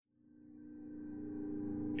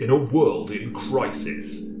In a world in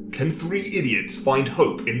crisis, can three idiots find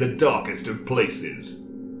hope in the darkest of places?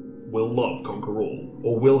 Will love conquer all,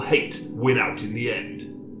 or will hate win out in the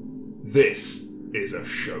end? This is a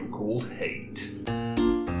show called Hate.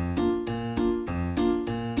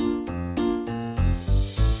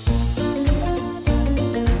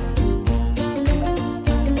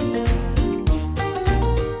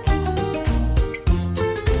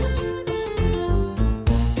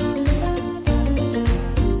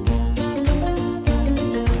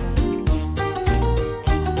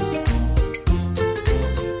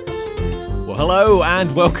 Hello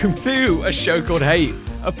and welcome to A Show Called Hate,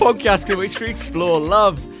 a podcast in which we explore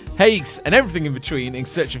love, hate and everything in between in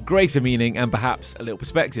search of greater meaning and perhaps a little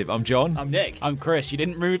perspective. I'm John. I'm Nick. I'm Chris. You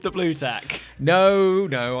didn't move the blue tack. No,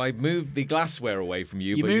 I moved the glassware away from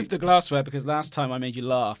you. You moved the glassware because last time I made you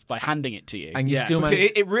laugh by handing it to you. And you still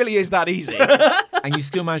managed... It really is that easy. And you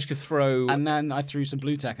still managed to throw... And then I threw some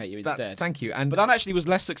blue tack at you instead. Thank you. But that actually was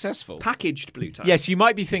less successful. Packaged blue tack. Yes, you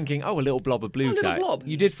might be thinking, a little blob of blue tack. Blob.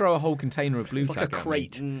 You did throw a whole container of blue It's tack like a at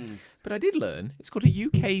crate. me. But I did learn it's got a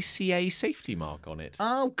UKCA safety mark on it.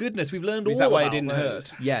 Oh, goodness. We've learned all Is that why it about didn't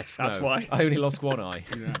those. hurt? Yes, That's no. why. I only lost one eye.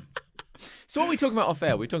 Yeah. So what are we talking about off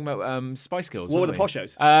air? We're talking about Spice Girls. What were weren't the we? posh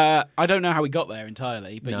shows? I don't know how we got there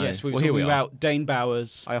entirely, but No. yes, we were Well, here talking we are. about Dane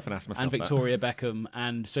Bowers I often ask myself and Victoria Beckham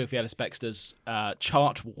and Sophie Ellis-Bextor's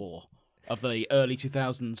chart war of the early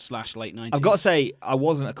 2000s / late 90s. I've got to say, I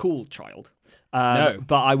wasn't a cool child. No.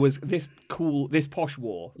 But I was this posh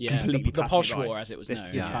war completely the passed posh me by. war, as it was known.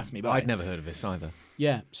 This passed me by. I'd never heard of this either.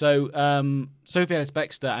 Yeah, so Sophie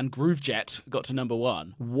Ellis-Bextor and Groovejet got to number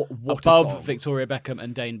one, What a above song. Victoria Beckham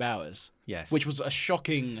and Dane Bowers. Yes. Which was a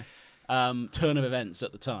shocking turn of events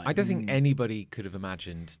at the time. I don't think anybody could have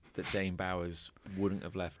imagined that Dane Bowers wouldn't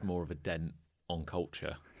have left more of a dent on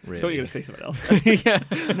culture. Really. I thought you were going to say something else. Yeah.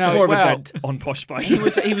 No, More of a well, dent on Posh Spice.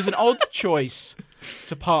 he was an odd choice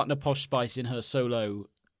to partner Posh Spice in her solo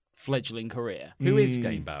fledgling career. Who is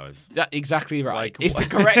Dane Bowers? That exactly right. Like, It's the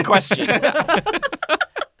correct question. For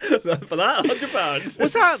that, £100.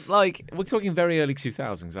 Was that like, we're talking very early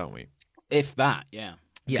 2000s, aren't we? If that, yeah.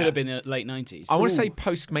 Yeah. Could have been the late 90s. I want to say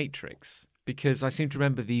post-Matrix, because I seem to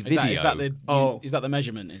remember the video. Is that the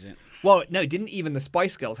measurement, is it? Well, no, didn't even the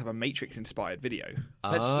Spice Girls have a Matrix-inspired video?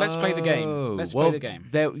 Let's play the game. Let's play the game.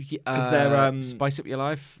 Because they're, Spice Up Your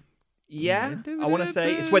Life. Yeah, I want to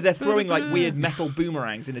say it's where they're throwing like weird metal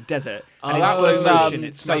boomerangs in a desert, and in that slow was motion.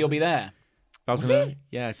 It So smells- You'll Be There. That was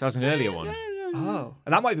an earlier one. Oh,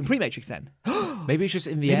 and that might have been pre-Matrix then. Maybe it's just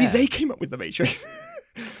in the Maybe air. they came up with the Matrix.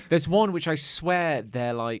 There's one which I swear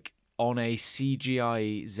they're like on a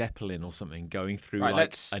CGI Zeppelin or something going through Right, like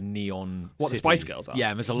let's- a neon What, the city. Spice Girls are? Yeah,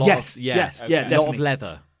 and there's a lot Yes, of... Yeah, yes, Okay. yeah, a lot definitely. of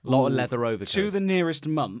leather. A lot of leather overcoats. To the nearest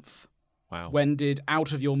month, Wow. when did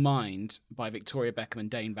Out of Your Mind by Victoria Beckham and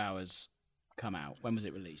Dane Bowers come out? When was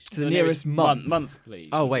it released? To the nearest month. Month, please.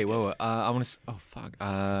 Oh, wait. I want to... Oh, fuck.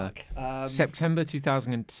 September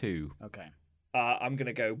 2002. Okay. I'm going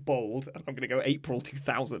to go bold, and I'm going to go April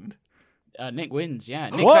 2000. Nick wins, yeah.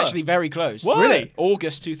 Nick's What? actually very close. What? Really?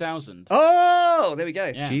 August 2000. Oh, there we go.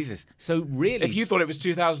 Yeah. Jesus. So really... If you thought it was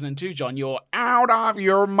 2002, John, you're out of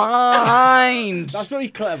your mind. That's very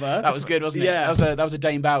clever. That was good, wasn't it? Yeah. That was a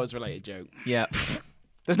Dane Bowers related joke. Yeah.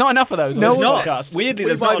 There's not enough of those on No, this not. podcast. Weirdly, We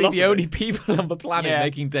there's might not be enough the of only it. people on the planet Yeah.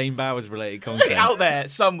 making Dane Bowers related content. Out there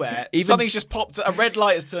somewhere, Even- something's just popped. A red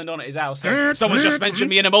light has turned on at his house. Someone's just mentioned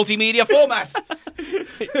me in a multimedia format.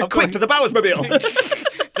 Quick to the Bowers mobile.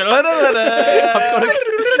 I've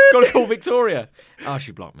got to call Victoria. Oh,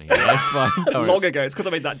 she blocked me. Yeah, that's fine. Don't worry. Long ago. It's because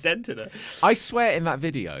I made that dent in it. I swear in that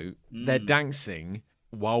video, they're dancing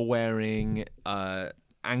while wearing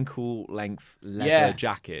ankle-length leather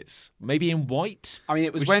jackets. Maybe in white? I mean,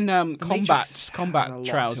 it was Which- when Matrix has a combat lot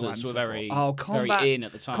to trousers answer were for. very, combat, very in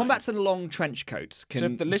at the time. Combats and long trench coats can So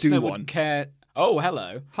if the listener do would one. care. Oh,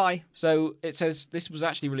 hello. Hi. So it says this was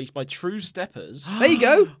actually released by True Steppers. There you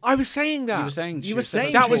go. I was saying that. You were saying You True were Steppers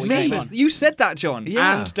saying that before was we me. came on. You said that, John.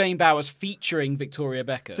 Yeah. And Dane Bowers featuring Victoria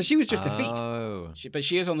Beckham. So she was just a feat. Oh. But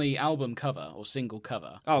she is on the album cover or single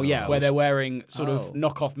cover. Oh, yeah. Where they're wearing sort Oh. of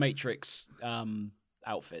knockoff Matrix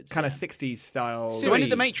outfits. Kind of yeah. 60s style. So when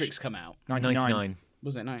did the Matrix come out? 99.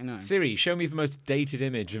 Was it 99? Siri, show me the most dated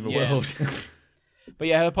image in the Yeah. world. But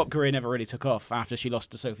yeah, her pop career never really took off after she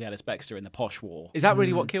lost to Sophie Ellis-Bextor in the Posh War. Is that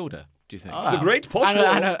really what killed her, do you think? Oh, The Great Posh and,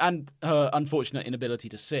 War. and her unfortunate inability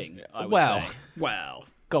to sing, I would say. Well,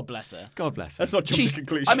 God bless her. God bless her. let's not jump She's, to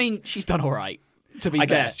conclusions. I mean, she's done all right, to be I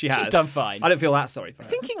fair. guess she has. She's done fine. I don't feel that sorry for her.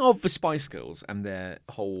 Thinking of the Spice Girls and their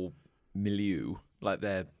whole milieu, like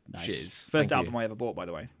their Nice. shiz. First Thank album you. I ever bought, by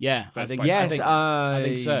the way. Yeah, I First think. Spice Yes, I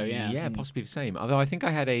think so. Yeah. Yeah, possibly the same. Although I think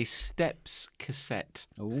I had a Steps cassette.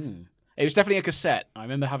 Ooh. It was definitely a cassette. I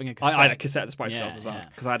remember having a cassette. I had a cassette of the Spice Yeah, Girls as well yeah.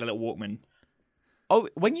 because I had a little Walkman. Oh,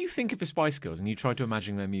 when you think of the Spice Girls and you try to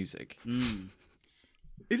imagine their music,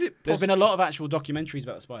 is it? There's been a lot of actual documentaries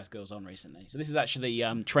about the Spice Girls on recently, so this is actually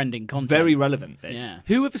trending content. Very relevant. This. Yeah.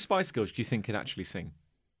 Who of the Spice Girls do you think could actually sing?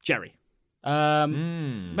 Jerry.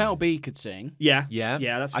 Mel B could sing. Yeah. Yeah,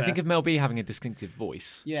 Yeah, that's fair. I think of Mel B having a distinctive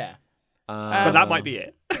voice. Yeah. But that might be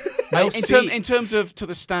it. Mel In, C. in terms of to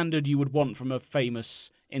the standard you would want from a famous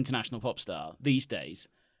international pop star these days,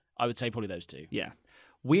 I would say probably those two. Yeah.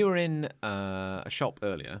 We were in a shop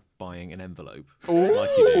earlier buying an envelope, like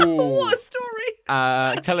you do. What a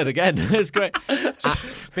story. Tell it again. It's great.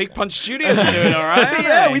 Big Punch Studios are doing all right.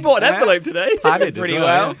 Yeah, we bought an envelope today. Padded as Pretty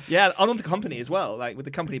well, well. Yeah, on the company as well. Like with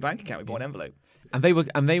the company bank account, we bought an envelope. And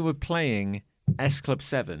they were playing S Club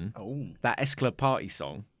 7, that S Club party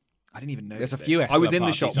song. I didn't even know. There's a this. few I was S Club in the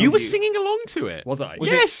party shop. songs. You were with singing along to it. Was I?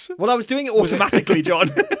 Yes. Well, I was doing it automatically, John.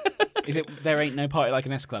 Is it There Ain't No Party Like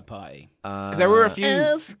an S Club Party? Because there were a few.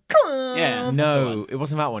 Yeah. that's the No, one. it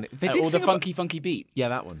wasn't that one. They did Or the sing about- funky, funky beat. Yeah,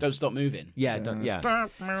 that one. Don't Stop Moving. Yeah,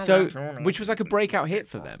 So, which was like a breakout hit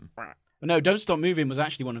for them. No, Don't Stop Moving was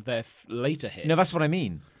actually one of their later hits. No, that's what I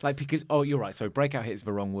mean. Like, because you're right. Sorry, breakout hit is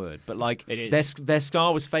the wrong word, but like It is. their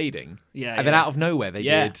star was fading. Yeah, and then yeah. out of nowhere they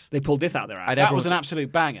Yeah. did. They pulled this out their ass. And That everyone was an was-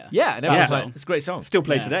 absolute banger. Yeah, and everyone was Yeah. like, it's a great song. Still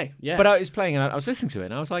played Yeah. today. Yeah. But I was playing and I was listening to it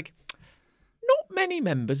and I was like, not many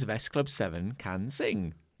members of S Club 7 can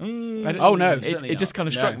sing. I don't- Oh, no, it certainly just not. kind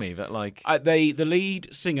of No. struck me that like The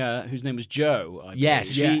lead singer, whose name was Jo, I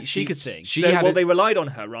yes, believe, she could sing. She They, had well, a- they relied on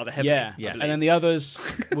her rather heavily. Yeah, Yes. and then the others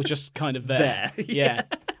were just kind of there. There, Yeah.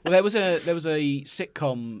 Well, there was a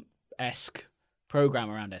sitcom-esque program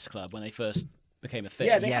around S Club when they first became a thing.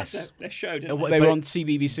 Yeah, they Yes. had their show, didn't what- they? They but were it- on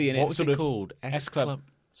CBBC, and what it was sort it of called? S Club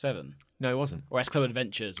 7 No, it wasn't. or S Club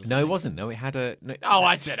Adventures. Or No, it something. wasn't. No, it had a. No, Oh,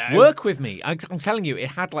 I don't know. Work with me. I'm telling you, it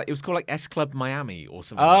had like it was called like S Club Miami or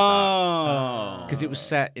something Oh, because it was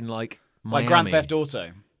set in like Miami. like Grand Theft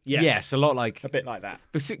Auto, Yes, a lot like a bit like that.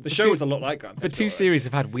 The show was a lot like Grand The Theft two Auto. series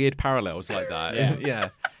have had weird parallels like that. Yeah. yeah.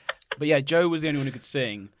 But yeah, Jo was the only one who could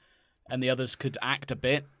sing, and the others could act a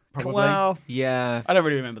bit. Probably. Well, Yeah. I don't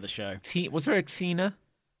really remember the show. Was there a Tina?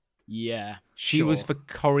 Yeah. She was Sure. the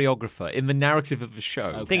choreographer in the narrative of the show.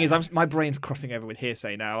 Okay. thing is, my brain's crossing over with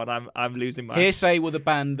Hearsay now, and I'm losing my Hearsay were the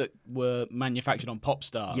band that were manufactured on Pop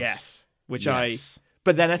Stars. yes, which Yes.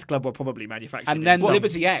 But then S Club were probably manufactured. And in then some-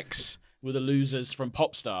 Liberty X were the losers from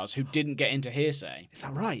Pop Stars who didn't get into Hearsay. Is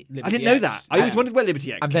that right? I Liberty didn't know X. that. I always Yeah. wondered where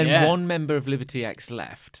Liberty X. And came then Yeah. one member of Liberty X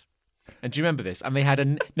left. And do you remember this? And they had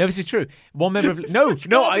no, this is true. One member of no, I'm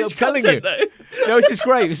garbage telling you. content, No, this is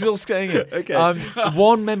great. This is all staying in. Okay.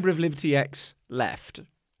 One member of Liberty X left,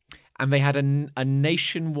 and they had a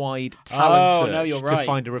nationwide talent Oh, search no, you're to right.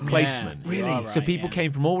 find a replacement. Yeah, you are So right, people yeah.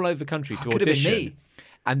 came from all over the country to could have been audition. me.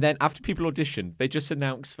 And then after people auditioned, they just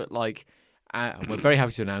announced that like, we're very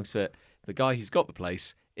happy to announce that the guy who's got the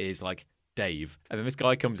place is like Dave, and then this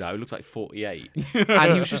guy comes out who looks like 48,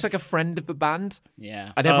 and he was just like a friend of the band,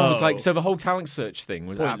 Yeah. and everyone was Oh. like, so the whole talent search thing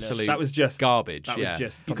was Pointless. absolute That was just garbage. That yeah. was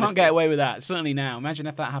just. You can't get away with that. Certainly now. Imagine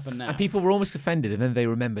if that happened now. And people were almost offended, and then they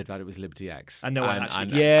remembered that it was Liberty X. And no one actually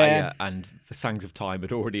and, did. Yeah. and the Sands of Time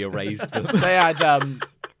had already erased them,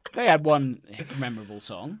 they had one memorable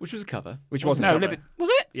song. which was a cover. Which wasn't. No, cover. was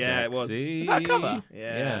it? Yeah, it was. Sexy. Was that a cover?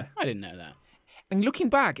 Yeah. I didn't know that. And looking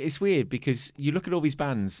back, it's weird because you look at all these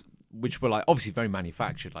bands which were like obviously very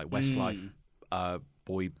manufactured, like Westlife,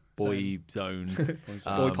 Boy Zone,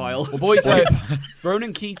 Boy Pile. Well, Boyzone,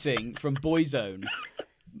 Ronan Keating from Boyzone,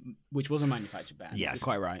 which was a manufactured band. Yes. You're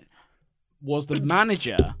quite right. Was the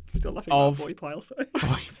manager Still laughing of- about Boy Pile. Sorry.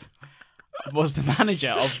 was the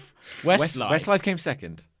manager of Westlife, Westlife came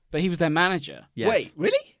second. but he was their manager. Yes. Wait,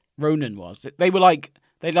 really? Ronan was. They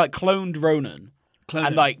cloned Ronan.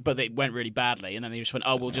 And but they went really badly, and then they just went,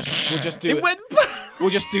 "Oh, we'll just do it. We'll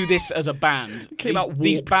just do this as a band. Came out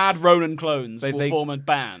These warped. bad Ronan clones They- will they- form a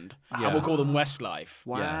band, Yeah. and we'll call them Westlife.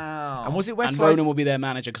 Wow. And was it And Westlife? Ronan will be their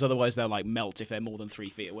manager because otherwise they'll like melt if they're more than 3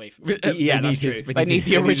 feet away from him. Yeah, They that's need his- true. They need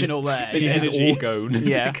the original They there. need his energy. orgone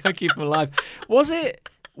Yeah. to keep him alive. Was it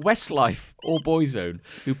Westlife or Boyzone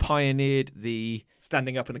who pioneered the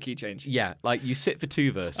Standing up in a key change. like you sit for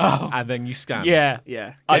 2 verses Oh. and then you stand? Yeah,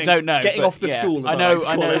 Yeah. I don't know. Getting but off the yeah. stool. I As know. like to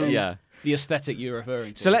I call know. it. Yeah. The aesthetic you're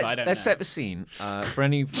referring to. So but I don't let's know. set the scene for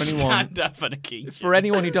anyone Stand up and a key. for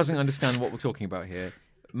anyone who doesn't understand what we're talking about here.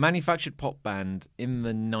 Manufactured pop band in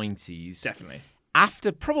the 90s. Definitely.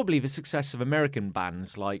 After probably the success of American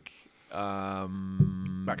bands like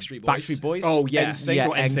Backstreet Boys. Backstreet Boys. Oh, yeah. NSYNC,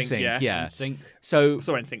 Or NSYNC, yeah. NSYNC. So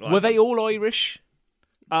Saw NSYNC live were they once. all Irish?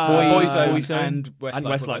 Boyzone and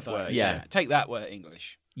Westlife were. were, yeah. Take That were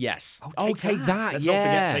English. Yes. Take that. Let's not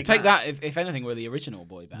yeah. forget Take That, if anything, were the original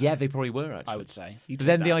boy band. Yeah, they probably were actually. I would say. But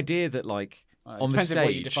then the idea that like on the depends stage, on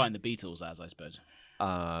what you define the Beatles as, I suppose.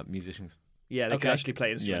 musicians. Yeah, they can Okay. actually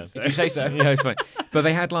play instruments. If you say so. Yeah, it's fine. But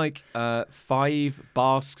they had like 5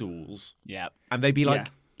 bar stools, Yeah. and they'd be like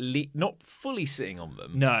not fully sitting on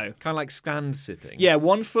them. No. Kind of like stand sitting. Yeah,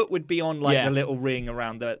 one foot would be on like Yeah. the little ring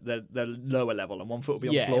around the lower level, and one foot would be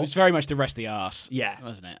on the Yeah, floor. it was very much to rest the arse. Yeah,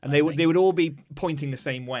 Wasn't it? and I they think. would all be pointing the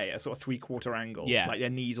same way, a sort of 3/4 angle. Yeah. like their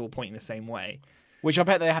knees all pointing the same way. Which I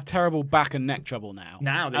bet they have terrible back and neck trouble now.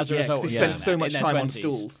 Now, as a result, they of spend doing so that much in their time on 20s.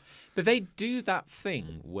 stools. But they do that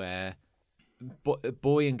thing where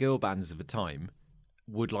boy and girl bands of the time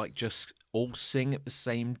would like just all sing at the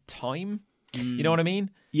same time. You know what I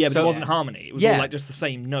mean? Yeah, but So- it wasn't harmony. It was all like just the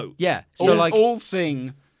same note. Yeah. So like all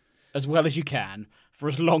sing as well as you can for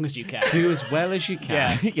as long as you can, do as well as you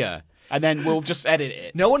can. Yeah. and then we'll just edit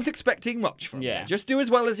it. No one's expecting much from Yeah. you. Just do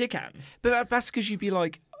as well as you can. But that's because you'd be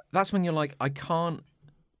like, that's when you're like, I can't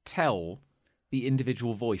tell the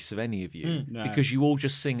individual voice of any of you No. because you all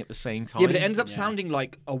just sing at the same time. Yeah, but it ends up sounding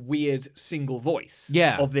like a weird single voice.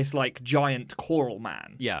 Yeah. Of this like giant choral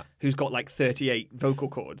man. Yeah. Who's got like 38 vocal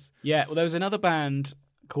cords. Yeah, well, there was another band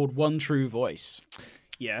called One True Voice.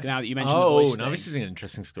 Yes. Now that you mentioned Oh, the voice now thing, this is an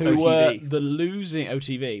interesting story. who were OTV. the losing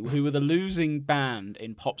OTV, who were the losing band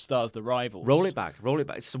in Pop Stars The Rivals. Roll it back.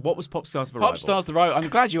 So what was Pop Stars for Pop Stars The Rivals. I'm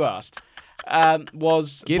glad you asked.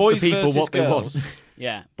 Was Give Boys the people versus what they Girls. want.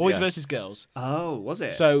 Yeah, Boys Yeah. versus Girls. Oh, was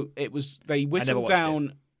it? So it was they whittled watched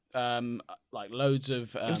down like loads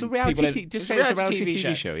of It was a people reality, in- just it was say it was a reality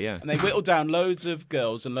TV show, yeah. and they whittled down loads of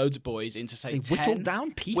girls and loads of boys into say They 10, whittled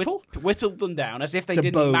down people? whittled them down as if they To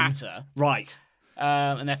didn't bone. matter, Right.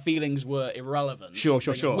 and their feelings were irrelevant. Sure.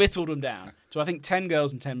 They whittled them down. So I think 10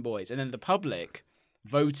 girls and 10 boys, and then the public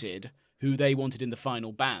voted who they wanted in the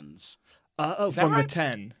final bands. From right? the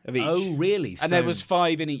 10 of each. Oh, really? And there was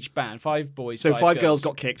 5 in each band, 5 boys, So 5 5 girls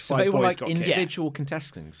got kicked, So 5 they were boys like got kicked. individual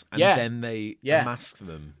contestants, and Yeah. then they Yeah. masked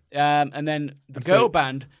them. and then the And girl so-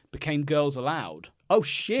 band became Girls Aloud, Oh, who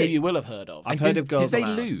shit. you will have heard of. I've heard of Girls Did they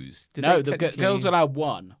Aloud. lose? Did No, they the technically- Girls Aloud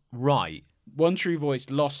won. Right. One True Voice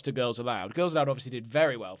lost to Girls Aloud. Girls Aloud obviously did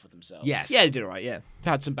very well for themselves. Yes. Yeah, they did all right, yeah.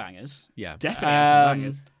 Had some bangers. Yeah. Definitely had some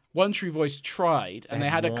bangers. One True Voice tried, and They they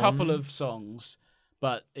had a won. couple of songs,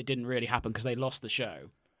 but it didn't really happen because they lost the show.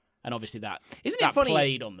 And obviously that Isn't that it funny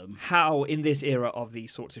played on them. how in this era of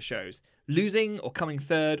these sorts of shows, losing or coming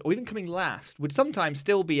third or even coming last would sometimes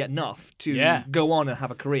still be enough to Yeah. go on and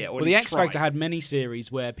have a career? Or Well, at the least X Factor try. had many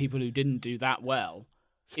series where people who didn't do that well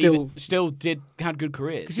Still- still had good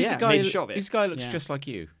careers. Because Yeah, this guy, made a shot of it. this guy looks Yeah. just like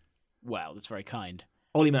you. Well, that's very kind.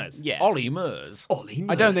 Olly Murs. Yeah. Olly Murs. Olly Murs.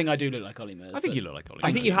 I don't think I do look like Olly Murs. I think but- you look like Olly.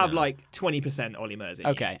 I think you have Yeah. like 20% Olly Murs in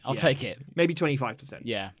you. Okay, I'll Yeah. take it. Maybe 25%.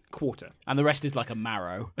 Yeah. Quarter. And the rest is like a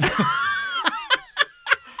Marrow.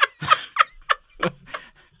 I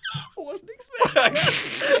wasn't expecting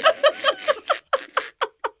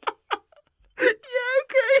Yeah,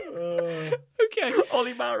 okay. Okay.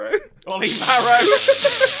 Olly Marrow. Olly Marrow.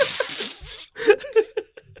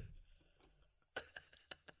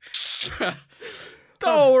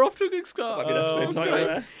 Oh, we're off to a good start. Might be an episode That's title great.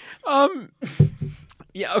 there.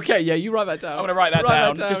 Yeah. Okay. Yeah. You write that down. I'm going to write that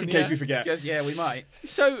down. Just in case we forget. Yes, yeah, we might.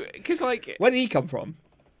 So, because like, Where did he come from?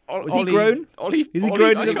 Was Olly- he grown? Olly, Is he Olly-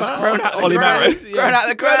 grown I in think the it was van? grown out of the Olly ground. Marrow. Yeah. Grown out of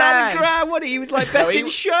the Grown out of the ground. ground. What? He was like best No, in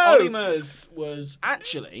show. Olly Murs was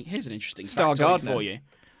actually, here's an interesting Star factoid Gardener. for you.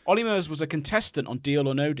 Olly Murs was a contestant on Deal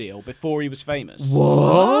or No Deal before he was famous.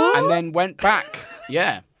 What? And then went back.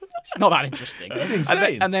 Yeah. It's not that interesting. That's And insane.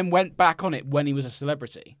 then, and then went back on it when he was a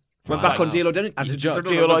celebrity. Went back Wow. on Deal or Don't. As a judge.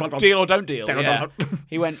 Deal or Don't Deal. Deal or Yeah. Don't.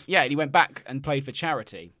 He went back and played for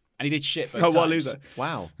charity. And he did shit both Oh, times. what a loser.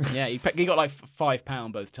 Wow. Yeah, he got like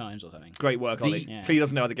 £5 both times or something. Great work, Olly. Yeah. He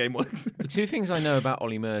doesn't know how the game works. The two things I know about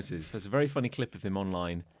Olly Murs is there's a very funny clip of him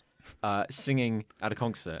online singing at a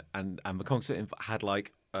concert, and the concert had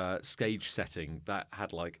like stage setting that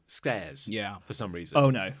had like stairs. Yeah. For some reason.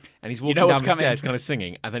 Oh no. And he's walking know down what's the coming. stairs, kind of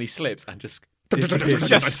singing, and then he slips and just disappears.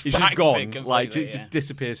 Just he's just stacks gone, it like completely, just yeah.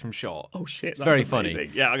 disappears from shot. Oh shit. It's That's very amazing.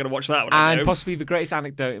 funny. Yeah, I'm gonna watch that one. And possibly the greatest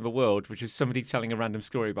anecdote in the world, which is somebody telling a random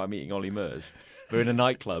story about meeting Olly Murs. We're in a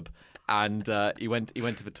nightclub, and he went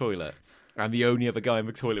to the toilet, and the only other guy in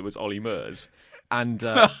the toilet was Olly Murs. And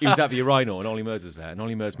he was at the urinal, and Olly Murs was there, and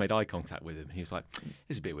Olly Murs made eye contact with him. He was like, "This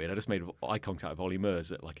is a bit weird. I just made eye contact with Olly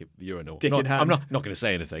Murs at like the urinal. Dick in hand. I'm not going to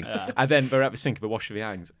say anything." And then they're at the sink of the wash of the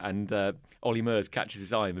hands, and Olly Murs catches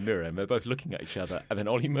his eye in the mirror, and they're both looking at each other. And then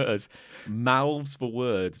Olly Murs mouths the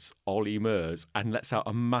words "Olly Murs" and lets out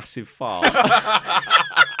a massive fart.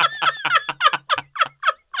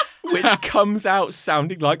 Which comes out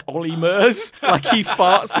sounding like Olly Murs, like he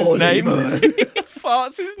farts his name. He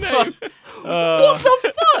farts his name. What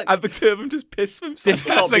the fuck? And the two of them just piss themselves. This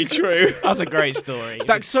can't be true. That's a great story.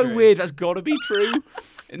 That's so weird. That's got to be true.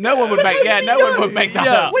 No one would make. No one would make that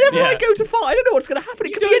up. Whenever I go to fart, I don't know what's going to happen.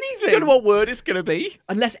 It could be anything. You don't know what word it's going to be.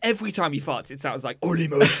 Unless every time he farts, it sounds like Olly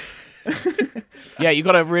Murs. Yeah, you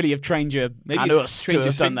got to really have trained your anus to trained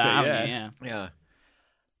have your done that, sphincter, haven't you? Yeah.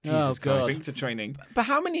 Oh god, Sphincter training. But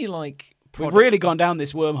how many we've really gone down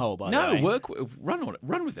this wormhole. By the way, run on it.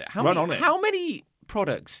 Run with it. How many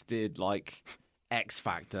products did X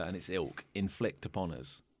Factor and its ilk inflict upon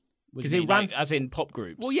us? Because it ran as in pop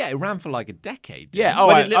groups. Well, yeah, it ran for like a decade. Yeah. Oh,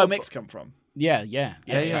 where did Little Mix come from? Yeah.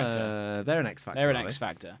 X Factor. They're an X Factor. They're an X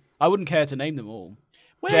Factor. I wouldn't care to name them all.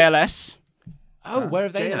 Where's... JLS. Oh, where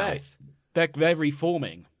have they now? They're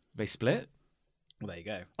reforming. They split. Well, there you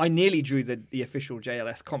go. I nearly drew the official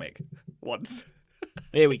JLS comic once.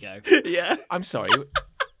 Here we go. Yeah. I'm sorry.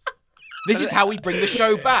 This is how we bring the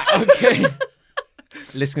show back. Okay.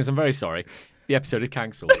 Listeners, I'm very sorry. The episode is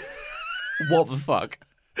cancelled. What the fuck?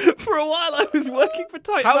 For a while, I was working for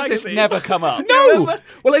Titan How has magazine. this never come up? No!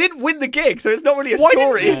 Well, I didn't win the gig, so it's not really a Why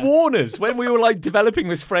story. didn't you warn us when we were developing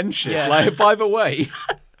this friendship? Yeah. By the way.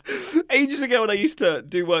 Ages ago, when I used to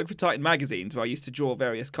do work for Titan magazines, where I used to draw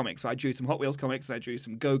various comics. So I drew some Hot Wheels comics, and I drew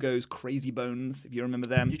some Go-Go's Crazy Bones, if you remember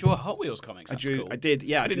them. You draw Hot Wheels comics. That's cool. I did,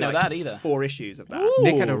 yeah. I didn't drew know that either. 4 issues of that. Ooh.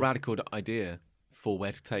 Nick had a radical idea for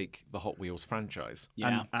where to take the Hot Wheels franchise.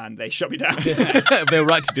 Yeah. And they shut me down. They were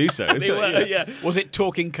right to do so. They were, yeah. Was it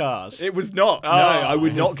talking cars? It was not. Oh. No, I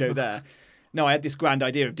would not go there. No, I had this grand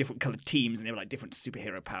idea of different coloured teams, and they were like different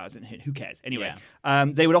superhero powers, and who cares? Anyway,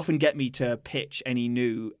 they would often get me to pitch any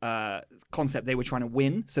new concept they were trying to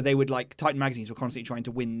win. So they would Titan magazines were constantly trying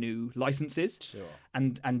to win new licenses. Sure.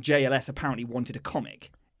 And JLS apparently wanted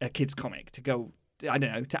a kids comic to go, I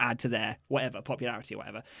don't know, to add to their whatever popularity or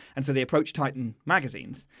whatever. And so they approached Titan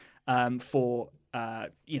magazines for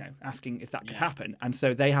asking if that could happen. And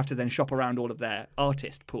so they have to then shop around all of their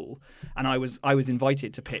artist pool. And I was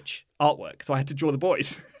invited to pitch artwork, so I had to draw the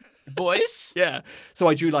boys. Boys? Yeah. So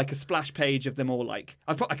I drew a splash page of them all I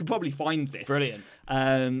could probably find this. Brilliant.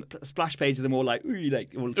 A splash page of them all all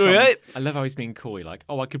I love how he's being coy,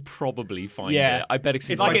 I could probably find it. I bet it's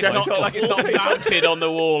It's It's not mounted on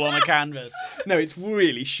the wall on a canvas. No, it's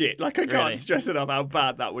really shit. I can't stress enough how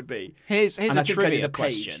bad that would be. Here's And I a think I did trivia a page.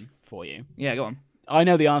 question for you. Yeah, go on. I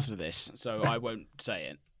know the answer to this, so I won't say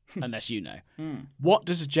it unless you know. What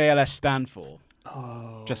does JLS stand for?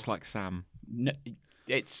 Oh. Just like Sam. No,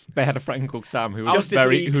 it's. They had a friend called Sam who was Justice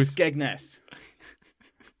League Skegness.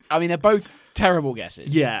 I mean, they're both terrible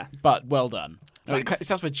guesses. Yeah. But well done. No, Thanks. it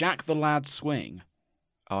stands for Jack the Lad Swing.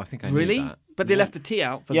 Oh, I think I Really? knew that. But they left the T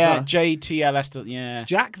out for Yeah, the... JTLS. Yeah.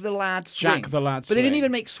 Jack the Lad Swing. Jack the Lad But Swing. they didn't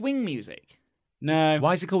even make swing music. No.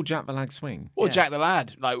 Why is it called Jack the Lag Swing? Or Yeah. Jack the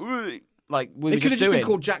Lad. We They were could have just just doing. been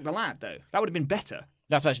called Jack the Lad, though. That would have been better.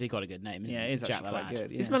 That's actually got a good name, isn't Yeah, it? it is Jack actually the quite Lad.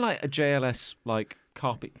 good. Yeah. Isn't there a JLS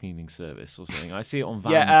carpet cleaning service or something? I see it on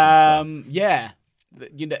vans Yeah, and stuff. yeah.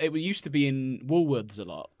 It used to be in Woolworths a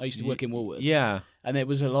lot. I used to work in Woolworths. Yeah. And there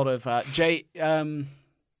was a lot of JLB,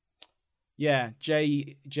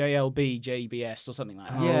 JBS or something like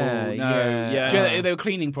that. Yeah, no, yeah. They were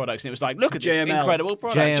cleaning products, and it was like, look at this JML. incredible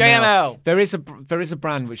product. JML. There is a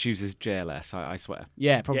brand which uses JLS, I swear.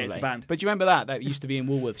 Yeah, probably. it's the band. But do you remember that? That used to be in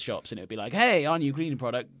Woolworths shops, and it would be like, hey, our new cleaning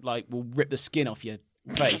product, we'll rip the skin off your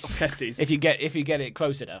face. Testes. if you get it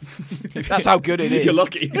close enough. That's how good it is. If you're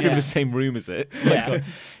lucky. If you're in the same room as it. Yeah. Do you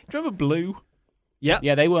remember Blue?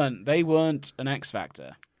 Yeah, they weren't an X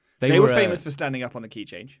Factor. They were famous for standing up on the key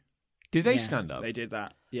change. Did they Yeah. stand up? They did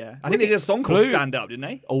that. Yeah. I think they did a song called Clue. Stand Up, didn't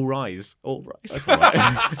they? All Rise. All right. That's all right.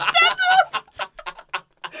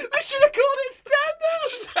 They should have called it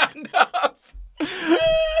Stand Up.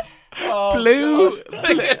 Blue.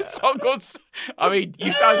 They did a song called. I mean,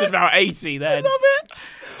 you sounded about 80 then. Love it.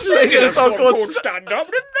 They did a song called Stand Up,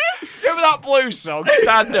 didn't they? Remember that Blue song?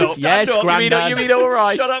 Stand Up. Yes, Stand Up. Grandad. You mean All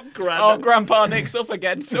Right? Shut up, Grandad. Oh, Grandpa Nick's up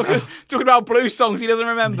again. Talking about Blue songs he doesn't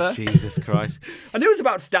remember. Jesus Christ. I knew it was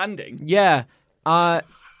about standing. Yeah.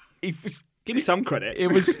 Give me some credit.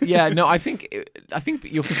 It was. Yeah. No. I think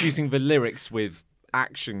you're confusing the lyrics with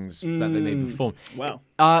actions that they may perform. Well.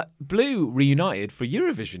 Blue reunited for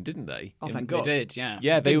Eurovision, didn't they? Oh, thank God. They did, yeah.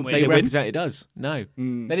 Yeah, they represented us. No.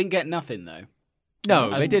 They didn't get nothing, though.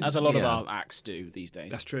 No, as, they did. As a lot of our acts do these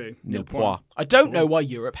days. That's true. Nil point. I don't know why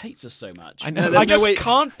Europe hates us so much. I know. I just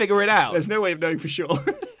can't figure it out. There's no way of knowing for sure.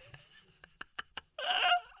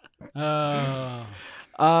 Who's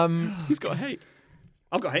got hate?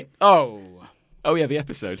 I've got hate. Oh, yeah, the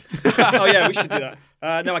episode. Oh, yeah, we should do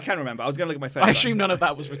that. No, I can't remember. I was going to look at my phone. I assume none of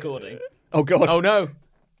that was recording. Oh, God. Oh, no.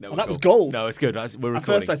 Oh, that was gold. No, it's good. We're recording. At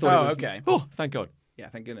first I thought it was... okay. Oh, thank God. Yeah,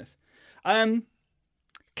 thank goodness.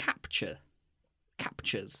 Captures.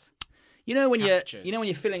 You know when you're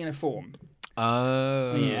filling in a form.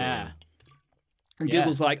 Oh. Yeah. And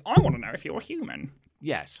Google's like, I want to know if you're a human.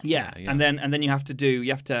 Yes. Yeah. And then you have to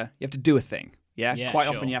do a thing. Yeah. Quite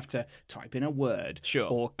often you have to type in a word. Sure.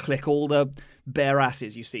 Or click all the bare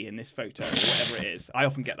asses you see in this photo or whatever it is. I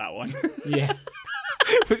often get that one. Yeah.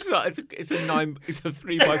 It's a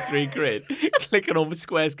 3x3 grid. Clicking on the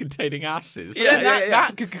squares containing asses. Yeah,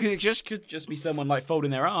 that could just be someone like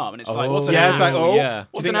folding their arm, and it's like, what's an yeah, ass? it's like,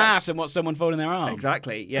 What's an ass and what's someone folding their arm?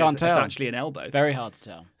 Exactly. Yeah, Can't it's tell. actually an elbow. Very hard to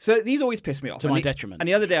tell. So these always piss me off. To my detriment. And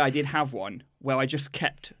the other day I did have one where I just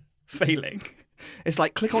kept failing. It's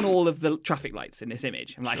like click on all of the traffic lights in this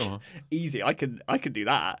image. I'm like, easy, I can do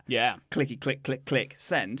that. Yeah. Clicky, click, click, click,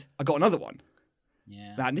 send. I got another one.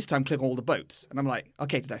 Yeah. And this time click on all the boats. And I'm like,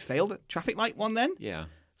 okay, did I fail the traffic light one then? Yeah.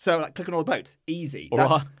 So like click on all the boats. Easy.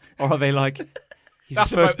 Or are they like,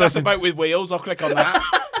 That's a boat with wheels. I'll click on that.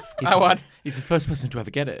 That one. He's the first person to ever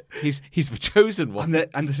get it. He's the chosen one.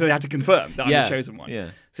 And so they had to confirm that I'm the chosen one.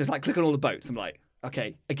 Yeah. So it's like click on all the boats. I'm like,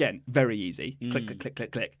 okay, again, very easy. Click, click, click,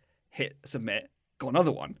 click, click. Hit submit. Got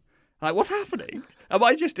another one. I'm like, what's happening? Am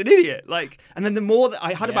I just an idiot? Like, and then the more that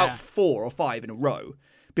I had about 4 or 5 in a row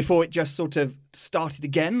before it just sort of started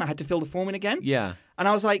again. I had to fill the form in again. Yeah. And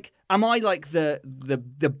I was like, am I like the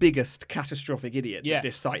biggest catastrophic idiot that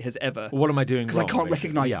this site has ever? Well, what am I doing Because wrong? I can't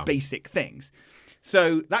recognise basic things.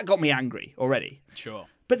 So that got me angry already. Sure.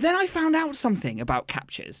 But then I found out something about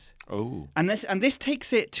captures. Oh. And this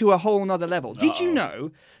takes it to a whole nother level. Did you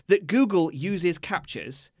know that Google uses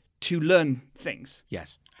captures to learn things?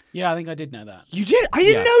 Yes. Yeah, I think I did know that. You did? I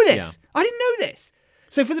didn't know this. Yeah. I didn't know this.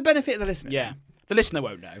 So for the benefit of the listener. Yeah. The listener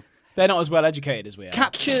won't know. They're not as well educated as we are.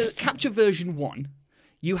 Capture version 1,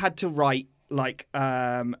 you had to write like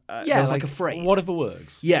there was like a phrase. What are the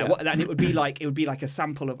words? Yeah, and it would be like a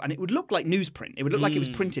sample of, and it would look like newsprint. It would look like it was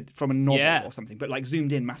printed from a novel or something, but like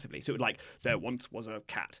zoomed in massively. So it would like there once was a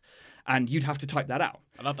cat, and you'd have to type that out.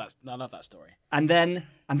 I love that story. And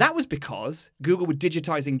that was because Google were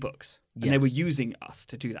digitizing books, and they were using us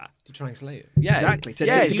to do that. To translate it. Yeah, exactly. To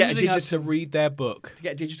Using us to read their book. To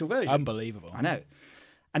get a digital version. Unbelievable. I know.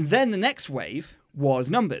 And then the next wave was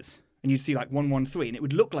numbers. And you'd see like 113, and it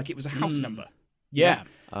would look like it was a house number. Yeah.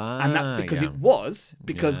 And that's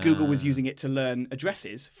because Google was using it to learn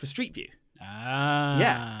addresses for Street View.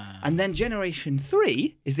 Yeah. And then generation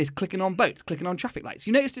 3 is this clicking on boats, clicking on traffic lights.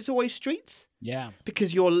 You noticed it's always streets? Yeah.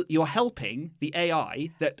 Because you're helping the AI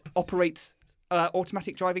that operates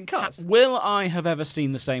automatic driving cars. Will I have ever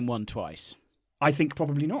seen the same one twice? I think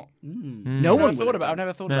probably not. No one thought about. I've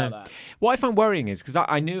never thought about that. What I found worrying is because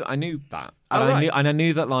I knew that, and I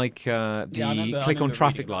knew that like click on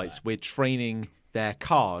traffic lights, we're training their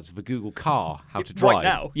cars, the Google car, how to drive. Right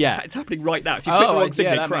now, yeah, it's happening right now. If you click the wrong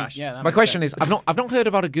thing, they crash. My question is, I've not heard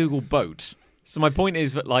about a Google boat. So my point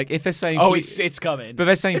is that like if they're saying, it's coming, but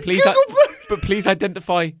they're saying please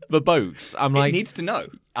identify the boats. I'm like, it needs to know.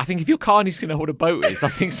 I think if your car needs to know what a boat is, I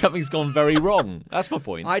think something's gone very wrong. That's my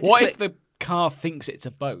point. What if the car thinks it's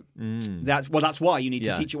a boat? That's why you need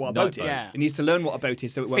to teach it what a boat is. Yeah. It needs to learn what a boat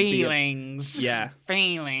is, so it won't feelings. be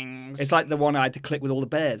Feelings. It's like the one I had to click with all the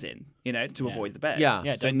bears in, to avoid the bears.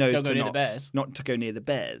 Yeah. So don't go near the bears. Not to go near the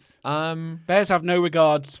bears. Bears have no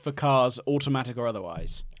regards for cars, automatic or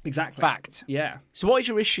otherwise. Exactly. Fact. Yeah. So what is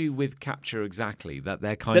your issue with capture exactly? That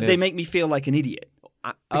they're kind of they make me feel like an idiot.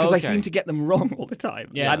 Because I seem to get them wrong all the time.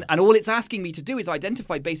 Yeah. And all it's asking me to do is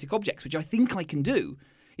identify basic objects, which I think I can do.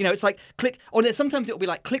 It's like click, or sometimes it'll be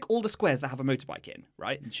like click all the squares that have a motorbike in,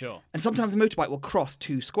 right? Sure. And sometimes the motorbike will cross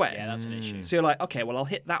 2 squares. Yeah, that's an issue. So you're like, okay, well, I'll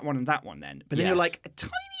hit that one and that one then. But then you're like, a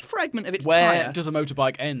tiny fragment of its Where tyre. does a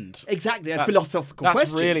motorbike end? Exactly, a philosophical question.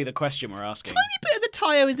 That's really the question we're asking. Tiny bit of the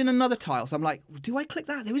tyre is in another tile. So I'm like, do I click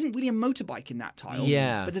that? There isn't really a motorbike in that tile.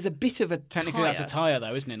 Yeah. But there's a bit of a Technically, that's a tyre,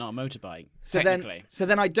 though, isn't it? Not a motorbike. So technically.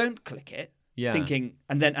 Then I don't click it. Yeah. Thinking,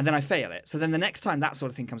 and then I fail it. So then the next time that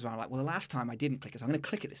sort of thing comes around, I'm like, well, the last time I didn't click it, so I'm going to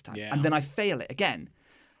click it this time. Yeah. And then I fail it again.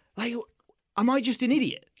 Like, am I just an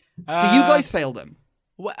idiot? Do you guys fail them?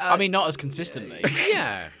 Well, I mean, not as consistently.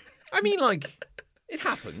 Yeah. I mean, like, It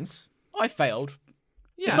happens. I failed.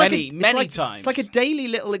 Yeah. Many times. It's like a daily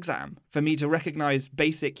little exam for me to recognise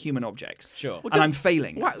basic human objects. Sure. And I'm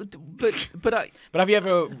failing. But have you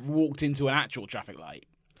ever walked into an actual traffic light?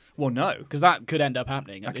 Well, no. Because that could end up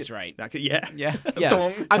happening at this rate. Yeah. Yeah.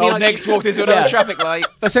 Dong. I mean, Nick's walked into another traffic light.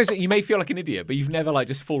 But so you may feel like an idiot, but you've never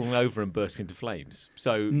just fallen over and burst into flames.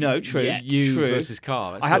 So No, true. Yeah, you true. versus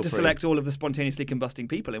car. I had to select all of the spontaneously combusting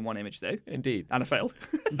people in one image, though. Indeed. And I failed.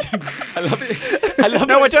 I love it. I love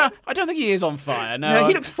No, it. I don't think he is on fire. No, No,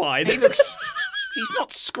 he looks fine. He looks. He's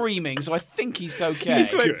not screaming, so I think he's okay.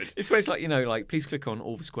 It's where it's like, please click on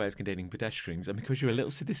all the squares containing pedestrians, and because you're a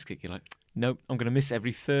little sadistic, you're like, nope, I'm going to miss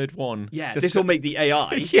every third one. Yeah, Just this will make the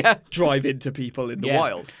AI drive into people in the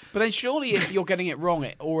wild. But then surely if you're getting it wrong,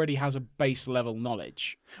 it already has a base level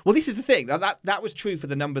knowledge. Well, this is the thing. That was true for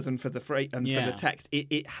the numbers and for the for the text.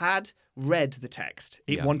 It had read the text.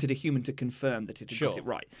 It wanted a human to confirm that it had got it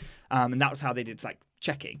right, and that was how they did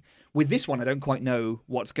checking. With this one, I don't quite know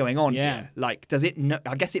what's going on here. Does it know?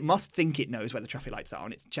 I guess it must think it knows where the traffic lights are,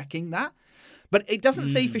 and it's checking that. But it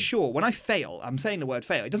doesn't say for sure. When I fail, I'm saying the word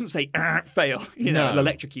fail. It doesn't say fail, it'll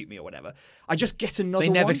electrocute me or whatever. I just get another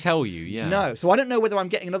one. They never tell you, No, so I don't know whether I'm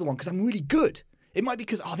getting another one because I'm really good. It might be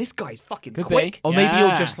because, this guy's fucking Could quick. be. Or maybe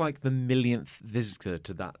you're just like the millionth visitor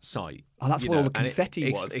to that site. Oh, that's where all the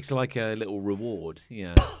confetti was. It's like a little reward.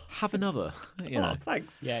 Yeah. Have another. Oh,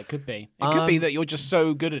 thanks. Yeah, it could be. It could be that you're just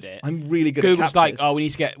so good at it. I'm really good Google's at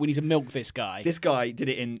captures. like, we need to milk this guy. This guy did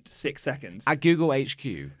it in 6 seconds. At Google HQ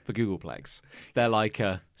for Googleplex, they're like,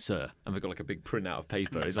 sir, and they've got like a big printout of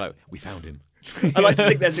paper. It's like, we found him. I like to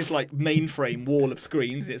think there's this mainframe wall of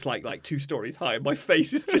screens. It's like 2 stories high, and my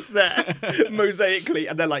face is just there, mosaically,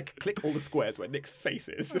 and they're like, click all the squares where Nick's face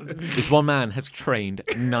is. This one man has trained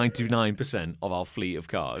 99% of our fleet of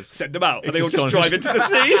cars. Send them out, and It's they all just drive into the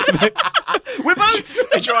sea. We're boats.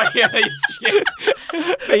 They try,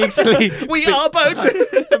 Basically, We are boats.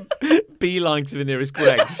 beeline to the nearest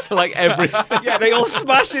Greg's. Like every. Yeah, they all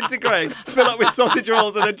smash into Greg's, fill up with sausage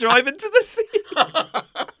rolls, and then drive into the sea.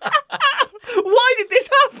 Why did this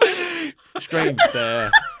happen? Strange,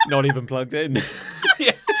 they're not even plugged in.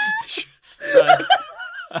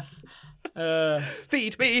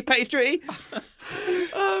 Feed me pastry.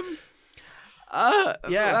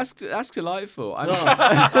 That's delightful.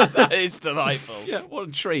 That is delightful. Yeah, what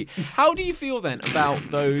a treat. How do you feel then about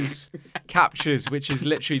those captures, which is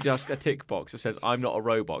literally just a tick box that says "I'm not a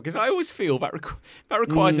robot"? Because I always feel that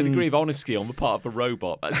requires a degree of honesty on the part of a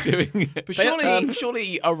robot that's doing it. But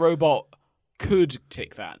surely a robot could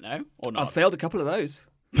tick that, no? Or not? I've failed a couple of those.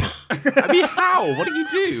 I mean, how? What do you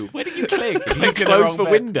do? Where do you click? You Click in the close wrong the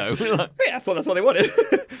bit. window. Yeah, I thought that's what they wanted.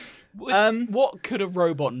 What could a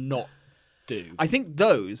robot not do I think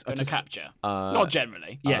those are in a just capture? Not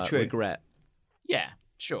generally. Yeah, true. Regret. Yeah,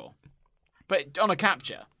 sure. But on a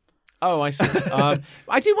capture. Oh, I see.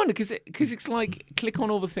 I do wonder because it's like click on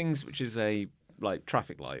all the things which is a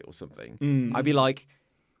traffic light or something. I'd be like,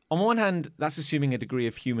 on one hand, that's assuming a degree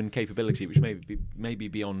of human capability which may be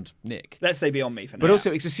beyond Nick. Let's say beyond me for now. But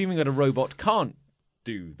also, it's assuming that a robot can't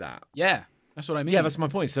do that. Yeah, that's what I mean. Yeah, that's my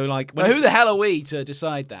point. So, But who the hell are we to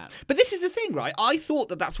decide that? But this is the thing, right? I thought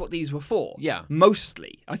that that's what these were for. Yeah.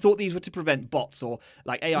 Mostly. I thought these were to prevent bots or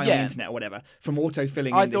AI on the Yeah. internet or whatever from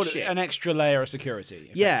autofilling I in thought this shit. an extra layer of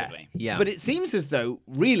security, Yeah. effectively. Yeah. But it seems as though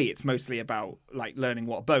really it's mostly about learning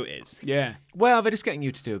what a boat is. Yeah. Well, they're just getting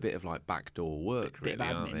you to do a bit of backdoor work, Bit really, of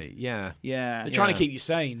aren't admin. they? Yeah. Yeah. They're trying to keep you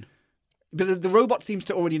sane. But the robot seems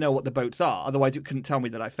to already know what the boats are. Otherwise, it couldn't tell me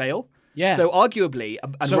that I fail. Yeah. So arguably,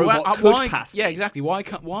 a So robot could why, pass. Yeah, these. exactly.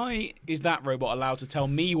 Why is that robot allowed to tell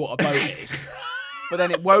me what a boat is, but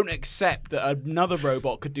then it won't accept that another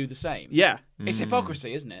robot could do the same? Yeah. It's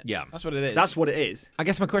hypocrisy, isn't it? Yeah. That's what it is. That's what it is. I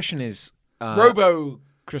guess my question is...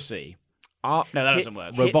 Robocracy. no, No, that doesn't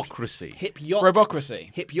work. Robocracy. Hip yacht. Robocracy.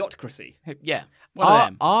 Hip yachtcracy. Yeah. One of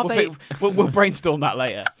them. Are We'll they- we'll brainstorm that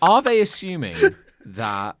later. Are they assuming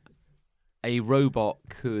that a robot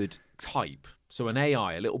could type? So an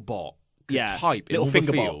AI, a little bot, could Yeah, type in little all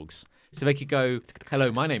finger the bot. fields. So they could go,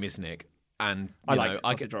 "Hello, my name is Nick, and I you like know,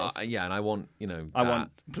 sausage rolls. yeah, and I want I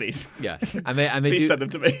want, please. yeah, and they Please do, send them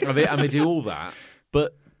to me. and they do all that,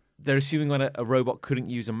 but they're assuming that a robot couldn't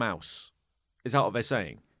use a mouse. Is that what they're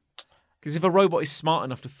saying? Because if a robot is smart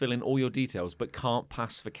enough to fill in all your details but can't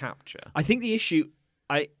pass for capture, I think the issue,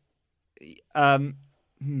 because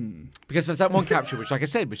there's that one capture which, like I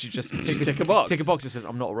said, which is just tick a box. tick a box that says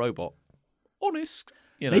I'm not a robot. Honest,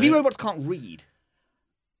 you know. Maybe robots can't read.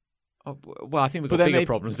 Oh, well, I think we've But got then bigger they-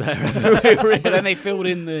 problems there. But then they filled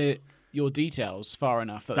in your details far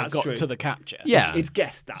enough that That's they got true. to the capture. Yeah. It's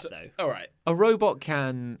guessed that though. All right. A robot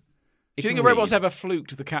can, It Do you can think a robot's read. ever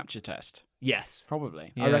fluked the capture test? Yes,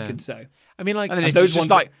 Probably. I reckon so. I mean, like, And then it's those just ones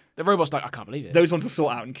like the robot's like, I can't believe it. Those ones are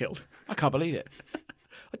sought out and killed. I can't believe it.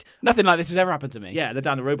 Nothing like this has ever happened to me. Yeah, they're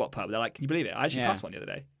down the robot pub. They're like, can you believe it? I actually Yeah. passed one the other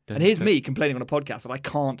day. And here's me complaining on a podcast that I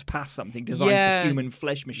can't pass something designed Yeah. for human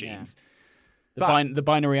flesh machines. The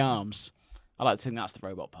binary arms. I like to think that's the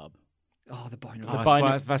robot pub. Oh, the binary.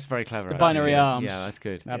 Oh, that's very clever. The actually. binary arms. Yeah, that's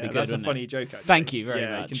good. That'd be good. That's a wouldn't funny it? joke. Actually. Thank you very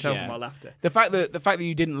Yeah, much. you can tell yeah. from my laughter. The fact that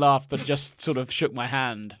you didn't laugh but just sort of shook my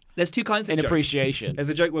hand There's two kinds of in jokes. appreciation. There's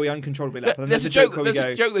a joke where we uncontrollably laugh. And There's a joke. There's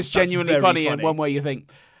a joke that's genuinely very funny, and one where you think,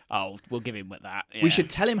 "Oh, we'll give him with that." Yeah. We should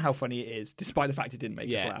tell him how funny it is, despite the fact it didn't make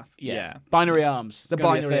us Yeah. laugh. Yeah. Binary arms. It's The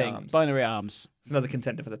gonna be a binary thing. arms. Binary arms. It's another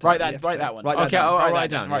contender for the title. Write that one. Write that Okay, down. I'll Write write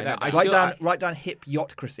that down. down. I Write still- write down hip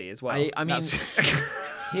yachtcracy as well. I mean, That's-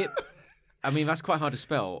 hip. I mean, that's quite hard to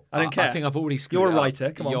spell. I don't care. I think I've already screwed You're it a up.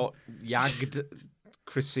 writer, come on. Yagged.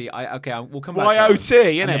 Chrissy. We'll come back to that.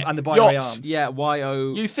 YOT, innit? and the binary Yacht. arms. Yeah,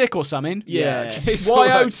 Y-O. You thick or something? Yeah. It's YOT.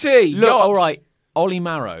 Look, yachts. all right. Olly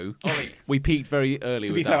Marrow. Olly. We peaked very early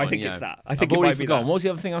To with be that fair, I one, think yeah. it's that. I I've think it already might be forgotten. that. What was the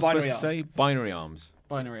other thing I was Binary supposed to say? Binary arms.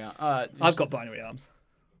 Binary arms. I've got binary arms.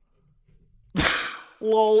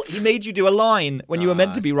 Lol, he made you do a line when you were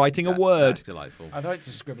meant to be writing a word. That's delightful. I'd like to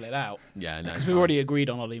scribble it out Yeah, no. because we've already agreed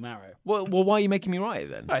on Olly Marrow. Well, why are you making me write it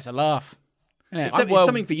then? Oh, it's a laugh. Innit? It's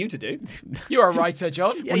something for you to do. You're a writer,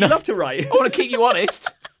 John. Yeah, you love to write. I want to keep you honest.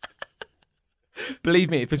 Believe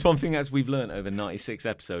me, if there's one thing that we've learned over 96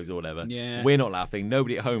 episodes or whatever, Yeah. we're not laughing.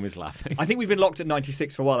 Nobody at home is laughing. I think we've been locked at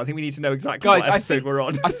 96 for a while. I think we need to know exactly Guys, what I episode think we're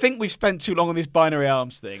on. I think we've spent too long on this binary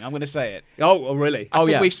arms thing. I'm going to say it. Oh, really? I think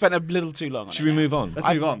yeah. we've spent a little too long on Should it we now. move on? Let's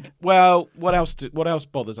move on. Well, what else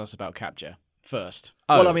bothers us about capture first?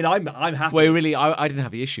 Oh. Well, I mean, I'm happy. Well, really, I didn't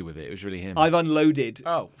have the issue with it. It was really him. I've unloaded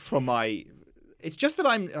Oh. from my. It's just that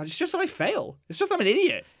I fail. It's just I'm an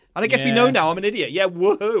idiot. And I guess we Yeah. know now I'm an idiot. Yeah,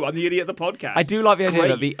 woohoo! I'm the idiot of the podcast. I do like the idea Great.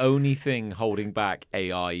 that the only thing holding back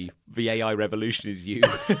the AI revolution is you.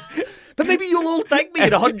 But maybe you'll all thank me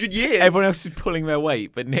in 100 years. Everyone else is pulling their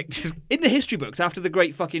weight, but Nick just... In the history books, after the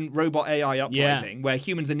great fucking robot AI uprising, where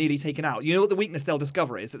humans are nearly taken out, you know what the weakness they'll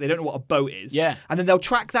discover is? That they don't know what a boat is. Yeah. And then they'll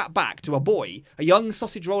track that back to a boy, a young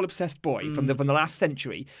sausage roll obsessed boy from the last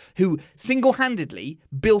century, who single-handedly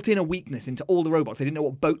built in a weakness into all the robots. They didn't know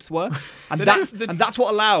what boats were. And that's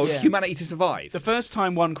what allowed humanity to survive. The first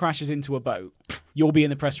time one crashes into a boat, you'll be in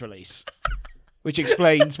the press release, which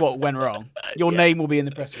explains what went wrong. Your name will be in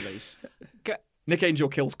the press release. Nick Angel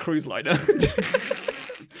kills cruise liner.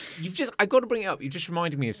 I've got to bring it up. You just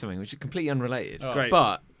reminded me of something which is completely unrelated. Oh. Great.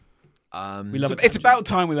 But... We love It's about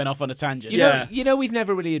time we went off on a tangent. You know, we've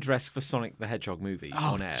never really addressed the Sonic the Hedgehog movie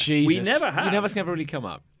Oh, on air. Jesus. We never have. You know, that's never really come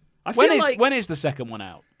up. I feel like... When is the second one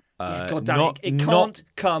out? God damn not- it not can't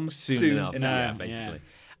come soon enough. enough. Yeah, Yeah. basically.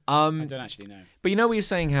 I don't actually know. But you know, we were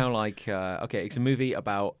saying how okay, it's a movie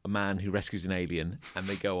about a man who rescues an alien, and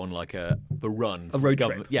they go on like the run, A from road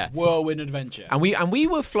government. trip. Yeah, Whirlwind adventure. and we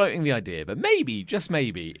were floating the idea, but maybe, just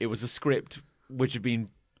maybe, it was a script which had been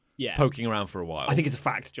Yeah. poking around for a while. I think it's a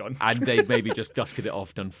fact, John. and they'd maybe just dusted it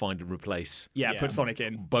off, done find and replace Yeah, Yeah. put Sonic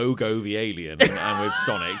in. Bogo the alien and with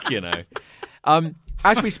Sonic, you know.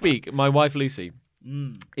 As we speak, my wife Lucy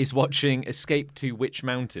is watching Escape to Witch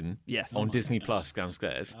Mountain Yes. on Disney Plus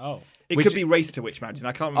downstairs. Oh. It Which- could be Race to Witch Mountain.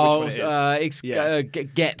 I can't remember which one it is. Yeah.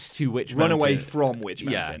 Get to Witch Run Mountain. away from Witch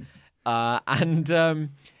Mountain. Yeah.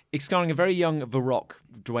 And it's starring a very young The Rock,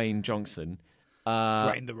 Dwayne Johnson.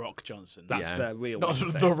 Dwayne The Rock Johnson. That's yeah. the real Not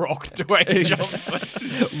one. The Rock, Dwayne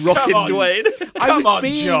Johnson. Rockin' Come on. Dwayne. I was Come on,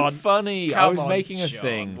 being John. funny. I Come was on, making a John.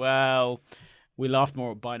 thing. Well, we laughed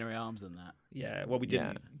more at binary arms than that. Yeah, well, we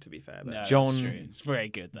didn't, to be fair. But... No, John- that's true. It's very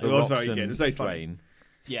good, The though. It was Rock's very good. and It was very funny. Dwayne.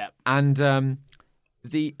 Yeah. And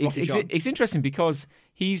Rocky John. it's interesting because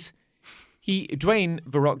Dwayne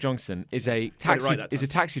The Rock Johnson is a taxi that is a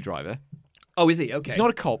taxi driver. Oh, is he? Okay. He's not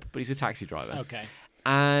a cop, but he's a taxi driver. Okay.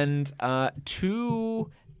 And two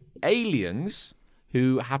aliens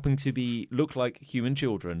who happen to look like human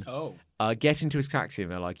children Oh. get into his taxi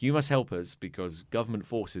and they're like, "You must help us because government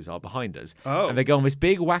forces are behind us." Oh. And they go on this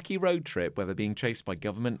big wacky road trip where they're being chased by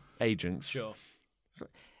government agents. Sure.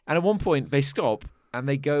 And at one point they stop and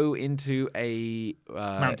they go into a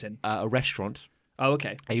Mountain. a restaurant, Oh,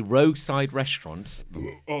 okay. a roadside restaurant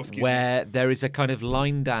Oh, excuse me. where there is a kind of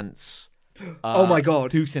line dance. Oh my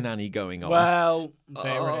God. Hootenanny going on. Well,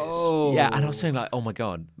 there it is. Oh. Yeah, and I was saying like, oh my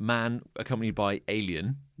god, man accompanied by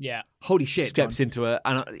alien Yeah. Holy shit. steps John. into a.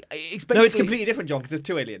 And it's No, it's basically- completely different, John, because there's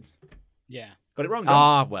two aliens. Yeah. Got it wrong, John.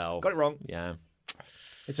 Ah, well. Got it wrong. Yeah,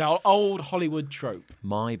 It's our old Hollywood trope.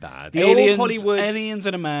 my bad. The old Hollywood- aliens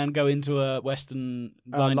and a man go into a Western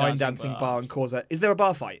line, Line dancing bar and cause a... Is there a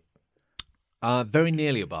bar fight? Very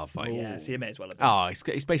nearly a bar fight. Yeah, so you may as well have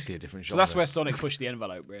been. It's basically a different genre. So that's where Sonic's pushed the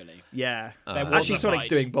envelope, really. Yeah. There was Actually, a Sonic's fight.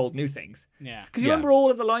 doing bold new things. Yeah. Because you remember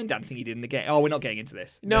all of the line dancing he did in the game? Oh, we're not getting into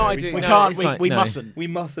this. No, I do. We No, can't. it's We, like- we no. mustn't. We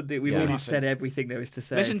mustn't do. We've Yeah. already Mustn't. said everything there is to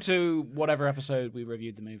say. Listen to whatever episode we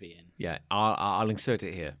reviewed the movie in. Yeah, I'll insert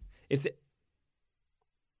it here. If the,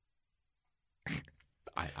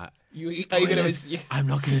 I'm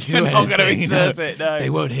not going to do You're anything. not going to insert it. No, They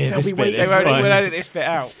won't hear this be bit. waiting. It's They won't fine. even edit this bit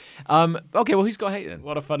out. Okay, well, who's got hate then?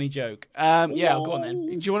 What a funny joke. Yeah, go on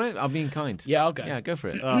then. Do you want to? I'm being kind. Yeah, I'll go. Yeah, go for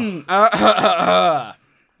it.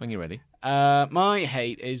 When you're ready. My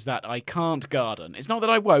hate is that I can't garden. It's not that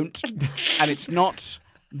I won't, and it's not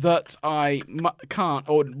that I can't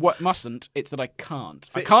or mustn't. It's that I can't.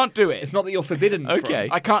 I can't do it. it's not that you're forbidden. Okay.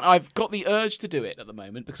 I can't. I've got the urge to do it at the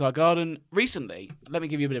moment because our garden recently. Let me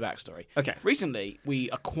give you a bit of backstory. Okay. Recently, we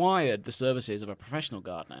acquired the services of a professional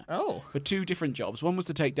gardener Oh. for 2 different jobs. One was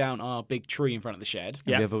to take down our big tree in front of the shed.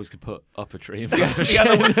 And Yeah. The other was to put up a tree in front of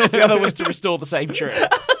the The other was to restore the same tree.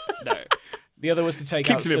 No. The other was to take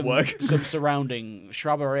out Keeps him at work. some surrounding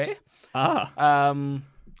shrubbery. Ah.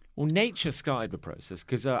 Well, nature started the process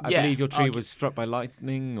because I Yeah, believe your tree was struck by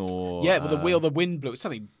lightning or... Yeah, well, the wind blew.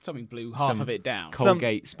 Something blew half some of it down.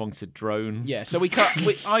 Colgate-sponsored drone. Yeah, so I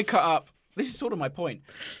cut up. This is sort of my point.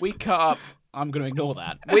 We cut up. I'm going to ignore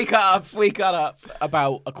that. We cut up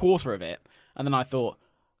about a quarter of it, and then I thought,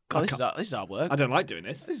 God, this is hard work. I don't like doing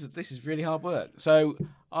this. This is really hard work. So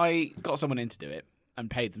I got someone in to do it and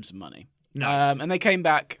paid them some money. Nice. And they came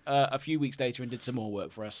back a few weeks later and did some more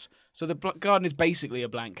work for us. So the garden is basically a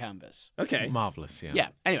blank canvas. Okay. Marvellous, yeah. Yeah.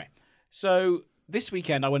 Anyway, so this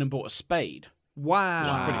weekend I went and bought a spade.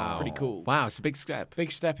 Wow. Pretty cool. Wow, it's a big step.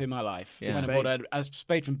 Big step in my life. Yeah. Went and bought a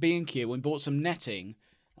spade from B&Q and bought some netting.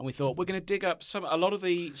 And we thought we're going to dig up a lot of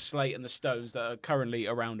the slate and the stones that are currently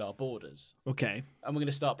around our borders. Okay. And we're going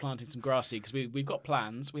to start planting some grass seed because we've got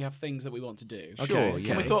plans. We have things that we want to do. Sure, Okay.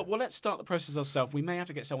 yeah. And we thought, well, let's start the process ourselves. We may have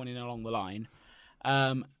to get someone in along the line.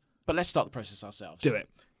 But let's start the process ourselves. Do it.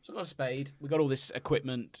 So we've got a spade. We've got all this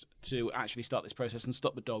equipment to actually start this process and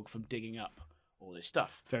stop the dog from digging up all this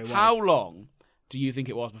stuff. Very wise. How long do you think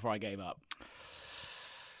it was before I gave up?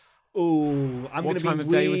 Ooh, I'm What going to time be of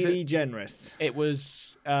day was really generous. It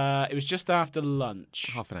was just after lunch.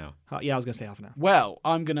 Half an hour. Yeah, I was going to say half an hour. Well,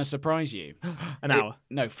 I'm going to surprise you. An hour.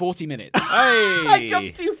 No, 40 minutes. Hey! I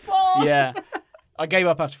jumped too far. Yeah. I gave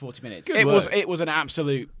up after 40 minutes. Good It work. was an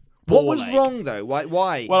absolute What ball was ache. wrong though?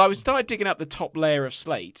 Why? Well, I started digging up the top layer of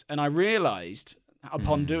slate, and I realised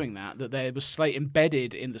upon doing that there was slate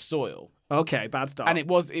embedded in the soil, Okay, bad start. and it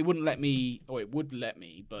wouldn't let me, or it would let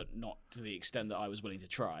me, but not to the extent that I was willing to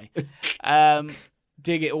try,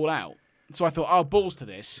 dig it all out. So I thought, oh, balls to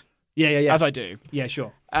this, yeah. as I do, Yeah,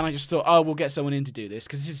 sure. and I just thought, oh, we'll get someone in to do this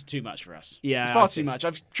because this is too much for us. Yeah, it's far I too see. much.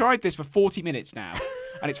 I've tried this for 40 minutes now,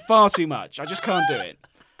 and it's far too much. I just can't do it.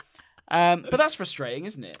 But that's frustrating,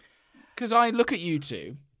 isn't it? Because I look at you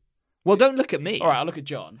two. Well, don't look at me. All right, I look at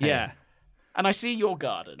John. Yeah. And I see your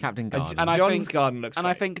garden. Captain Garden. And I John's think- garden looks And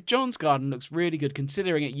great. I think John's garden looks really good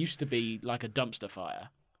considering it used to be like a dumpster fire.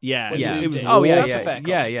 Yeah, Yeah. it was Oh, yeah, That's yeah. a fair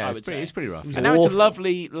Yeah, comment, yeah. I It's would pretty, say. it's pretty rough. And now it's a awful.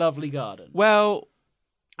 lovely, lovely garden. Well,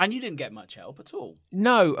 And you didn't get much help at all.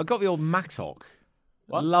 no, I got the old Mattock.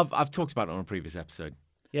 What? I've talked about it on a previous episode.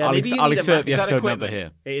 Yeah, I'll, maybe you I'll need a insert the Mac- Is that episode number equipment?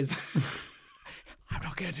 here. It is. I'm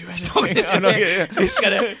not going to do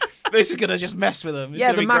anything. This is gonna just mess with them. It's Yeah,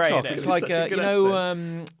 gonna the be great, Mattock. isn't It's it? like, such a you good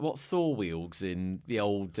know, what Thor wields in the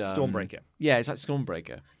old... Stormbreaker. Yeah, it's like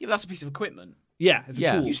Stormbreaker. Yeah, but that's a piece of equipment. Yeah, it's a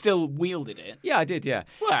Yeah. tool. You still wielded it. Yeah, I did, yeah.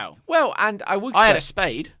 Wow. Well, and I would I say... had a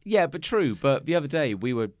spade. Yeah, but true. But the other day,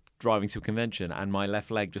 we were driving to a convention and my left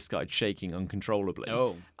leg just started shaking uncontrollably.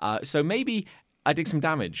 Oh. So maybe I did some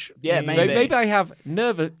damage. Yeah, maybe. Maybe I have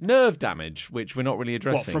nerve damage, which we're not really What,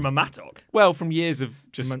 addressing. from a mattock? Well, from years of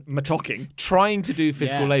just Matocking? trying to do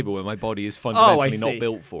physical Yeah. labour when my body is Oh, I fundamentally not see.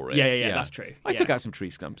 built for it. Yeah, that's true. I Yeah. took out some tree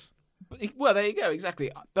stumps. Well, there you go,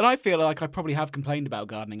 exactly. But I feel like I probably have complained about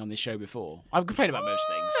gardening on this show before. I've complained about most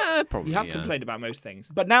things. Probably. You have yeah. complained about most things.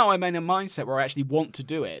 But now I'm in a mindset where I actually want to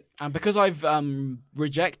do it. And because I've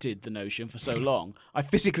rejected the notion for so long, I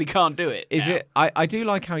physically can't do it. Is now. it? I do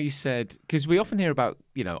like how you said, because we often hear about,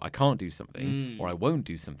 I can't do something or I won't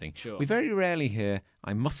do something. Sure. We very rarely hear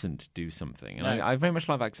I mustn't do something, and No. I very much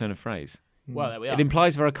like that turn of phrase. Well, there we are. It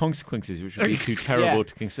implies there are consequences which would be too terrible Yeah.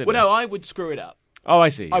 to consider. Well, no, I would screw it up. Oh, I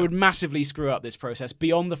see. I yeah. would massively screw up this process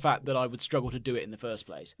beyond the fact that I would struggle to do it in the first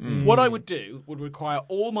place. What I would do would require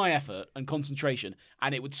all my effort and concentration,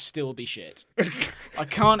 and it would still be shit. I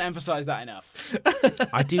can't emphasize that enough.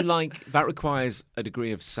 I do like that requires a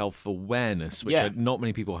degree of self-awareness, which not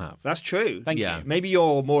many people have. That's true. Thank Yeah. you. Maybe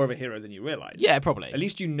you're more of a hero than you realise. Yeah, probably. At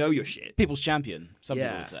least you know your shit. People's champion, some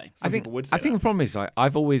people would say. Some people would say I think that. the problem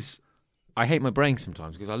is I hate my brain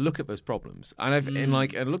sometimes because I look at those problems and and I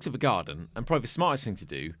looked at the garden, and probably the smartest thing to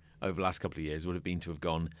do over the last couple of years would have been to have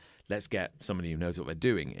gone, let's get somebody who knows what they're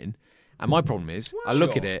doing in. And my problem is I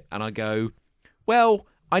look at it and I go, well,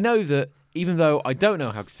 I know that even though I don't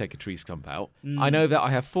know how to take a tree stump out, I know that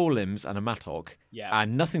I have 4 limbs and a mattock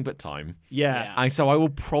and nothing but time. Yeah. And so I will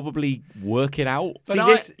probably work it out. See, But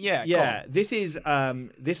this, go on. this is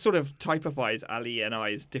this sort of typifies Ali and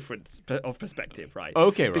I's difference of perspective, right?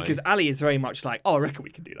 Okay, right. Because Ali is very much like, oh, I reckon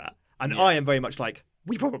we can do that, and I am very much like,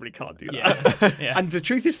 we probably can't do that. Yeah. And the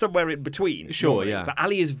truth is somewhere in between. Sure, normally. yeah. But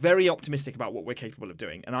Ali is very optimistic about what we're capable of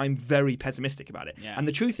doing, and I'm very pessimistic about it. Yeah. And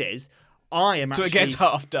the truth is, I am So actually... it gets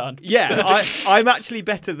half done. Yeah, I'm actually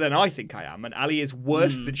better than I think I am, and Ali is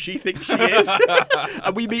worse than she thinks she is.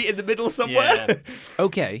 And we meet in the middle somewhere. Yeah.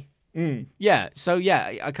 Okay. Yeah. So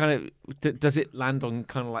I kind of does it land on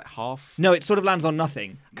kind of like half? No, it sort of lands on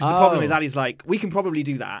nothing. Because the problem is Ali's like, we can probably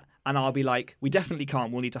do that. And I'll be like, we definitely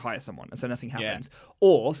can't. We'll need to hire someone. And so nothing happens.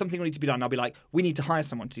 Or something will need to be done. And I'll be like, we need to hire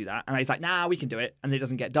someone to do that. And Ali's like, nah, we can do it. And it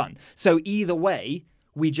doesn't get done. So either way,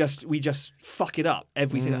 we just fuck it up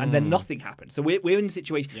every single, and then nothing happens. So we're in a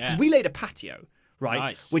situation, because we laid a patio, right?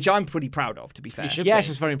 Nice. Which I'm pretty proud of, to be fair. should Yes,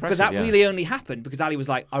 be. it's very But impressive. that yeah. really only happened because Ali was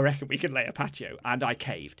like, I reckon we can lay a patio. And I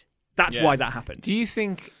caved. That's why that happened. Do you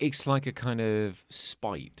think it's like a kind of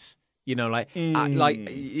spite? You know, like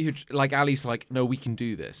like Ali's like, no, we can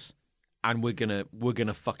do this, and we're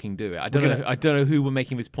gonna fucking do it. I don't know who we're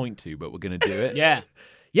making this point to, but we're gonna do it. Yeah.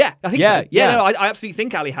 Yeah, I think so. Yeah. No, I absolutely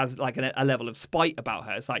think Ali has like a level of spite about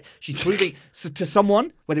her. It's like she's proving to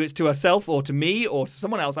someone, whether it's to herself or to me or to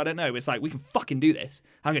someone else, I don't know. It's like, we can fucking do this.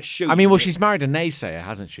 I'm going to show you. I mean, well, she's married a naysayer,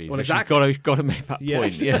 hasn't she? Well, so exactly. she's got to make that point.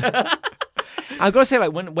 Yes. Yeah. I've got to say,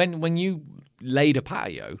 like when you laid a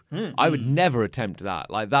patio, I would never attempt that.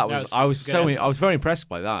 Like that was I was very impressed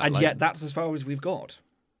by that. And like, yet that's as far as we've got.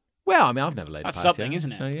 well, I mean, I've never laid That's a patio. something,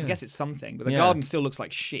 isn't it? So, yeah. I guess it's something, but the Yeah. garden still looks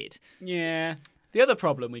like shit. Yeah. The other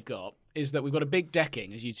problem we've got is that we've got a big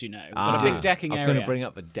decking, as you two know. We've got a big decking I was area. going to bring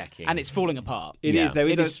up the decking, and it's falling apart. It Yeah. is. There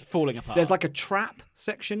It is is falling apart. There's like a trap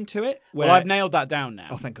section to it. Where, Well, I've nailed that down now.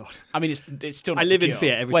 Oh, thank God. I mean, it's still not I live in secure.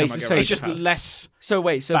 fear every Wait, time I go so around It's the just house. less... So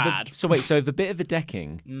wait, so bad. so the bit of the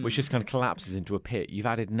decking which just kind of collapses into a pit. You've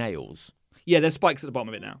added nails. Yeah, there's spikes at the bottom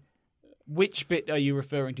of it now. Which bit are you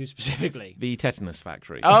referring to specifically? The tetanus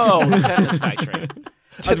factory. Oh, the tetanus factory.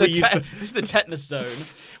 As we used to- This is the tetanus zone.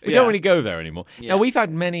 we don't really go there anymore. Yeah. Now we've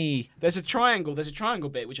had many. There's a triangle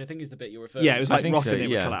bit, which I think is the bit you're referring Yeah, it to. was I like think rotten, so, it would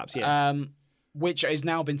yeah. collapse. Yeah. Which has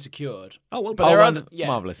now been secured. Oh, well, But there are well, other... Yeah,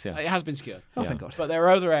 marvellous, yeah. It has been secured. oh, thank God. But there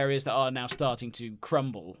are other areas that are now starting to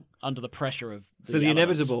crumble under the pressure of So the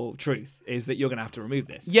elements. inevitable truth is that you're going to have to remove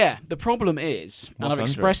this. Yeah, the problem is, and What's I've under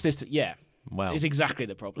expressed this, yeah, Well, is exactly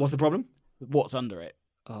the problem. What's the problem? What's under it?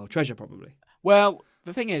 Oh, treasure, probably. Well,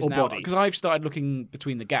 the thing is Or now, body. because I've started looking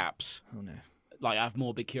between the gaps, Oh, no. like I have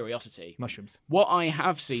more big curiosity. Mushrooms. What I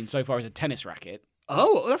have seen so far is a tennis racket,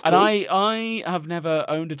 Oh, that's cool. and I have never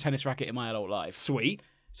owned a tennis racket in my adult life. Sweet.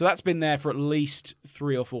 So that's been there for at least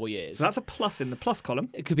 3 or 4 years. So that's a plus in the plus column.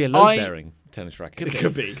 it could be a load-bearing tennis racket. It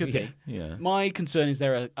could be. Could be. Yeah. My concern is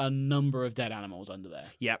there are a number of dead animals under there.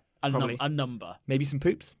 Yep. A Probably. number. Maybe some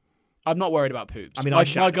poops. I'm not worried about poops. I mean,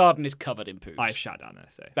 my garden is covered in poops. I've shot down there,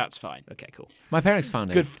 so. That's fine. Okay, cool. My parents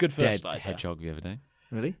found a Good dead fertilizer. hedgehog the other day.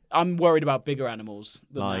 Really? I'm worried about bigger animals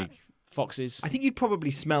than Like- that. Foxes. I think you'd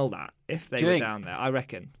probably smell that if they Do you were think? down there. I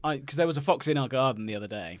reckon. Because there was a fox in our garden the other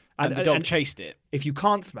day, and the And- dog and- chased it. If you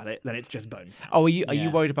can't smell it, then it's just bones. Now. Oh, are you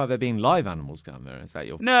Yeah. worried about there being live animals down there? Is that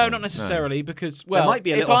your No, point? not necessarily, because well, might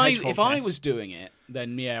be a if little I hedgehog nest. was doing it,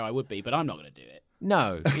 then yeah, I would be, but I'm not going to do it.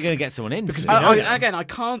 No, you're going to get someone in. Because to we do it. know that. Again, I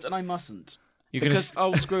can't and I mustn't You're going because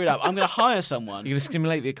I'll screw it up. I'm going to hire someone. to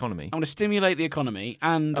stimulate the economy. I'm going to stimulate the economy,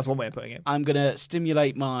 and That's one way of putting it. I'm going to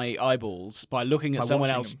stimulate my eyeballs by looking at By someone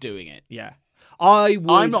watching else them. doing it. Yeah. I'm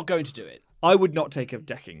I'm not going to do it. I would not take a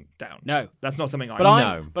decking down. No, That's not something I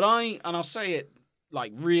but would. and I'll say it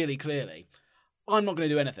like really clearly. I'm not going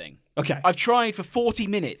to do anything. Okay. I've tried for 40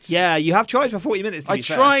 minutes. Yeah, you have tried for 40 minutes to I be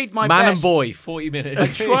fair. tried my Man best. and boy, 40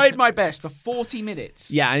 minutes. I tried my best for 40 minutes.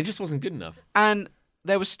 Yeah, and it just wasn't good enough. And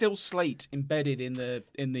there was still slate embedded in the.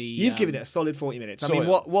 You've given it a solid 40 minutes. I mean,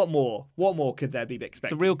 soil. what more? What more could there be expected?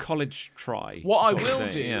 It's a real college try. What I is will I'm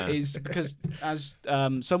do saying, yeah. is, because as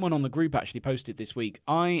someone on the group actually posted this week,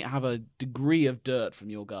 I have a degree of dirt from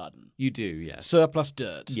your garden. You do, yes. Surplus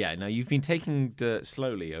dirt. Yeah, no, you've been taking dirt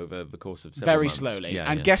slowly over the course of several Very months. slowly. Yeah,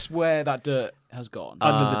 and yeah. guess where that dirt has gone?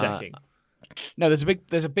 Under the decking. No, there's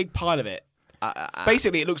a big pile of it.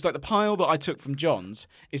 Basically, it looks like the pile that I took from John's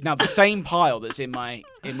is now the same pile that's in my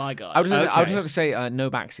garden. I would have to say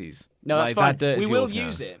no backsies. No, that's Like, fine. that dirt We is will yours now.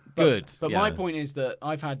 use it. But, Good. But yeah. my point is that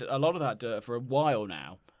I've had a lot of that dirt for a while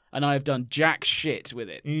now, and I have done jack shit with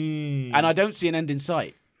it, and I don't see an end in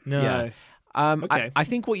sight. No. Yeah. Okay. I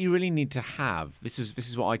think what you really need to have, this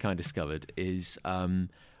is what I kind of discovered, is kind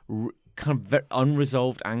of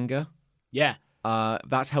unresolved anger. Yeah.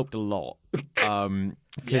 That's helped a lot. Because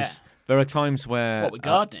Yeah. there are times where... What, with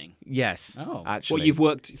gardening? Yes, Oh. actually. Well, you've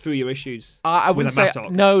worked through your issues. I wouldn't with a say...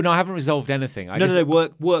 mattock. No, I haven't resolved anything.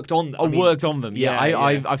 Worked on them. I worked on them. Yeah,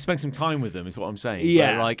 yeah. I've spent some time with them, is what I'm saying.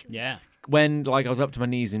 Yeah. But, like, Yeah. when I was up to my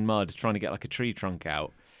knees in mud trying to get like a tree trunk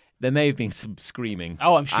out, there may have been some screaming.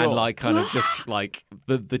 Oh, I'm sure. And like kind of just like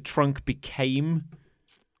the trunk became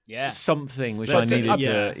Yeah. something which That's I it. needed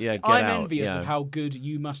Yeah. to get I'm out. envious yeah. of how good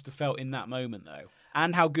you must have felt in that moment, though,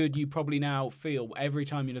 and how good you probably now feel every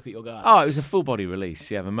time you look at your garden. Oh, it was a full body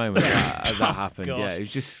release. Yeah, the moment that happened. God. Yeah, it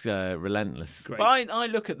was just relentless. Great. But I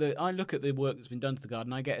look at the work that's been done to the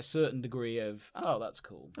garden. I get a certain degree of that's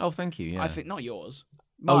cool. Oh, thank you. Yeah. I think not yours.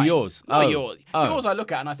 Oh, Mine. yours. Not Oh. yours. Oh. Yours I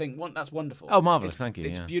look at and I think, that's wonderful. Oh, marvelous. It's, Thank you.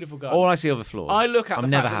 It's yeah. beautiful garden. All I see are the flaws. I look at I'm the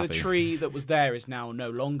never fact happy. that the tree that was there is now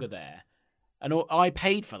no longer there, and I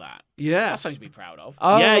paid for that. Yeah. That's something to be proud of.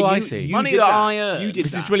 Oh, Yeah, I you- see. you Money did that that. I earned. You did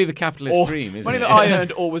This that. is really the capitalist Or dream, isn't money it? that I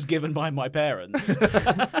earned or was given by my parents.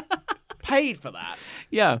 Paid for that.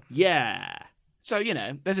 Yeah. Yeah. So,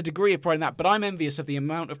 there's a degree of pride in that, but I'm envious of the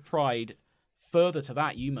amount of pride further to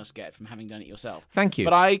that you must get from having done it yourself. Thank you.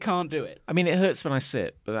 But I can't do it. I mean, it hurts when I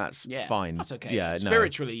sit, but that's Yeah, fine. that's okay. Yeah, no.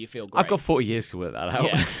 Spiritually, you feel great. I've got 40 years to work that out.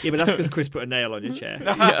 Yeah. Yeah, but that's because Chris put a nail on your chair.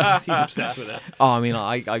 He's obsessed with it. Oh, I mean,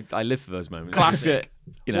 I live for those moments. Classic.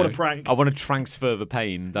 You know, What a prank. I want to transfer the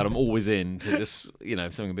pain that I'm always in to just,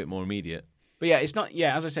 something a bit more immediate. But yeah, it's not.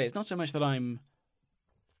 Yeah, as I say, it's not so much that I'm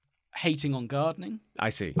hating on gardening. I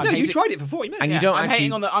see. I'm No, you hating- tried it for 40 minutes. And Yeah, you don't I'm actually...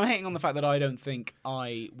 hating on the fact that I don't think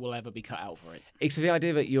I will ever be cut out for it. It's the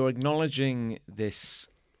idea that you're acknowledging this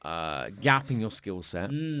gap in your skill set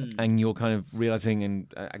and you're kind of realizing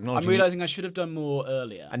and acknowledging... I'm realizing I should have done more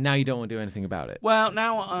earlier. And now you don't want to do anything about it. Well,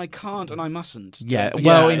 now I can't and I mustn't. Yeah, Don't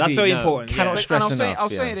well, forget. that's indeed, very no. important, Cannot yeah. But- stress and enough. I'll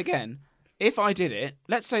say yeah. it again. If I did it,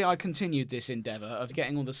 let's say I continued this endeavour of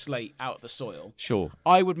getting all the slate out of the soil, Sure.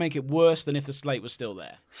 I would make it worse than if the slate was still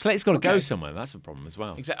there. Slate's got to go Okay. somewhere. That's the problem as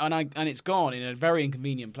well. Exactly, and it's gone in a very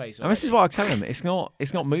inconvenient place. And this is already. what I tell them. It's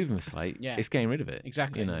not moving the slate. Yeah. It's getting rid of it.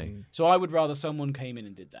 Exactly. You know. So I would rather someone came in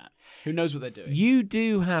and did that. Who knows what they're doing? You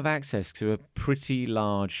do have access to a pretty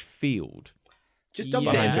large field Just dump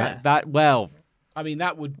Yeah. it in behind you. there. That well, I mean,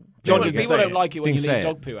 that would. John people didn't people say don't it. like it when you Didn't say leave it.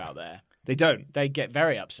 dog poo out there. They don't. They get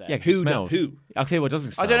very upset. yeah, 'cause it Who? smells. Who? I'll tell you what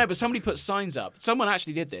doesn't smell. I don't know, but somebody put signs up. Someone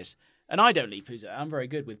actually did this, and I don't leave poo there. I'm very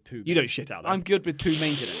good with poo. You don't shit out there. I'm good with poo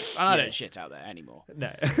maintenance, and I Yeah. don't shit out there anymore.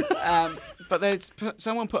 No. But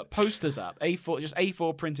someone put posters up,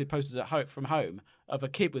 A4 printed posters from home of a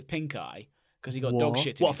kid with pink eye because he got dog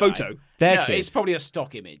shit in What, a his photo? eye. Their No, kid. it's probably a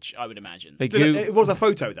stock image, I would imagine. They Still, Goo- it was a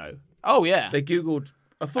photo, though. Oh yeah, They googled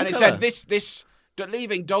a full and it colour. said this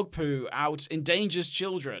leaving dog poo out endangers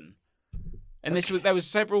children. And there was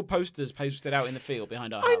several posters posted out in the field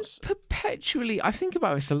behind our house. I think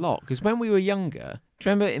about this a lot because when we were younger, do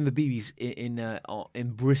you remember in the BBC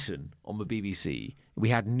in Britain on the BBC we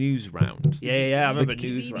had News Round. Yeah. I remember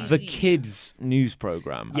news. The kids news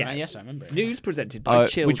program. Yeah. Yes, I remember it. News presented by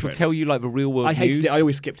children. which would tell you like the real world I hated news. it. I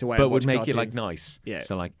always skipped away. but and would watched make it like cartoons. nice. Yeah.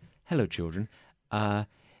 So like, hello children.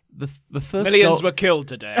 The first Millions were killed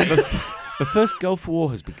today. the first Gulf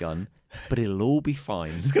War has begun, but it'll all be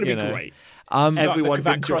fine. It's going to be great. Everyone's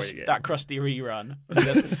that enjoying it. That crusty rerun.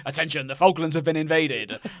 Attention, the Falklands have been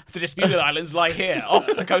invaded. The disputed islands lie here, off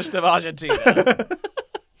the coast of Argentina.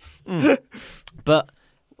 But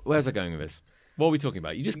where's I going with this? What are we talking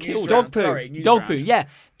about? You just killed Dog it. poo. Sorry, news Dog round. poo. Yeah,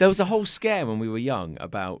 there was a whole scare when we were young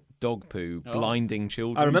about dog poo Oh. blinding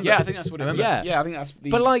children. I remember. Yeah, I think that's what it was. Yeah. Yeah, I think that's the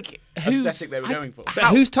But like, aesthetic they were going for. But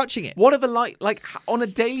who's touching it? What are the like on a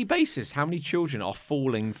daily basis? How many children are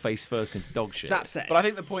falling face first into dog shit? That's it. But I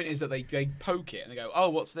think the point is that they poke it and they go, "Oh,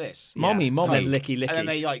 what's this?" Mommy. And then licky, licky. And then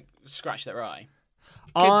they like scratch their eye.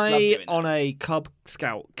 Kids love I, doing that. on a Cub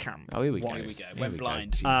Scout camp, Oh, here we go. Here we go. Here Went we go.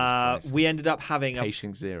 blind. Jesus Christ. we ended up having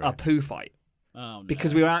Patient zero. a poo fight. Oh, no.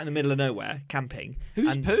 because we were out in the middle of nowhere camping.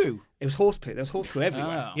 Who's and poo? It was horse poo. There was horse poo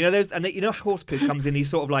everywhere. Oh. You know, horse poo comes in these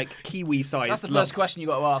sort of like kiwi-sized. That's the lumps. first question you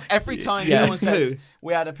got to ask. Every time Yeah. someone Who's says poo?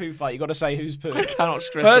 we had a poo fight, you got to say who's poo. Cannot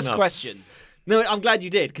stress First enough. question. No, I'm glad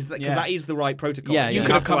you did because Yeah. that is the right protocol. Yeah, You yeah.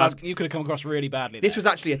 could have to ask. you could have come across really badly. This there. was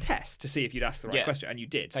actually a test to see if you'd asked the right Yeah. question, and you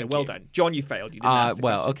did. So Thank well you. done, John. You failed. You didn't ask the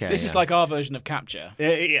Well, question. okay. This is like our version of capture.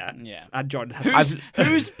 Yeah. Yeah. And John.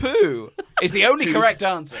 Who's poo is the only correct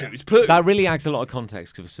answer. Who's poo? That really adds a lot of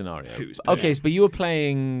context to the scenario. Who's Okay, but you were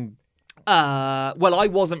playing. Well, I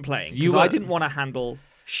wasn't playing because You I were- didn't want to handle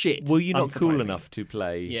shit. Were you not cool unsurprisingly. enough to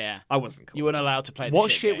play? Yeah. I wasn't cool. You weren't allowed to play the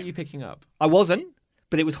What shit shit game. were you picking up? I wasn't,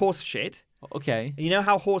 but it was horse shit. Okay. And you know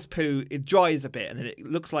how horse poo, it dries a bit and then it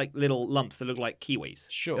looks like little lumps that look like kiwis.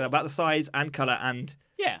 Sure. They're about the size and colour and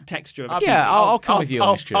Yeah. texture of a I'll- kiwi. Yeah, I'll come with you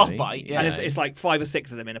on this I'll journey. bite, yeah. And it's like 5 or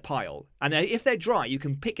 6 of them in a pile. And if they're dry, you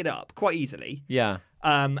can pick it up quite easily. Yeah.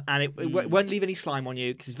 And it won't leave any slime on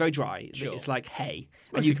you because it's very dry. Sure. It's like hay.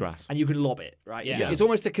 mostly grass. And you can lob it, right? Yeah. It's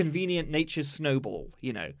almost a convenient nature's snowball,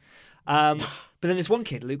 you know. But then there's one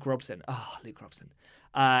kid, Luke Robson. Luke Robson.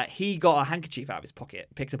 He got a handkerchief out of his pocket,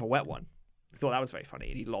 picked up a wet one. Thought that was very funny.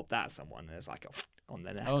 And he lobbed that at someone and it's like on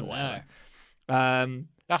their neck Oh, or no. whatever.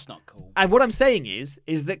 That's not cool. And what I'm saying is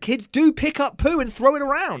that kids do pick up poo and throw it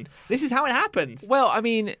around. This is how it happens. Well, I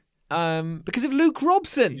mean, Because of Luke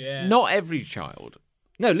Robson. Yeah. not every child.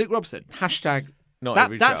 No, Luke Robson. Hashtag not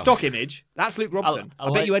every That child. stock image, that's Luke Robson.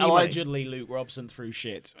 I bet you any money. Allegedly, Luke Robson threw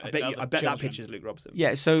shit. I bet that picture's Luke Robson.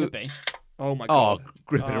 Yeah. So. Could be. Oh my Oh, god.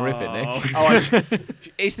 grip it and rip it, Nick. Oh,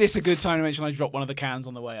 is this a good time to mention I dropped one of the cans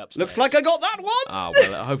on the way upstairs? Looks like I got that one.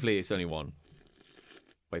 Well, hopefully it's only one.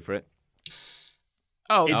 Wait for it.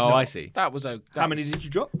 Oh, I see. That was a. How many did you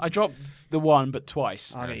drop? I dropped the one, but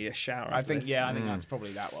twice. I need a shower. I after think. this. Yeah, I think that's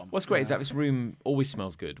probably that one. What's great is that this room always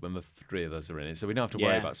smells good when the 3 of us are in it, so we don't have to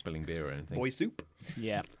worry Yeah. about spilling beer or anything. Boy soup.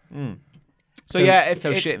 Yeah. So- yeah, if,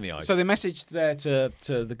 so if- shit in the eyes. So the message there to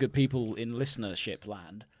the good people in listenership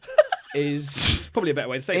land is Probably a better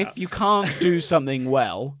way to say if that. you can't do something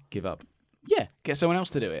well, Give up. yeah, get someone else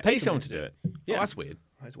to do it. Pay someone to do it. Yeah. That's weird.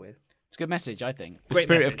 That's weird. It's a good message, I think. The Great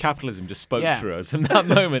spirit of message. capitalism just spoke Yeah. through us in that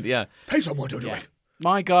moment, yeah. Pay someone to do it.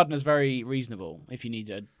 My gardener's very reasonable if you need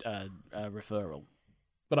a referral,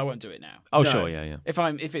 but I won't do it now. Oh, No. sure, yeah.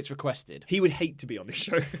 If it's requested. He would hate to be on this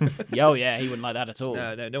show. Oh yeah, he wouldn't like that at all.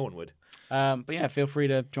 No one would. But yeah, feel free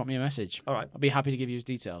to drop me a message. All right. I'll be happy to give you his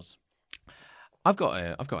details. I've got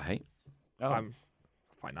a hate. Oh, I'm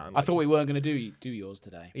fine now. I thought we weren't going to do yours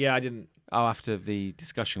today. Yeah, I didn't. Oh, after the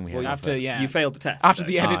discussion we had. After You failed the test. after so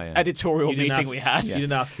the yeah. editorial you didn't meeting ask- we had. You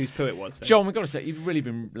didn't ask whose poo it was. So. John, we've got to say, you've really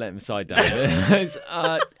been letting the side down. It's,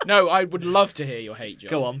 No, I would love to hear your hate, John.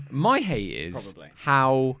 Go on. my hate is Probably.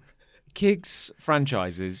 how kids'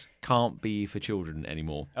 franchises can't be for children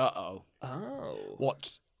anymore. Oh. Oh.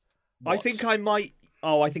 What? I think I might.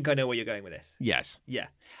 Oh, I think I know where you're going with this. Yes. Yeah.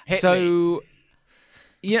 Hit me. So,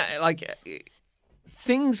 yeah, like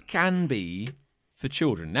things can be for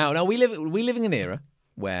children. Now we live in an era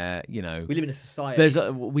where We live in a society. there's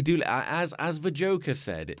we do as the Joker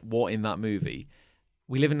said what in that movie.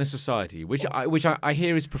 We live in a society which I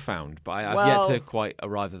hear is profound, but I've Well- yet to quite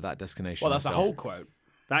arrive at that destination. Well, that's the myself. whole quote.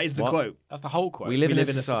 That is the What? quote. That's the whole quote. We live We in live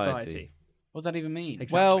a in a society. society. What does that even mean?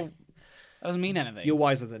 Exactly. Well, That doesn't mean anything. You're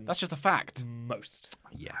wiser than That's just a fact. most.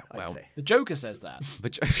 yeah. I'd Well, say. The Joker says that.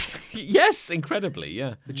 but yes, incredibly,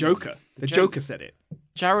 yeah. The Joker. The Joker. Joker said it.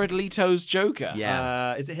 Jared Leto's Joker.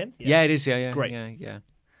 Yeah. Is it him? Yeah, it is. Yeah. Great. Yeah.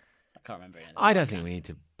 I can't remember it. I don't think we need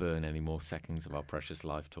to burn any more seconds of our precious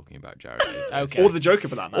life talking about Jared. Leto. Okay. Or the Joker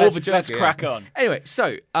for that matter. Let's crack on. Anyway,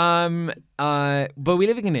 so but we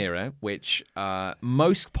live in an era which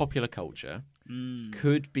most popular culture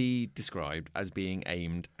could be described as being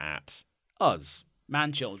aimed at us,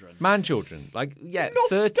 Man children. children, like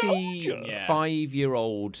Nostalgia.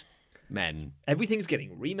 35-year-old men. Everything's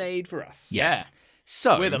getting remade for us. Yeah.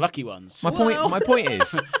 So We're the lucky ones. my point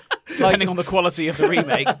is, Depending on the quality of the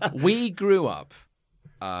remake. we grew up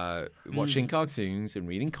watching cartoons and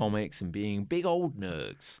reading comics and being big old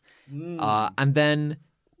nerds. And then,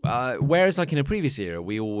 whereas like in a previous era,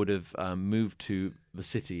 we all would have moved to the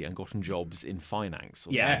city and gotten jobs in finance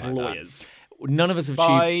or Yeah, something like lawyers. that. None of us have achieved...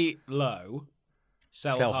 Buy low,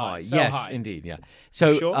 sell, Sell high. high. Sell Yes, high. indeed, yeah.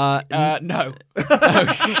 So, Sure? No.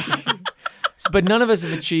 but none of us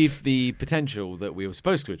have achieved the potential that we were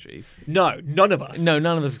supposed to achieve. No, none of us. No,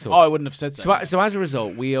 none of us at Oh, all. I wouldn't have said so. So as a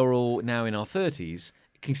result, we are all now in our 30s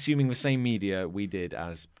consuming the same media we did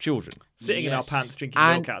as children. Sitting in our Yes. pants drinking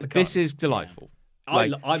And milk out of the this carton. is delightful.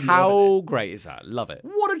 Like, I'm how loving it. great is that? Love it.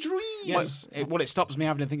 What a dream! Yes. It stops me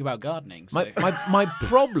having to think about gardening. So. My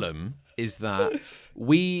problem is that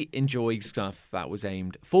we enjoy stuff that was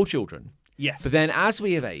aimed for children. Yes. But then as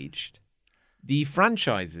we have aged, the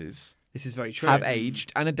franchises This is very true. have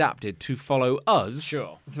aged and adapted to follow us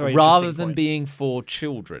Sure. That's a very rather interesting than point. being for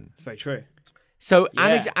children. It's very true. So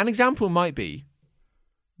Yeah. an example might be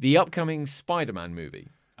the upcoming Spider-Man movie.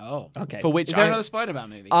 Oh. Okay. For which Is there another Spider-Man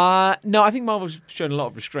movie? no, I think Marvel's shown a lot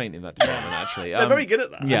of restraint in that department, actually. They're very good at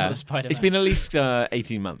that. Yeah, Another Spider-Man. it's been at least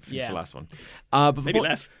 18 months since Yeah. the last one. But Maybe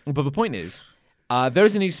less. But the point is, there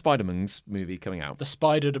is a new Spider-Man's movie coming out. The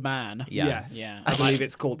Spidered Man. Yeah. Yes. Yeah. I believe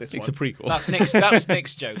it's called this It's one. a prequel. That was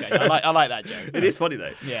Nick's joke. I like that joke. It is funny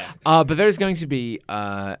though. Yeah. But there is going to be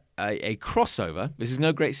a crossover. This is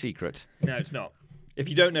no great secret. No, it's not. If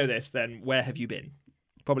you don't know this, then where have you been?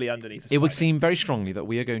 Probably underneath. It would seem very strongly that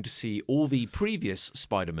we are going to see all the previous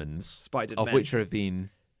Spider-Mans, Spidered of Men. which there have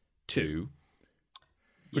been two,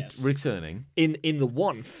 Yes. returning. in the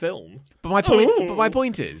one film. But my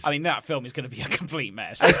point is, I mean, that film is going to be a complete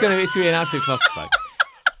mess. it's going to be an absolute clusterfuck.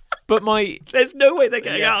 But There's no way they're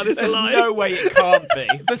getting out of this There's alive. no way it can't be.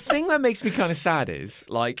 the thing that makes me kind of sad is,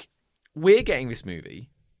 like, we're getting this movie,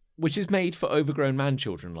 which is made for overgrown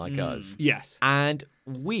man-children like us, Yes. and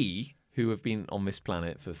we, who have been on this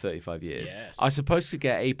planet for 35 years, Yes. are supposed to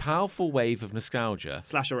get a powerful wave of nostalgia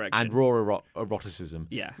Slash erection. and raw eroticism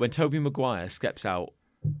Yeah. when Tobey Maguire steps out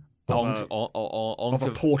Of onto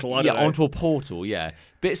a portal, I don't know. onto a portal, yeah.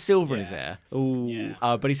 Bit of silver in his hair. Ooh. Yeah.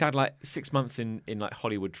 But he's had like 6 months in like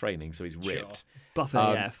Hollywood training, so he's ripped. Buff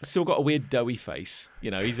AF. Still got a weird doughy face.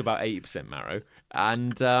 You know, he's about 80% Marrow.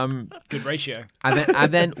 And Good ratio.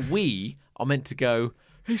 and then we are meant to go,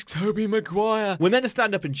 it's Tobey Maguire. We're meant to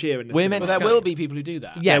stand up and cheer in the We're cinema. meant But to there stand- will be people who do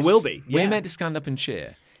that. Yes, There will be, We're yeah. meant to stand up and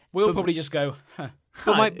cheer. We'll probably just go, huh.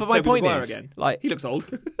 But my It's point Tobey Maguire is, again. like, He looks old.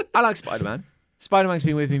 I like Spider-Man. Spider-Man's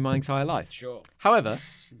been with me my entire life. Sure. However,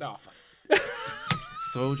 Oh,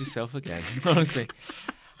 soiled yourself again, honestly.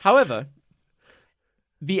 However,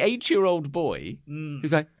 the 8-year-old boy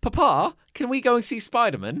who's like, Papa, can we go and see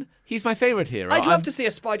Spider-Man? He's my favourite hero. I'd love to see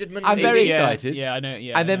a Spider-Man I'm movie. very Yeah, excited. yeah, I know,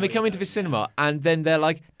 yeah, and I then know we what come you're into the doing, cinema, and then they're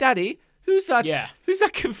like, Daddy, who's that? Yeah. Who's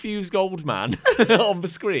that confused old man on the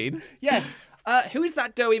screen? Yes. Who is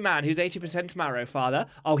that doughy man who's 80% Marrow, father?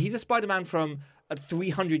 Oh, he's a Spider-Man from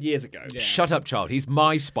 300 years ago. Yeah. Shut up, child. He's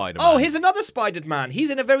my Spider-Man. Oh, here's another Spider-Man. He's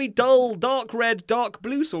in a very dull, dark red, dark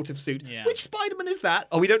blue sort of suit. Yeah. Which Spider-Man is that?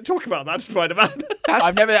 Oh, we don't talk about that Spider-Man.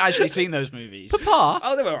 I've never actually seen those movies. Papa.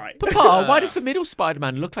 Oh, they were all right. Papa, why does the middle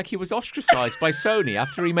Spider-Man look like he was ostracised by Sony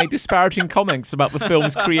after he made disparaging comments about the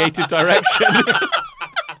film's creative direction?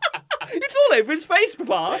 It's all over his face,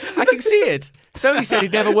 Papa. I can see it. Sony said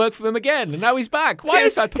he'd never work for them again, and now he's back. Why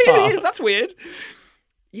is that, Papa? Here he is. That's weird.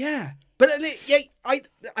 Yeah, but yeah,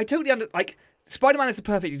 I totally like. Spider-Man is the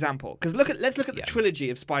perfect example because let's look at the trilogy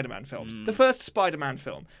of Spider-Man films. The first Spider-Man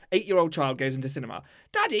film, 8-year-old child goes into cinema.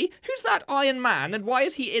 Daddy, who's that Iron Man, and why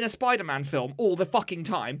is he in a Spider-Man film all the fucking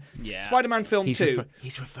time? Yeah. Spider-Man film 2.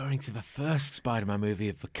 He's referring to the first Spider-Man movie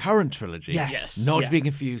of the current trilogy. Yes. Not Yeah. to be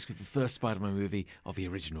confused with the first Spider-Man movie of the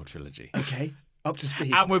original trilogy. Okay, up to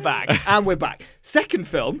speed. And we're back. And we're back. Second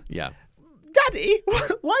film. Yeah. Daddy,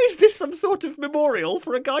 why is this some sort of memorial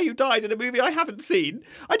for a guy who died in a movie I haven't seen?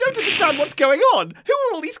 I don't understand what's going on. Who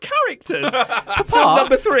are all these characters? Film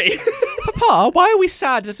number 3. Papa, why are we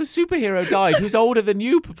sad that a superhero died who's older than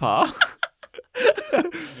you, Papa?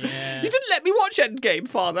 Yeah. You didn't let me watch Endgame,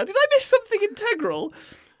 Father. Did I miss something integral?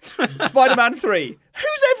 Spider-Man 3.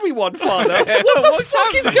 Who's everyone, Father? What the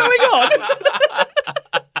fuck is going on?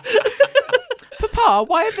 Papa,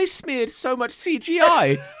 why have they smeared so much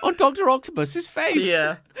CGI on Dr. Octopus's face?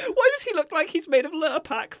 Why does he look like he's made of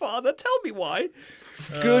Lurpak, Father? Tell me why.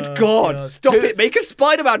 Good God. Stop it. Make a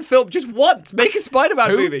Spider-Man film just once. Make a Spider-Man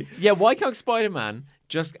movie. Yeah, why can't Spider-Man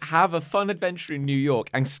just have a fun adventure in New York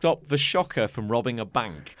and stop the Shocker from robbing a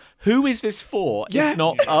bank? Who is this for, if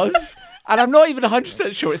not us? And I'm not even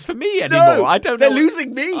 100% sure it's for me anymore. No, I don't know. they're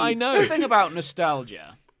losing me. I The know. thing about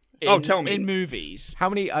nostalgia. Tell me. In movies. How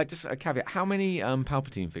many, just a caveat, how many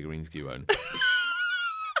Palpatine figurines do you own?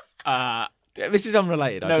 This is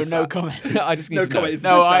unrelated. No comment. I just need No to know. comment. It's the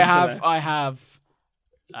No, best I answer have. there. I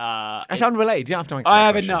have. It's unrelated. You don't have to answer I that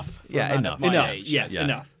have question. enough. for a Yeah, man enough. of my Enough. age. Yes, Yeah.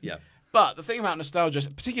 enough. Yeah. But the thing about nostalgia,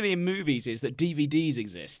 particularly in movies, is that DVDs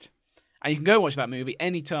exist, and you can go watch that movie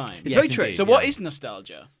anytime. It's very true. indeed, So what is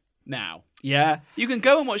nostalgia now? Yeah. You can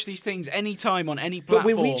go and watch these things anytime on any But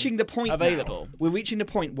platform. we're reaching the point available. now. We're reaching the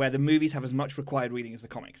point where the movies have as much required reading as the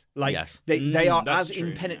comics. Like Yes. they are that's as true,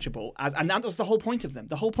 impenetrable as, and that was the whole point of them.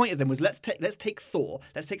 The whole point of them was let's take Thor,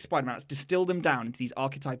 let's take Spider-Man, let's distill them down into these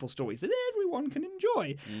archetypal stories that everyone can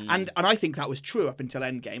enjoy. And I think that was true up until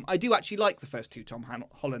Endgame. I do actually like the first two Tom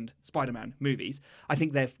Holland Spider-Man movies. I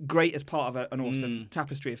think they're great as part of an awesome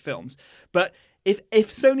tapestry of films. But if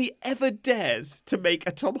Sony ever dares to make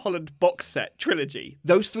a Tom Holland box set trilogy,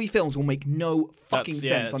 those three films will make no fucking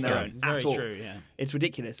sense on their own It's at very all. true, yeah. It's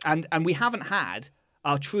ridiculous. And we haven't had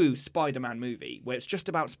our true Spider-Man movie where it's just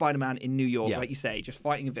about Spider-Man in New York, like you say, just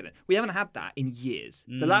fighting a villain. We haven't had that in years.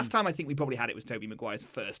 The last time I think we probably had it was Tobey Maguire's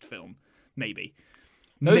first film, maybe.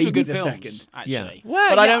 Those maybe are good the films, second. actually. Well,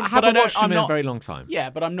 but I haven't watched them I'm in a not, very long time. Yeah,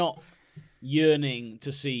 but I'm not yearning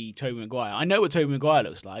to see Tobey Maguire. I know what Tobey Maguire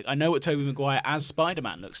looks like. I know what Tobey Maguire as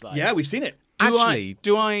Spider-Man looks like. Yeah, we've seen it.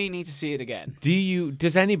 Do I need to see it again?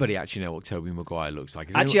 Does anybody actually know what Tobey Maguire looks like?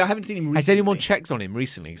 Actually, I haven't seen him recently. Has anyone checked on him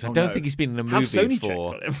recently? Because I don't think he's been in a movie Have Sony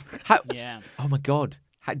for. checked on him? Yeah. Oh my god!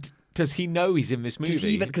 Does he know he's in this movie? Does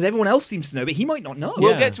he even? Because everyone else seems to know, but he might not know.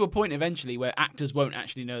 We'll Yeah. get to a point eventually where actors won't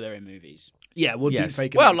actually know they're in movies. Yeah, we'll Yes.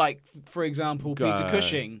 deepfake him. Well, like, for example, Go- Peter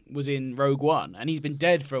Cushing was in Rogue One, and he's been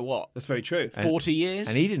dead for, what, that's very true. 40 years?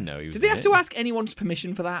 And he didn't know he was. Did they in have it. to ask anyone's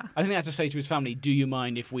permission for that? I think they had to say to his family, do you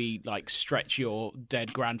mind if we, like, stretch your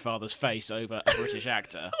dead grandfather's face over a British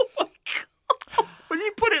actor? When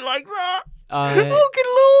you put it like that, Uh, oh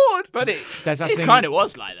good lord! But There's that it thing. kind of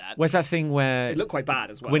was like that. Where's that thing where It looked quite bad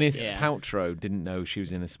as well. Gwyneth Yeah. Paltrow didn't know she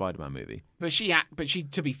was in a Spider-Man movie? But she,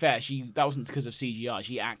 to be fair, that wasn't because of CGI.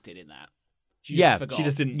 She acted in that. She Yeah, just forgot. She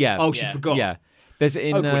just didn't. Yeah. Oh, she Yeah. forgot. Yeah. There's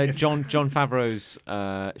in Gwyneth. John Favreau's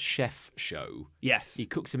chef show. Yes. He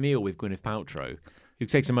cooks a meal with Gwyneth Paltrow, who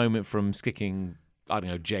takes a moment from sticking, I don't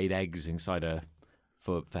know, jade eggs inside her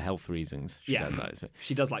for health reasons. She Yeah. does that.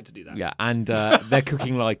 She does like to do that. Yeah, and they're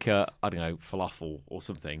cooking like I don't know, falafel or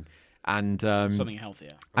something. And something healthier.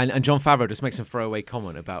 and John Favreau just makes some throwaway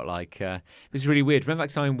comment about like this is really weird. Remember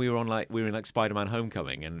that time we were in like Spider-Man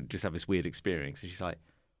Homecoming and just have this weird experience? And she's like,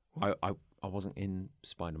 I wasn't in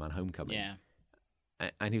Spider-Man Homecoming. Yeah.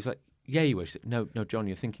 And he was like, yeah, you were. She said, no, John,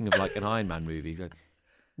 you're thinking of like an Iron Man movie. He's like,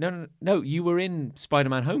 no, you were in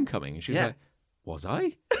Spider-Man Homecoming. And she was Yeah. like, was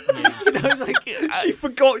I? Yeah. And I was like, She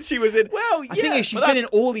forgot she was in. well, The thing is, she's been in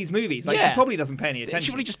all these movies. Like, Yeah. she probably doesn't pay any She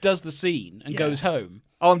attention. probably just does the scene and Yeah. goes home.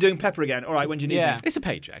 Oh, I'm doing Pepper again. All right, when do you need Yeah. me? it's a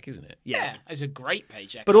paycheck, isn't it? Yeah. It's a great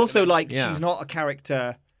paycheck. But also, like, Yeah. she's not a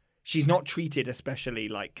character. She's not treated especially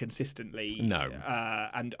like consistently. No.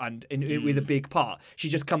 With a big part. She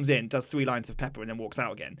just comes in, does 3 lines of Pepper, and then walks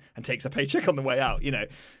out again and takes a paycheck on the way out. You know,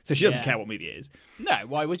 so she doesn't Yeah. care what movie it is. No,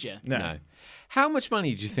 why would you? No. How much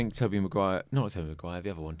money do you think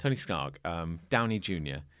Tony Stark, Downey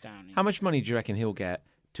Jr. Downey. How much money do you reckon he'll get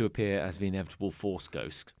to appear as the inevitable Force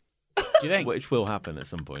Ghost, Do you think? which will happen at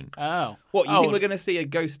some point? Oh. What you Oh, think we're going to see a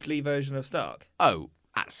ghostly version of Stark? Oh,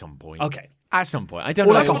 at some point. Okay. At some point. I don't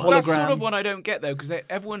Well, know. that's a That's sort hologram. of what I don't get though, because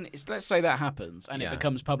everyone. Let's say that happens, and Yeah. it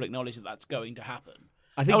becomes public knowledge that that's going to happen.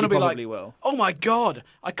 I think wanna he be probably like, will. Oh my god!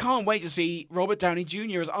 I can't wait to see Robert Downey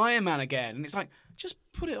Jr. as Iron Man again. And it's like, just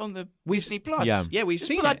put it on the Disney Plus. Yeah. Yeah, we've Just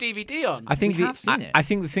seen put that it. DVD on. I think We have seen it. I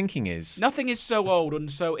think the thinking is Nothing is so old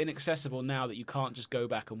and so inaccessible now that you can't just go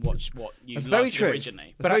back and watch what you That's loved very true.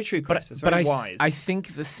 originally. That's very true, Chris. It's very wise. I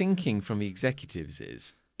think the thinking from the executives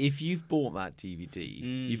is if you've bought that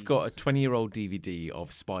DVD, you've got a 20-year-old DVD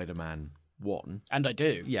of Spider-Man 1. And I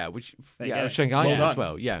do. Yeah, which There you I go. was showing I Well do as done.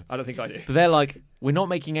 well. Yeah. I don't think I do. But they're like, we're not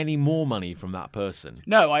making any more money from that person.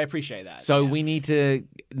 No, I appreciate that. So yeah. we need to.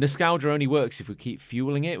 Nostalgia only works if we keep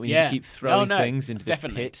fueling it. We need Yeah. to keep throwing No, things into this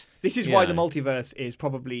definitely. pit. This is why Yeah. the multiverse is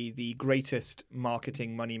probably the greatest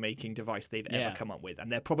marketing money-making device they've Yeah. ever come up with,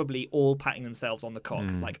 and they're probably all patting themselves on the cock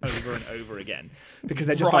Mm. like over and over again because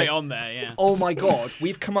they're just right like, on there, yeah. oh my god,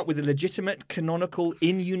 we've come up with a legitimate, canonical,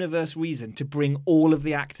 in-universe reason to bring all of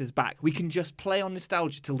the actors back. We can just play on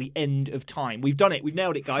nostalgia till the end of time. We've done it. We've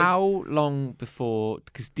nailed it, guys. How long before?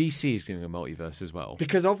 Because DC is doing a multiverse as well.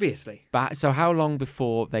 Because obviously, But so how long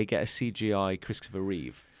before they get a CGI Christopher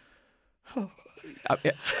Reeve?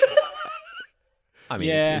 Yeah. I mean,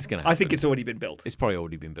 Yeah. it's going to happen. I think it's already been built. It's probably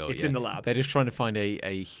already been built. It's yeah. in the lab. They're just trying to find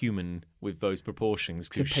a human with those proportions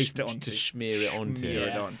To paste it onto. to smear it onto. Smear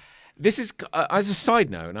it Yeah. on. This is as a side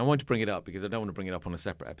note, and I want to bring it up because I don't want to bring it up on a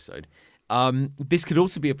separate episode. This could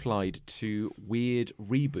also be applied to weird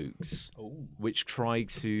reboots, which try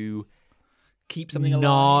to keep something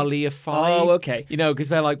alive. gnarlyify. Oh, okay. You know, because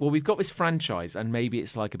they're like, well, we've got this franchise, and maybe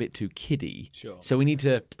it's like a bit too kiddie. Sure. So we need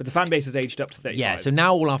to. But the fan base has aged up to 35. Yeah. So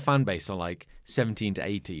now all our fan base are like 17 to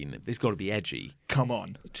 18. It's got to be edgy. Come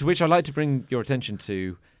on. To which I'd like to bring your attention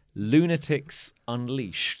to Lunatics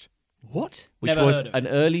Unleashed, What? which Never was heard of an it.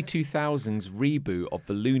 early 2000s reboot of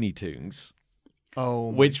the Looney Tunes, Oh,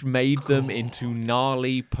 which made them into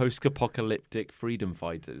gnarly post-apocalyptic freedom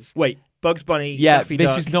fighters. Wait, Bugs Bunny, Yeah, Daffy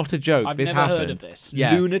this Duck, is not a joke. I've this never happened. heard of this.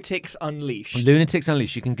 Yeah, Lunatics Unleashed. Lunatics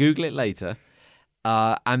Unleashed. You can Google it later.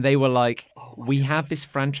 And they were like, we have this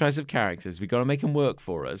franchise of characters. We got to make them work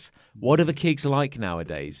for us. What are the kids like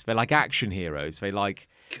nowadays? They're like action heroes. They like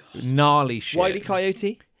gnarly shit. Wile E.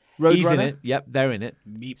 Coyote? He's in Roadrunner? it. Yep, they're in it.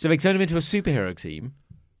 Meep. So they turn them into a superhero team.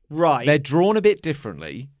 Right. They're drawn a bit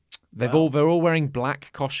differently. They're all wearing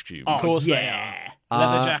black costumes. Oh, Of course they yeah. are.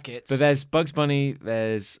 Leather jackets. But there's Bugs Bunny.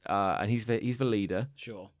 There's and he's the leader.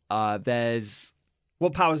 Sure. There's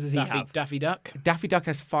What powers does he have? Daffy Duck. Daffy Duck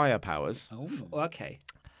has fire powers. Oh. Okay.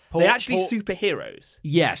 They're actually superheroes.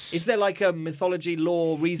 Yes. Is there like a mythology,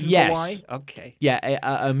 lore, reason Yes. for why? Okay. Yeah,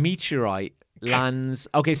 a meteorite lands.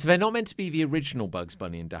 Okay, so they're not meant to be the original Bugs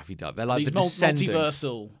Bunny and Daffy Duck. They're like These the descendants.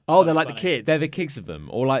 multiversal. Oh, they're Bugs like the Bunny. kids. They're the kids of them,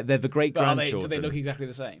 or like they're the great But grandchildren. do they look exactly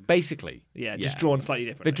the same? Basically, Yeah, just drawn slightly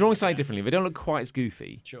differently. They're drawn slightly differently. They don't look quite as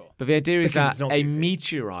goofy. Sure. But the idea is Because that it's not a goofy.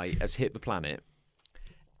 meteorite has hit the planet,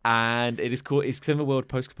 and it's in the world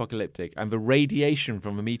post-apocalyptic, and the radiation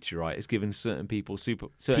from the meteorite has given certain people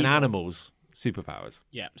certain animals superpowers.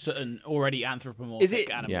 Yeah, certain already anthropomorphic Is it-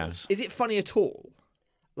 animals. Is it funny at all?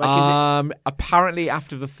 Like, is Apparently,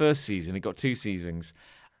 after the first season, it got 2 seasons.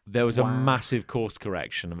 There was a massive course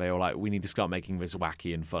correction, and they were like, "We need to start making this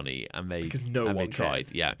wacky and funny." And they Because no and one they tried.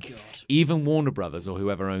 cares. Yeah, even Warner Brothers or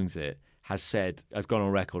whoever owns it has gone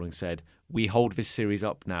on record and said, "We hold this series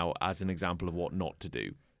up now as an example of what not to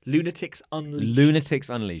do." it Lunatics Unleashed? Lunatics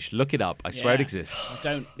Unleashed. Look it up. I swear it Yeah. exists. It's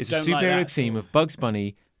don't a like superhero that team of Bugs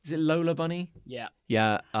Bunny. Is it Lola Bunny? Yeah.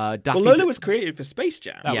 Yeah. Daffy Well, Lola was created for Space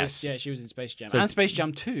Jam. That Yes. was, yeah, she was in Space Jam. So- and Space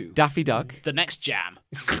Jam 2. Daffy Duck. The next jam.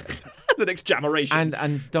 The next Jameration.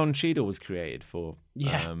 And Don Cheadle was created for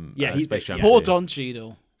Yeah. Space Jam. Poor 2. Don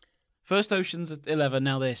Cheadle. First Ocean's 11,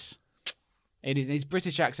 now this. His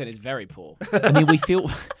British accent is very poor. I mean,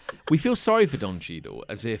 we feel sorry for Don Cheadle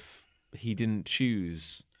as if he didn't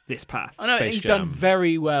choose. This path. I know Space he's Jam. done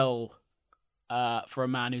very well for a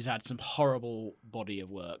man who's had some horrible body of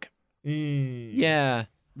work. Yeah.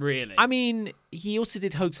 Really. I mean, he also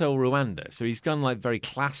did Hotel Rwanda, so he's done like very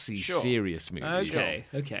classy, Sure. serious movies. Okay.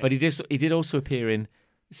 But he did also appear in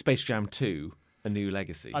Space Jam 2, A New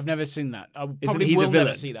Legacy. I've never seen that. I he probably the will never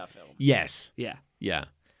villain? see that film. Yes. Yeah. Yeah.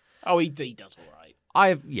 Oh, he does all right.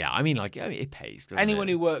 I mean, it pays. doesn't Anyone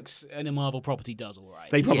it? who works in a Marvel property does all right.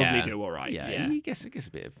 They probably Yeah. do all right. Yeah, Yeah. I guess a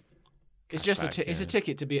bit of. It's just cashback, it's a yeah.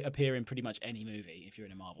 ticket to appear in pretty much any movie if you're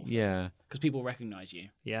in a Marvel film. Yeah. Because people recognize you.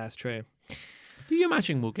 Yeah, that's true. Do you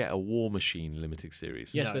imagine we'll get a War Machine limited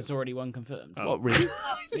series? Yes, No. there's already one confirmed. What really?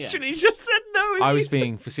 Yeah. Literally just said no. I was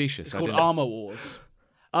being facetious. It's I called didn't- Armor Wars.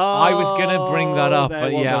 I was gonna bring that up, there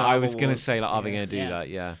but was yeah, an I was Armor gonna Wars. say like, are they gonna do Yeah. that?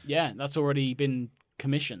 Yeah. Yeah, that's already been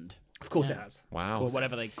commissioned. Of course it has. Wow. Or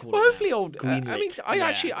whatever they call Well, it. now. hopefully, I mean, Greenlit. I Yeah,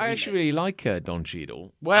 actually greenlit. really like Don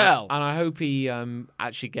Cheadle. Well. and I hope he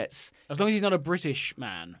actually gets. As long as he's not a British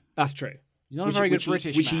man. That's true. He's not a very good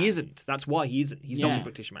British Which man. he isn't. That's why he isn't. He's not Yeah. a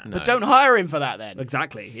British man. No. But don't hire him for that then.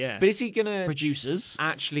 Exactly. Yeah. But is he gonna Producers.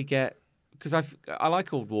 actually get? Because I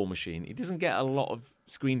like old War Machine. He doesn't get a lot of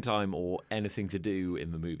screen time or anything to do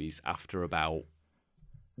in the movies after about.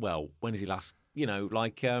 Well, when is he last? You know,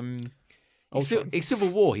 like in Civil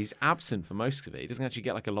War, he's absent for most of it. He doesn't actually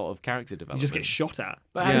get like a lot of character he development. just gets shot at.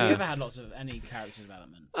 But has Yeah. he ever had lots of any character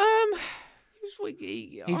development?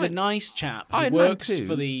 He's I- a nice chap. He Iron Man works 2.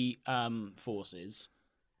 for the forces,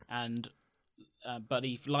 and but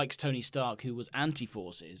he likes Tony Stark, who was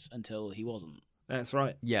anti-forces until he wasn't, That's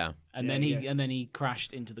right. Yeah, and then he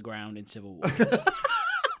crashed into the ground in Civil War.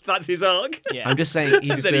 That's his arc. Yeah, I'm just saying he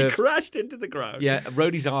Then he deserved. crashed into the ground. Yeah,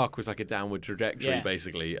 Rhodey's arc was like a downward trajectory, Yeah.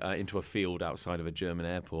 basically, into a field outside of a German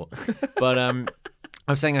airport. But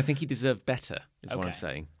I'm saying I think he deserved better, is what I'm Okay.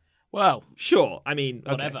 saying. well, Sure. I mean,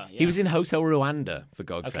 okay. whatever. He was in Hotel Rwanda, for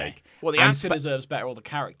God's okay. sake. Well, the And actor deserves better, or the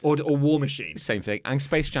character. Or War Machine. Same thing. And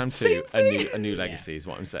Space Jam 2, Same a new legacy is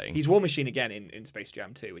what I'm saying. He's War Machine again in Space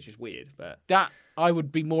Jam 2, which is weird, but That I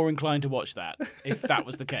would be more inclined to watch that if that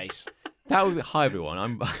was the case. That would be, hi everyone.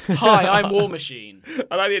 I'm Hi, I'm War Machine.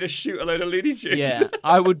 and I'm here to shoot a load of Looney Tunes. Yeah,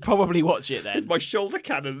 I would probably watch it then. With my shoulder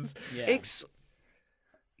cannons. Yeah. It's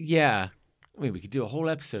yeah. I mean, we could do a whole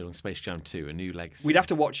episode on Space Jam 2, a new legacy. We'd have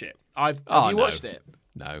to watch it. Have Oh, you no. watched it?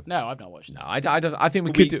 No. No, I've not watched it. No, I don't. I think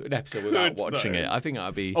we could do an episode without watching it. I think that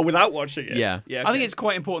would be. Oh, without watching it? Yeah. Yeah. I think it's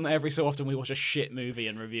quite important that every so often we watch a shit movie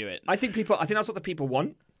and review it. I think that's what the people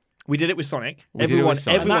want. We did it with Sonic. We did it with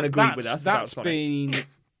Sonic. Everyone And agreed with us about That's Sonic.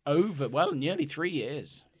 been nearly 3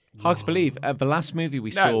 years. Hard to believe. The last movie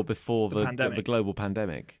we saw before the pandemic. global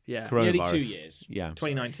pandemic. Yeah. Coronavirus. Nearly 2 years. Yeah.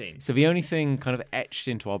 2019. So the only thing kind of etched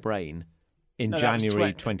into our brain in No, that was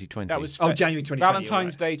January 20. 2020. That was January 2020.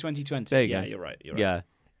 Valentine's Day 2020. There you Yeah, go. you're right. Yeah.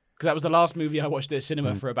 Because that was the last movie I watched at the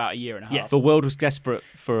cinema for about a year and a half. Yes. The world was desperate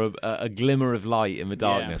for a glimmer of light in the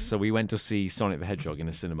darkness, Yeah. so we went to see Sonic the Hedgehog in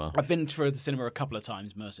a cinema. I've been to the cinema a couple of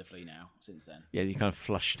times, mercifully, now, since then. Yeah, you kind of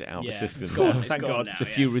flushed it out the Yeah, system. it's gone. there. Thank God. Now, It's a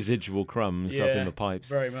few residual crumbs up in the pipes.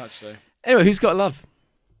 Very much so. Anyway, who's got love?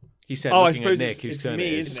 He said, I looking at suppose Nick, it's- whose it's turn me,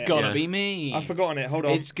 it is. isn't It's gotta Yeah. be me. I've forgotten it. Hold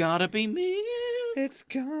on. It's gotta be me. It's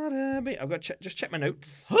gotta be. I've got to just check my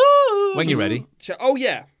notes. When you're ready. Oh,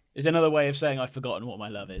 yeah. Is another way of saying I've forgotten what my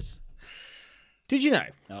love is. Did you know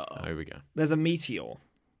Oh, here we go. there's a meteor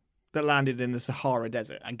that landed in the Sahara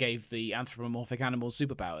Desert? And gave the anthropomorphic animals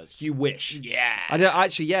superpowers. You wish. Yeah. I don't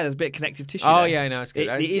actually. Yeah, there's a bit of connective tissue. Oh, there. yeah, no, it's good.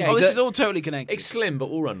 It is- Yeah, Oh, the- this is all totally connected. it's slim, but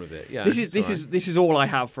we'll run with it. Yeah, This is it's all right. all I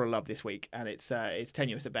have for a love this week, and it's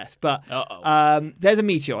tenuous at best. But Uh-oh. there's a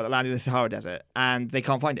meteor that landed in the Sahara Desert, and they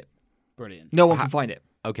can't find it. Brilliant. No one can find it.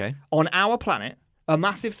 Okay. On our planet, a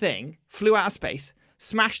massive thing flew out of space,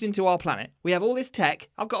 smashed into our planet. We have all this tech.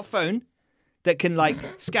 I've got a phone that can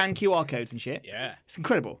scan QR codes and shit. Yeah. It's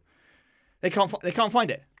incredible. They can't find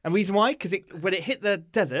it. And the reason why? Because when it hit the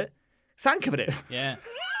desert, sand covered it. Yeah.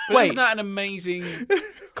 But Wait. isn't that an amazing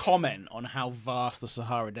comment on how vast the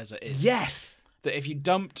Sahara Desert is? Yes. That if you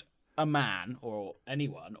dumped a man or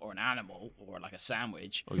anyone or an animal or like a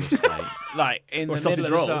sandwich Or your state. like in Or the sausage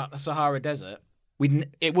middle of roll. the Sahara Desert, We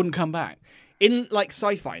it wouldn't come back. in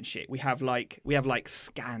sci-fi and shit, we have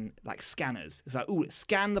scanners. It's like, ooh,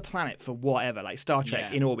 scan the planet for whatever. Like Star Trek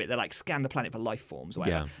Yeah. in orbit, they're like scan the planet for life forms, or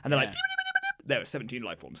whatever. Yeah. And they're Yeah. like, there are 17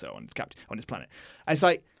 life forms on this planet. And it's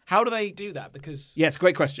like, How do they do that? Because yes,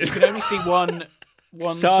 great question. you can only see one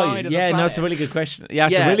So, side of the yeah, planet. no, it's a really good question. Yeah,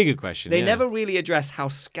 it's a Yeah. really good question. They yeah. never really address how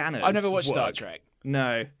scanners. I've never watched Star work. Trek.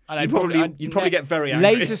 No, And you'd probably I'd get very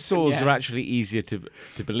angry. Laser swords Yeah. are actually easier to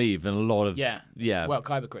believe than a lot of. Yeah. Yeah. Well,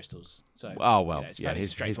 kyber crystals. So. Oh, well, it's yeah, fairly here's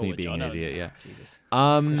me straightforward. being I an know, idiot, yeah. Jesus.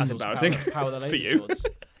 That's embarrassing Power the laser for you. swords.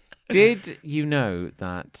 Did you know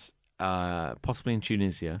that possibly in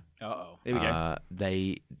Tunisia, Uh-oh. Here we go.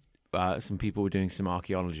 they some people were doing some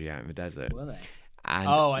archaeology out in the desert, Were they? and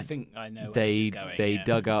Oh, I think I know where this is going. they yeah.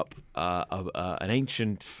 dug up an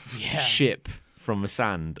ancient Yeah. ship from the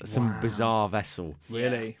sand, some bizarre vessel,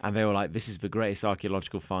 Really? and they were like, "This is the greatest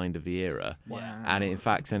archaeological find of the era." Wow. And it in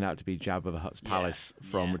fact turned out to be Jabba the Hutt's palace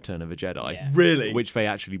from Yeah. Return of the Jedi, Yeah. Really? which they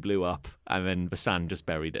actually blew up, and then the sand just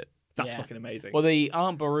buried it. That's Yeah. fucking amazing. Well, the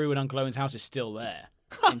Aunt Beru and Uncle Owen's house is still there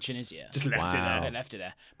in Tunisia. Just left it Wow. there. They left it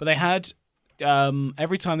there. But they had,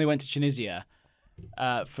 every time they went to Tunisia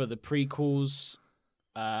for the prequels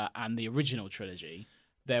and the original trilogy,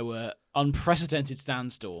 there were unprecedented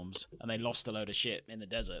sandstorms and they lost a load of shit in the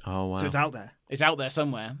desert. Oh wow! So it's out there. It's out there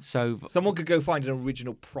somewhere. So Someone could go find an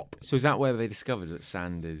original prop. is that where they discovered that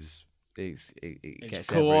sand it gets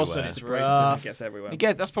coarse and everywhere? it's Bracelet rough. gets everywhere.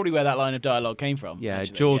 Again, that's probably where that line of dialogue came from. Yeah,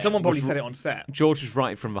 actually. George- Someone probably was- said it on set. George was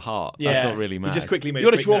writing from the heart. That's Yeah. what really He matters. just quickly made You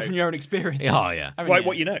got a to quick draw note. from your own experiences. Oh, yeah. haven't Write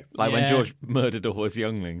what you know. Like when Yeah. George murdered all his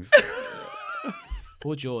younglings.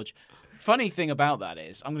 Poor George. Funny thing about that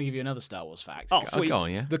is, I'm going to give you another Star Wars fact. Oh, Oh, sweet. go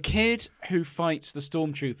on, yeah. The kid who fights the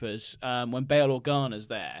stormtroopers when Bail Organa's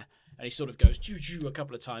there, and he sort of goes choo-choo a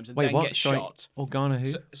couple of times and Wait, then what? gets Sorry, shot. Organa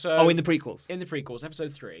who? So Oh, in the prequels. in the prequels,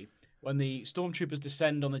 episode 3, when the stormtroopers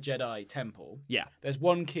descend on the Jedi temple, Yeah. there's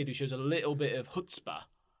one kid who shows a little bit of chutzpah,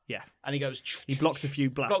 Yeah. and he goes... He blocks a few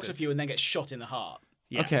blasters. Blocks a few and then gets shot in the heart.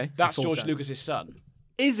 Yeah. Okay. That's Falls George down. Lucas's son.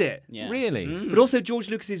 Is it? Yeah. Really? But also George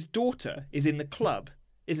Lucas's daughter is in the club,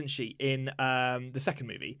 isn't she? In the second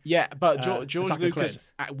movie. Yeah, but Attack George of the Lucas,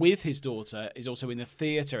 Clones. with his daughter, is also in the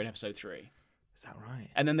theatre in episode 3. Is that right?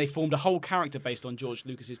 And then they formed a whole character based on George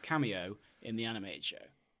Lucas's cameo in the animated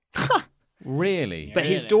show. Really? But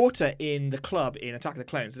his Really? daughter in the club in Attack of the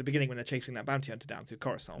Clones, at the beginning when they're chasing that bounty hunter down through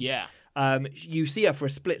Coruscant, Yeah. you see her for a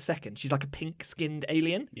split second. She's like a pink-skinned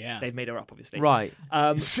alien. Yeah. They've made her up, obviously. Right.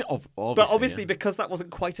 But obviously, yeah. because that wasn't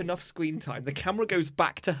quite enough screen time, the camera goes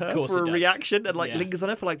back to her Course for it a does. reaction and Yeah. lingers on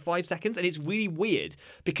her for 5 seconds, and it's really weird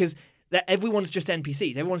because everyone's just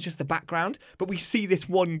NPCs, everyone's just the background, but we see this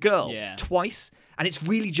one girl Yeah. twice, and it's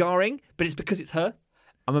really jarring. But it's because it's her.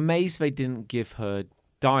 I'm amazed they didn't give her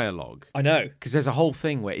dialogue. I know. Because there's a whole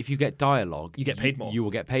thing where if you get dialogue, You get paid more. You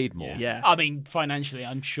will get paid more. Yeah. I mean, financially,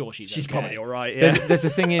 I'm sure she's okay. probably all right. Yeah. There's a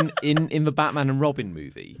thing in the Batman and Robin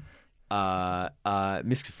movie.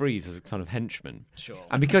 Mr. Freeze is a ton of henchman. Sure.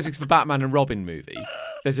 And because it's the Batman and Robin movie,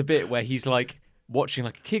 there's a bit where he's like watching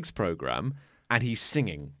like a kids program and he's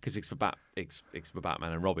singing because it's the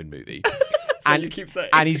Batman and Robin movie. And you keep saying.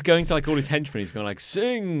 And he's going to like all his henchmen. He's going like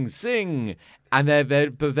sing, sing, and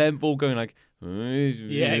they're all going like.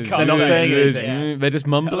 Yeah, They're not saying anything. Yeah. They're just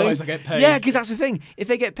mumbling. Otherwise they get paid. Yeah, because that's the thing. If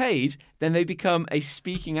they get paid, then they become a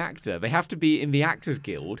speaking actor. They have to be in the Actors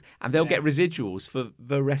Guild, and they'll get residuals for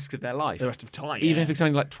the rest of their life. The rest of time. Even if it's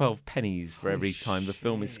only like 12 pennies for every time the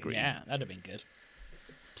film is screened. Yeah, that'd have been good.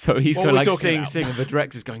 So he's What going are we like talking sing, about? and the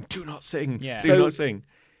director's going, do not sing. Yeah. Do So- not sing.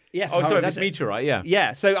 Yes. Oh, sorry, this meteorite, yeah.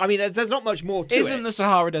 Yeah. So I mean, there's not much more to Isn't it. the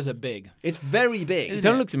Sahara Desert big? It's very big.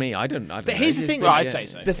 Don't look to me. I don't know. But here's the thing. Well, though. I'd say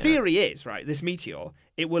so. The theory is right. This meteor,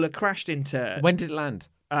 it will have crashed into. When did it land?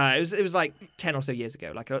 It was like 10 or so years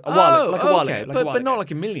ago, like a while ago. okay. But not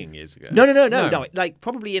like a million years ago. No. Like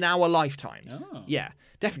probably in our lifetimes. Oh. Yeah,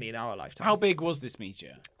 definitely in our lifetimes. How big was this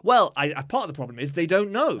meteor? Well, part of the problem is they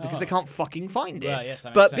don't know because they can't fucking find it. Well, yes,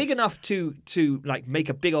 that but makes big sense. enough to like make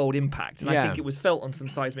a big old impact, and I Yeah. think it was felt on some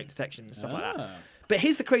seismic detection and stuff like that. Ah. But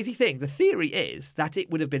here's the crazy thing: the theory is that it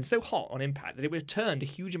would have been so hot on impact that it would have turned a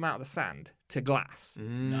huge amount of the sand to glass.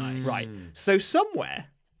 Nice. Right. So somewhere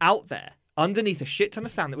out there, underneath a shit ton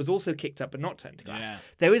of sand that was also kicked up but not turned to glass, Yeah.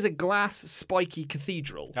 there is a glass spiky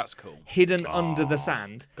cathedral That's cool. hidden under the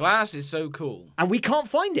sand, Glass is so cool. and we can't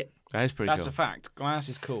find it. That is pretty That's cool. a fact. Glass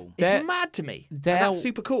is cool. It's There- mad to me. And There that's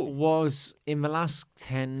super cool. was, in the last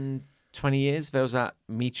 10, 20 years, there was that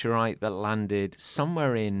meteorite that landed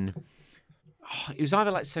somewhere in... it was either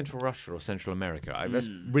like Central Russia or Central America. That's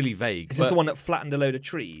really vague. Is this but the one that flattened a load of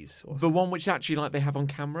trees? Or... the one which actually like they have on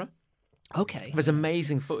camera? Okay. There's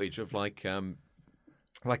amazing footage of like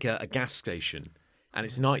a gas station, and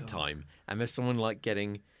it's nighttime, and there's someone like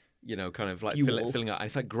getting, kind of like Fuel. filling up, and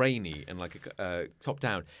it's like grainy and like top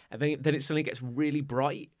down, and then it suddenly gets really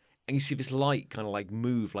bright, and you see this light kind of like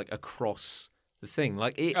move like across the thing,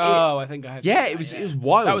 like it. I think I have. Yeah, seen it was that, it was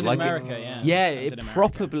wild. That was in like America, yeah. Yeah, That was it in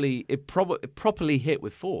America. properly hit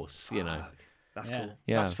with force. That's Yeah. cool.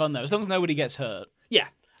 Yeah. That's fun though, as long as nobody gets hurt. Yeah.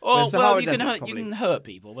 Oh, Whereas the well, Sahara you can Desert's hurt. probably- You can hurt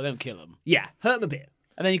people, but don't kill them. Yeah. Hurt them a bit.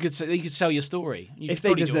 And then you could sell your story. You'd If they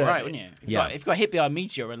probably do deserve all right, it. wouldn't you? Yeah. If you got hit by a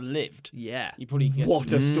meteor and lived, Yeah. you probably get What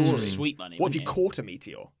some, a some story. sweet money. What if you wouldn't caught a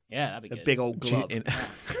meteor? Yeah, that'd be A good. big old glove.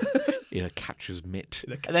 In a catcher's mitt.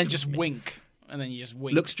 And then just wink, and then you just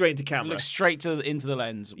wink. Look straight into camera. Look straight into the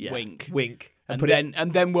lens. Yeah. Wink. Wink. And put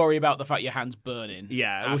then worry about the fact your hand's burning.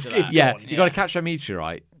 Yeah, after it's that. Yeah, gone. you got to catch a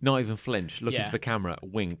meteorite, not even flinch, look Yeah. into the camera,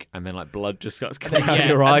 wink, and then like blood just starts coming out yeah, of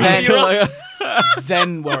your and eyes. then Like,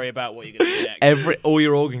 Then worry about what you're going to do next. all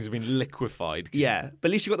your organs have been liquefied. Yeah. But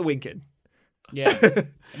at least you got the wink in. Yeah. At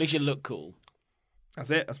least you look cool. That's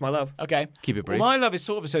it. That's my love. Okay. Keep it Well, brief. my love is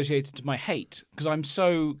sort of associated to my hate because I'm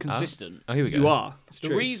so consistent. Oh, here we go. You are. It's The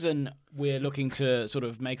true. reason we're looking to sort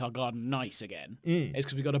of make our garden nice again is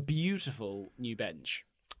because we've got a beautiful new bench.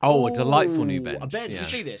 Oh, a delightful new Ooh, bench. a bench. Did Yeah. you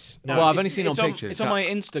see this? No. Well, I've It's- only seen it it's on pictures. It's on my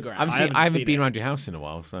Instagram. I haven't haven't seen been it. around your house in a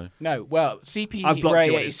while, so. No, well, CP I've blocked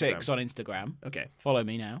you on Ray 86 Instagram. on Instagram. Okay. Follow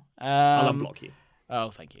me now. I'll unblock you. Oh,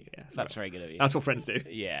 thank you. Yeah, That's very good of you. That's what friends do.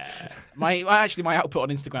 Yeah. My output on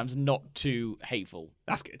Instagram's not too hateful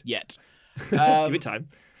That's good. yet. Give it time.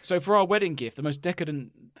 So for our wedding gift, the most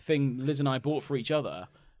decadent thing Liz and I bought for each other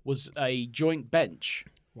was a joint bench.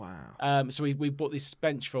 Wow. So we bought this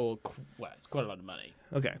bench for it's quite a lot of money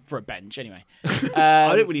Okay. for a bench anyway.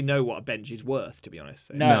 I don't really know what a bench is worth, to be honest.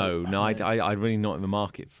 So. No. No, I'm really not in the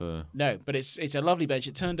market for. No, but it's a lovely bench.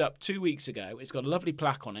 It turned up 2 weeks ago. It's got a lovely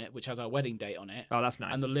plaque on it, which has our wedding date on it, Oh, that's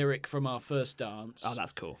nice. and the lyric from our first dance. Oh,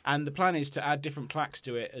 that's cool. And the plan is to add different plaques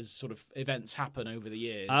to it as sort of events happen over the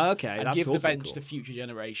years. Okay, and that's give the also bench cool. to future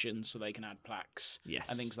generations so they can add plaques Yes.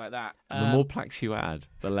 and things like that. The more plaques you add,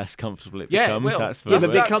 the less comfortable it Yeah, it becomes. will. That's Yeah, but it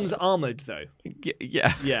that's- becomes armoured, though.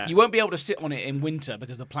 Yeah. Yeah. you won't be able to sit on it in winter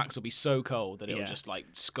because the plaques will be so cold that it'll Yeah. just like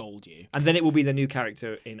scold you. And then it will be the new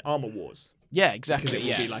character in Armour Wars. Yeah, Because exactly. it will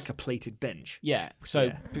Yeah. be like a plated bench. Yeah.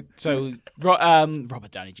 So, Yeah.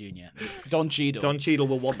 Robert Downey Jr., Don Cheadle. Don Cheadle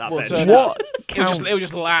will want that Well, bench. so- What? It'll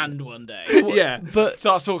just land one day. Yeah. But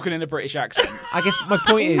Starts talking in a British accent. I guess my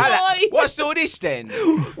point is. Why? What's all this then?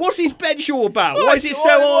 What's his bench all about? Why is it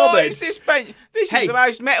so armoured? Is this bench? This Hey. is the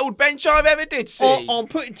most metalled bench I've ever did see. I'm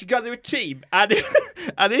putting together a team, and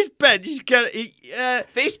and this bench is going to.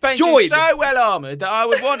 This bench Join. is so well armoured that I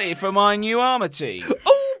would want it for my new armour team.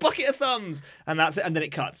 Oh, bucket of thumbs, and that's it. And then it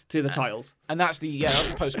cuts to the tiles. And that's the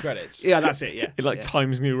post credits. Yeah, that's it. Yeah, It like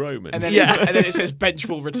Times New Roman. And then and then it says bench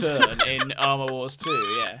will return in Armor Wars 2.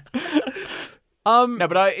 Yeah. No,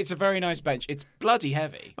 but it's a very nice bench. It's bloody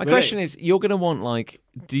heavy. My question is, you're gonna want like,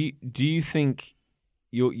 do you think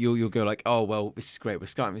you'll go like, oh well, this is great. We're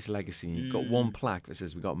starting this legacy. And you've got one plaque that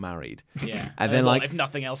says we got married. Yeah. And then like, if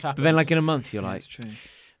nothing else happens. but then like in a month, you're like, that's true.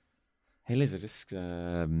 hey Liz, I just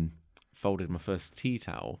folded my first tea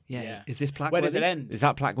towel. Yeah. Is this plaque Where worthy? does it end? Is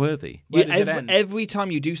that plaque worthy? Where does it end? Every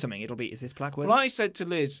time you do something, it'll be, is this plaque worthy? Well, I said to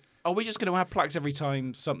Liz, are we just going to have plaques every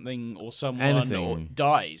time something or someone Anything.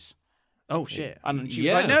 dies? Oh, shit. And she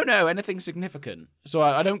was like, no, anything significant. So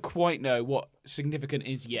I don't quite know what significant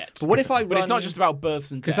is yet. But what if I But it's run- not just about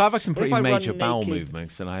births and deaths. Because I've had some What if pretty I run major bowel naked?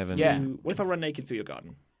 movements, and I haven't. Yeah. What if I run naked through your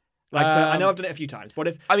garden? Like, I know I've done it a few times. What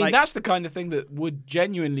if... I mean, like, that's the kind of thing that would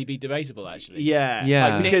genuinely be debatable, actually. Yeah.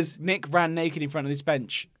 Yeah. Like, because Nick ran naked in front of this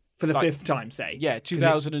bench. for the like- fifth time, say. Yeah,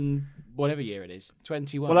 2000 and whatever year it is.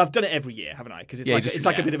 21. Well, I've done it every year, haven't I? Because it's Yeah, like, just- it's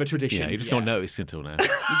like a yeah. bit of a tradition. Yeah, you just Yeah. got noticed until now.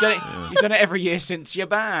 You've done it every year since your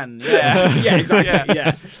ban. Yeah. Yeah, exactly.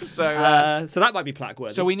 Yeah. So So that might be plaque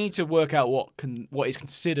worthy. so we need to work out what is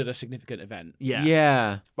considered a significant event. Yeah.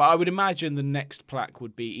 Yeah. But I would imagine the next plaque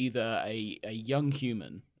would be either a young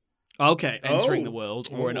human Okay. entering the world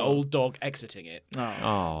or an Oh. old dog exiting it.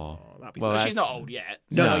 Oh. That'd be Well, sad. She's not old yet.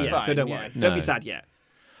 No, No. not that's yet. So fine, don't yeah. worry. No. Don't be sad yet.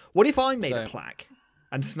 What if I made a So- plaque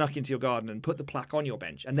and snuck into your garden and put the plaque on your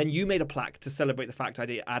bench, and then you made a plaque to celebrate the fact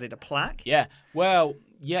I added a plaque? Yeah. Well,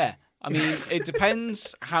 yeah. I mean, it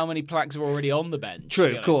depends how many plaques are already on the bench. to True, be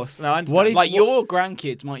of honest. course. No, I understand. What if- Like your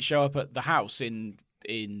grandkids might show up at the house in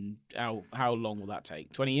how long will that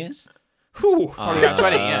take? 20 years? Whew. Probably about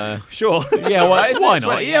 20, yeah. Sure. Yeah, why Isn't it not?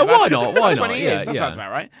 20? Yeah, why about not? Why not? 20 years. Yeah, That yeah. sounds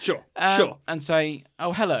about right. Sure. Sure. And say,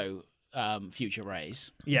 oh, hello, future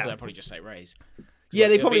Rays. Yeah. Well, they'll probably just say Rays. Yeah,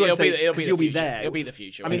 they It'll probably be- won't it'll be- say it'll be because the you'll be future. there. It'll be the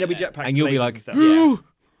future. I mean, there'll be yeah. jetpacks And you'll be lasers like, and stuff. Yeah.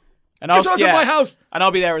 And I'll Get out of my house! And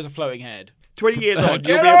I'll be there as a floating head. 20 years on, you'll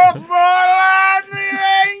Get be off my land,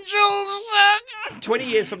 the angels! 20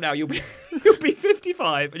 years from now, you'll be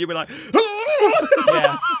 55, and you'll be like,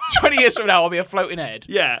 Yeah. 20 years from now, I'll be a floating head.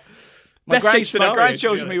 yeah. My, Best case scenario,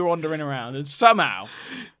 grandchildren yeah. will be wandering around, and somehow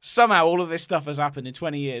all of this stuff has happened in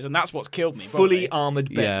 20 years, and that's what's killed me. Fully probably.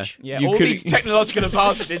 armored bench. Yeah, You all couldn't- these technological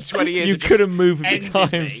advances in 20 years. You have just couldn't move with the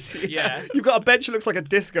ended me. times. Yeah. You've got a bench that looks like a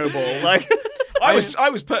disco ball. Like,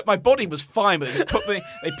 My body was fine, but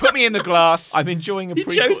they put me in the glass. I'm enjoying a You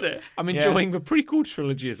prequel. chose it. I'm enjoying the prequel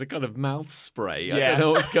trilogy as a kind of mouth spray. I Yeah. don't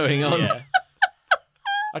know what's going on. Yeah.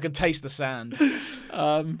 I can taste the sand.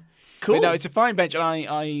 cool. But no, it's a fine bench,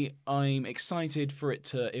 and I'm excited for it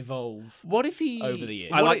to evolve What if he over the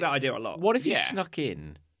years. I like that idea a lot. What if he Yeah. snuck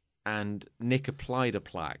in and Nick applied a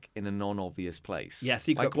plaque in a non-obvious place? Yeah,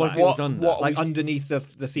 secret like, what if plaque. it was under? What- Like underneath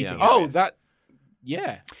the seating. Yeah. Oh, area. that.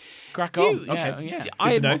 Yeah. Crack Do on. you- Yeah. okay.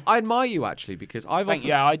 Yeah. I admire you actually because I've often,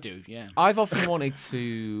 Yeah, I do. Yeah. I've often wanted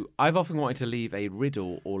to leave a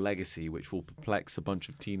riddle or legacy which will perplex a bunch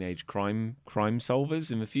of teenage crime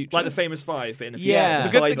solvers in the future. Like the famous five, but in the future. Yeah. The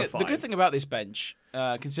The cyber good, five. the good thing about this bench,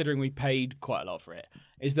 considering we paid quite a lot for it,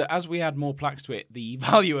 is that as we add more plaques to it, the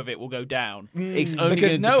value of it will go down. it's only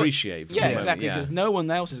Because going to depreciate. From Yeah, the moment, exactly. yeah. Because no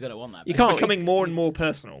one else is going to want that. You bench. can't- becoming more and more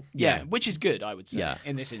personal. Yeah, which is good, I would say. Yeah.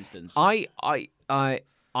 In this instance.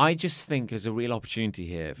 I just think there's a real opportunity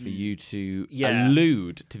here for you to Yeah.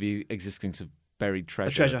 allude to the existence of buried A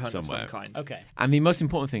treasure, treasure hunt somewhere. of some kind. Okay. And the most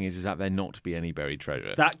important thing is that there not be any buried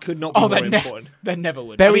treasure. That could not be Oh, more important. there never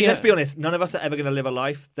would. I Bury mean, a- let's be honest. None of us are ever going to live a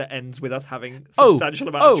life that ends with us having substantial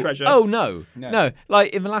amount of treasure. Oh no.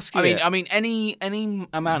 Like in the last year. I mean, any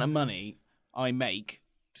amount of money I make,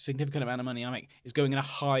 significant amount of money I make, is going in a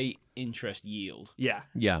high interest yield Yeah.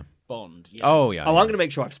 yeah. bond. Yeah. Oh yeah. Oh, I'm going to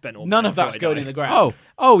make sure I've spent all. None mine of that's before I going die. in the ground.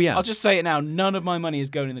 Oh yeah. I'll just say it now. None of my money is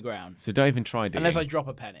going in the ground So don't even try digging. unless I drop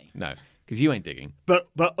a penny. No, because you ain't digging. But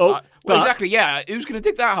Well, exactly. Yeah. Who's going to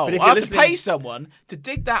dig that hole? But if I you're have to listening- pay someone to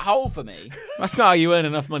dig that hole for me. That's not how you earn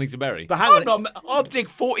enough money to bury. But hang on. I'll dig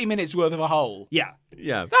 40 minutes worth of a hole. Yeah.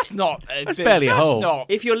 Yeah. That's not. That's barely a hole. Not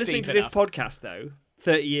If you're listening deep to this enough. podcast, though,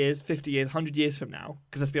 30 years, 50 years, 100 years from now,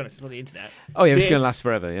 because let's be honest, it's on the internet. Oh yeah, it's going This- to last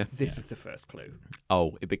forever. Yeah. This is the first clue.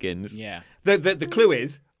 Oh, it begins. Yeah. The clue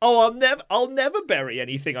is, I'll never bury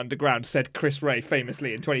anything underground, said Chris Ray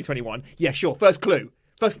famously in 2021. Yeah, sure. First clue.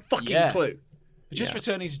 First fucking Yeah. clue. But just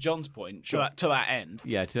returning to John's point, to that end,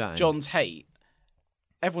 Yeah. To that. end. John's hate.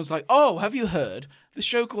 Everyone's like, "Oh, have you heard? The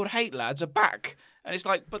show called Hate Lads are back." And it's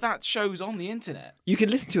like, but that show's on the internet. You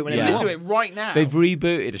can listen to it whenever Yeah. you Listen to want. it right now. They've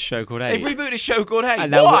rebooted a show called They've Eight. rebooted a show called Hate.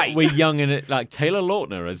 And now Why? we're young in it, like Taylor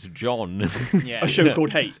Lautner as John. Yeah. A show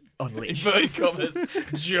called Hate Unleashed. Inverted commas,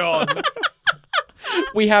 John.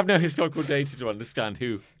 We have no historical data to understand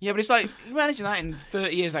who. Yeah, but it's like, imagine that in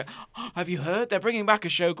 30 years. Like, have you heard? They're bringing back a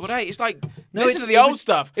show called 8. It's like, listen to the old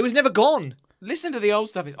stuff. It was never gone. Listen to the old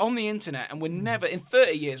stuff. It's on the internet, and we're never, in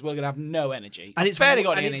 30 years, we're going to have no energy. And it's barely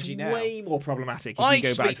got any energy now. It's way more problematic if I you go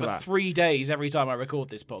sleep back to for that. 3 days every time I record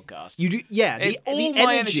this podcast. You do, yeah. All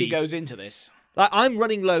my energy goes into this. Like, I'm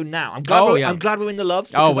running low now. I'm glad we're in the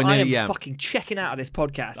loves because I am fucking checking out of this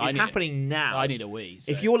podcast. It's happening now. I need a wee.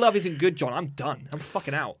 So. If your love isn't good, John, I'm done. I'm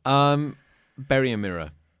fucking out. Bury a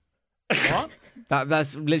mirror. What?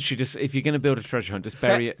 That's literally just, if you're going to build a treasure hunt, just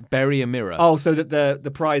bury a mirror. Oh, so that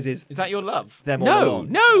the prize is that your love? Them all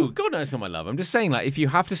along. No, God, no, it's not my love. I'm just saying, like, if you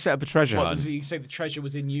have to set up a treasure hunt. So you say the treasure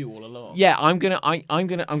was in you all along? Yeah, I'm gonna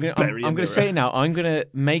say it now. I'm gonna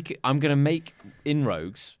make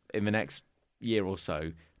inroads in the next year or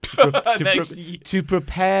so to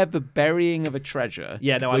prepare the burying of a treasure.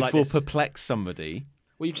 Yeah, no, I which like will this. perplex somebody.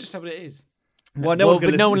 Well, you just said what it is. Well, no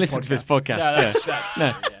one listens to this podcast. No, that's no. true,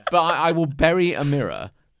 yeah. But I will bury a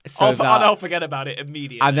mirror. And I'll forget about it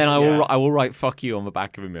immediately. And then I will write "fuck you" on the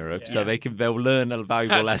back of a mirror, so they'll learn a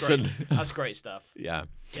valuable lesson. Great. That's great stuff. Yeah.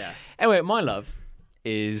 Yeah. Anyway, my love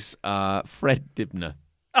is Fred Dibner.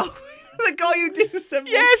 Oh, the guy who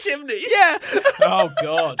disassembled chimney. Yeah. Oh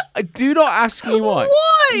God. Do not ask me why.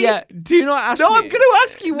 Why? Yeah. Do not ask me. No, I'm going to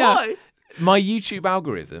ask you why. My YouTube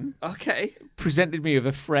algorithm Okay. presented me with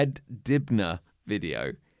a Fred Dibner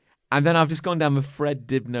video, and then I've just gone down the Fred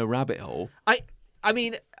Dibner rabbit hole. I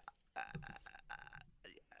mean,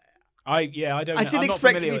 I don't. I didn't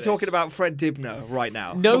expect to be talking about Fred Dibner right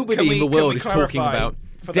now. Nobody in the world is talking about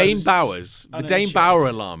Dane those Bowers. The Dane Bauer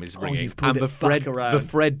alarm is ringing, you've pulled and it back around. the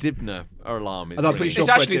Fred Dibner alarm is And I'm ringing. pretty sure It's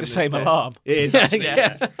Fred actually the Dibner's same dead. alarm. It is. Actually,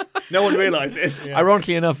 yeah. No one realises.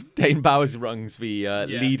 Ironically enough, Dane Bowers runs the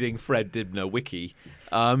leading Fred Dibner wiki.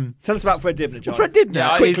 Tell us about Fred Dibner, John. Fred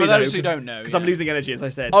Dibner. For those who don't know, because I'm losing energy, as I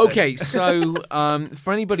said. Okay, so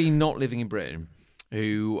for anybody not living in Britain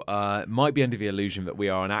who might be under the illusion that we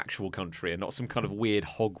are an actual country and not some kind of weird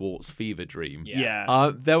Hogwarts fever dream.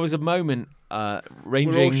 Yeah. There was a moment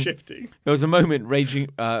ranging. We're all shifting. There was a moment ranging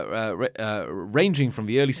from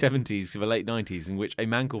the early 70s to the late 90s in which a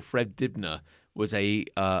man called Fred Dibner was a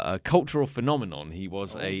cultural phenomenon. He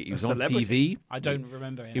was on TV. I don't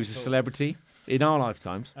remember him. He was a celebrity in our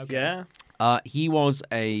lifetimes. Okay. Yeah. He was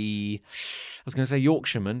I was going to say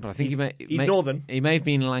Yorkshireman, but I think he's northern. He may have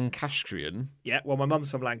been Lancastrian. Yeah, well, my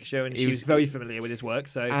mum's from Lancashire, and she was very familiar with his work.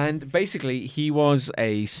 So, and basically, he was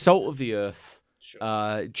a salt of the earth,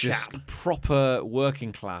 just proper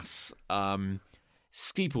working class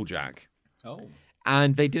steeplejack. Oh.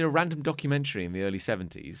 And they did a random documentary in the early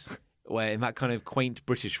 70s where, in that kind of quaint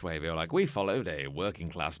British way, they were like, we followed a working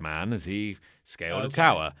class man as he scaled a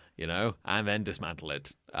tower, and then dismantled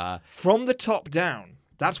it. From the top down.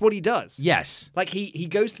 That's what he does. Yes. Like, he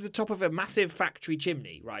goes to the top of a massive factory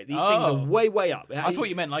chimney, right? These things are way, way up. I thought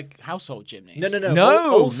you meant, like, household chimneys.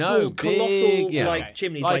 No. Old school, colossal, big,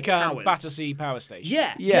 chimneys, like towers. Battersea Power Station.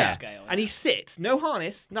 Yeah. Scale, and he sits, no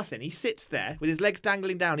harness, nothing. He sits there with his legs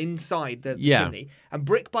dangling down inside the chimney. And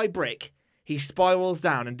brick by brick, he spirals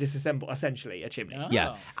down and disassembles, essentially, a chimney. Oh.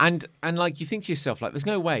 Yeah. And like, you think to yourself, like, there's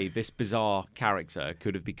no way this bizarre character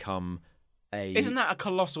could have become a... Isn't that a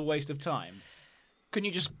colossal waste of time? Couldn't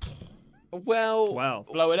you just blow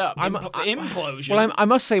it up? Implosion. Well, I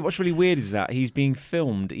must say, what's really weird is that he's being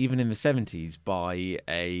filmed even in the 70s by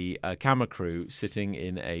a camera crew sitting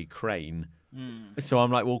in a crane. So I'm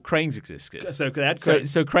like, well, cranes existed.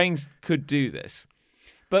 So cranes could do this.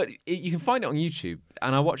 But you can find it on YouTube,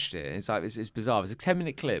 and I watched it. And it's bizarre. There's a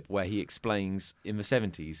 10-minute clip where he explains in the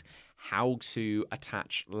 70s how to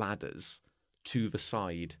attach ladders to the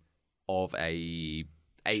side of a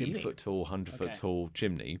 80-foot tall, 100-foot tall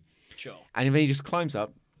chimney. Sure. And then he just climbs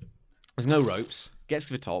up. There's no ropes. Gets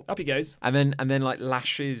to the top. Up he goes. And then like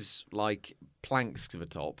lashes like planks to the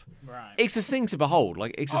top. Right. It's a thing to behold.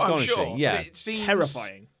 Like, it's astonishing. I'm sure, yeah. But it seems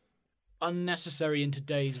terrifying. Unnecessary in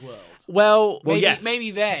today's world. Well, yes.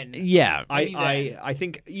 Maybe then. Yeah. I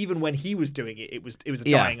think even when he was doing it, it was a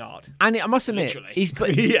dying art. And I must admit, literally.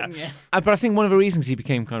 but I think one of the reasons he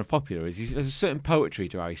became kind of popular is there's a certain poetry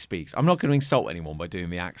to how he speaks. I'm not going to insult anyone by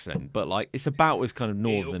doing the accent, but like, it's about as kind of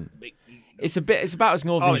northern. It's about as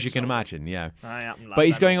northern as you can imagine. Yeah. But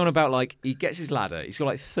he's going on about, like, he gets his ladder. He's got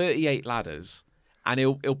like 38 ladders, and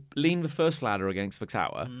he'll lean the first ladder against the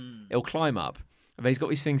tower. He'll climb up. And then he's got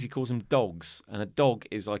these things, he calls them dogs. And a dog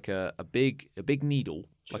is like a big needle,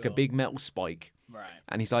 like a big metal spike. Right.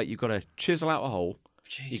 And he's like, you've got to chisel out a hole.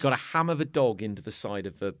 Jesus. You've got to hammer the dog into the side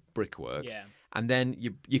of the brickwork. Yeah. and then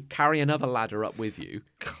you carry another ladder up with you,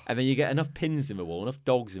 and then you get enough pins in the wall, enough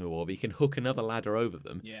dogs in the wall, that you can hook another ladder over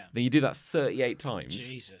them. Yeah. Then you do that 38 times,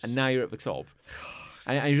 Jesus. and now you're at the top.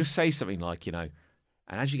 And you just say something like, and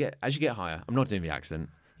as you get higher, I'm not doing the accent.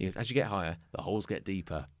 He goes, as you get higher, the holes get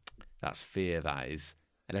deeper. That's fear, that is.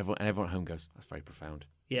 And everyone at home goes, that's very profound.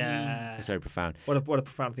 Yeah. It's very profound. What a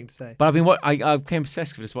profound thing to say. But I became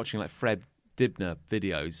obsessed with just watching like Fred Dibner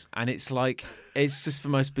videos, and it's just the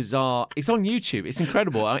most bizarre. It's on YouTube. It's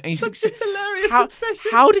incredible. And you think, Hilarious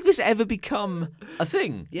obsession. how did this ever become a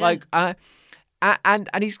thing? Yeah. Like, and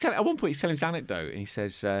he's at one point he's telling this anecdote, and he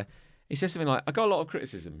says something like, I got a lot of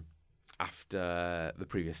criticism after the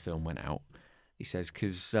previous film went out. He says,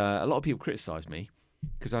 because a lot of people criticised me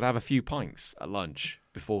because I'd have a few pints at lunch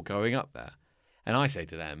before going up there. And I say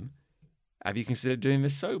to them, have you considered doing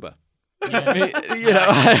this sober?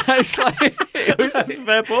 Yeah. It's like, That's a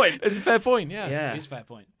fair point. It's a fair point, yeah. Yeah. It's a fair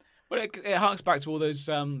point. But it harks back to all those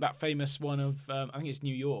that famous one of I think it's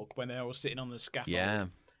New York when they're all sitting on the scaffold. Yeah.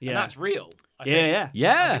 And that's real. I think. Yeah.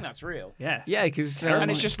 Yeah. I think that's real. Yeah. Yeah, because And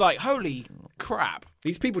it's just like, holy crap.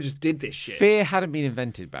 These people just did this shit. fear hadn't been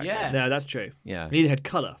invented back Yeah. then. No, that's true. Yeah. Neither had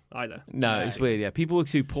colour either. No, it's weird. Yeah, people were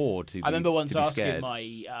too poor to. I remember once to be asking scared.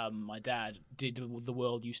 my dad, did the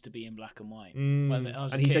world used to be in black and white? Mm. When I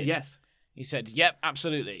was a And he said kid. yes. He said, yep,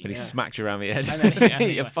 absolutely. And he smacked you around the head. And then-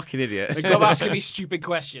 You're a fucking idiot. Stop asking me stupid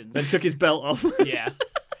questions. Then took his belt off. Yeah.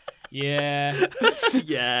 Yeah.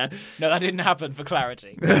 Yeah. No, that didn't happen for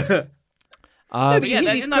clarity. Um, But yeah,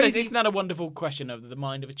 he's isn't that, crazy. isn't that a wonderful question of the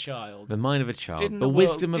mind of a child? the mind of a child, Didn't the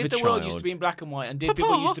wisdom of a did the child. world used to be in black and white, and did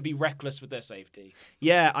people used to be reckless with their safety?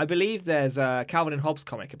 Yeah, I believe there's a Calvin and Hobbes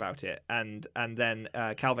comic about it, and then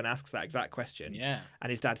Calvin asks that exact question. Yeah. And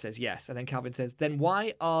his dad says yes, and then Calvin says, then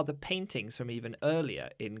why are the paintings from even earlier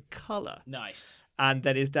in colour? Nice. And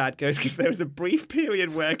then his dad goes, because there was a brief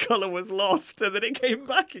period where colour was lost, and then it came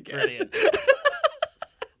back again. Brilliant.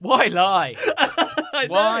 Why lie? I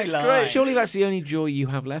know, Why it's lie? great. Surely that's the only joy you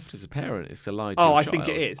have left as a parent is to lie to Oh, your I think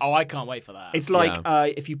child. it is. Oh, I can't wait for that. It's like Yeah.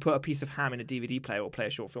 if you put a piece of ham in a DVD player or play a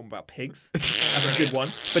short film about pigs. That's a good one.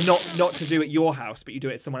 But not to do at your house, but you do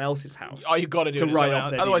it at someone else's house. Oh, you've got to do to it. at write someone off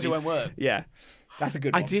else. their Otherwise, it DVD. won't work. Yeah. That's a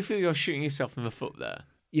good I one. do feel you're shooting yourself in the foot there.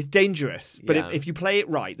 It's dangerous, but Yeah. if you play it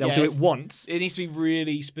right, they'll Yeah, do if- it once. It needs to be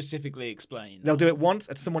really specifically explained. They'll do it once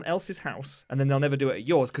at someone else's house, and then they'll never do it at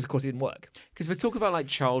yours because, of course, it didn't work. Because we talk about like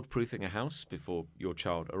child-proofing a house before your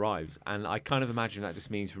child arrives, and I kind of imagine that just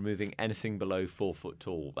means removing anything below 4 foot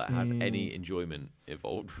tall that has any enjoyment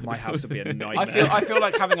involved. My house would be a nightmare. I feel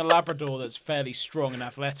like having a Labrador that's fairly strong and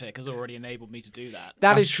athletic has already enabled me to do that.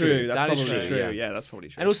 That That's is true. That's That is probably true. Yeah. Yeah, that's probably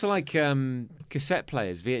true. And also like cassette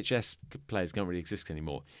players, VHS players don't really exist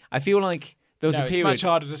anymore. I feel like there was No, a it's period, much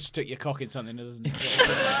harder to stick your cock in something that doesn't exist.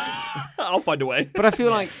 I'll find a way. but I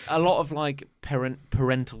feel like a lot of like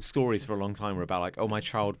parental stories for a long time were about like, oh, my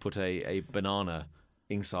child put a banana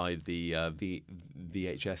inside the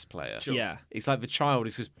VHS player. Sure. Yeah. It's like the child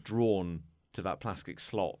is just drawn to that plastic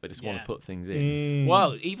slot. They just want Yeah. to put things in.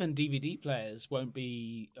 Well, even DVD players won't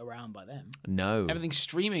be around by then. No, Everything's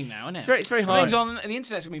streaming now, isn't it? It's very hard. Everything's on the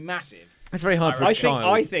internet's gonna be massive. it's very hard for a I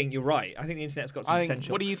child. think you're right. I think the internet's got some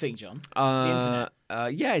potential. What do you think, John? the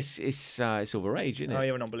internet? Yeah, it's all the rage, isn't it? Oh,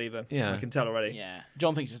 you're a non-believer. Yeah. I can tell already. Yeah,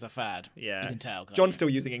 John thinks it's a fad. Yeah. You can tell. can't John's you? still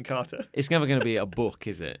using Encarta. It's never going to be a book,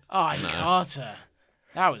 is it? Oh, Carter.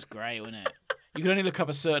 That was great, wasn't it? You could only look up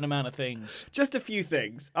a certain amount of things. Just a few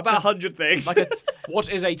things. About 100 things. Like what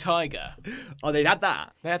is a tiger? Oh, they had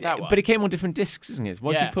that. They had that one. But it came on different discs, isn't it?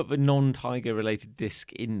 What if Yeah. you put the non-tiger related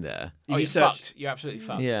disc in there? Oh, you you're search- fucked. You're absolutely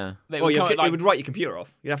fucked. Yeah. They Or would come, it would write your computer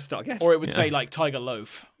off. You'd have to start again. or it would say like Tiger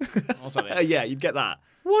Loaf or something. Yeah, you'd get that.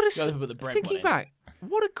 What Gotta a put the bread thinking one in. back,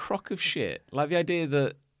 what a crock of shit! Like the idea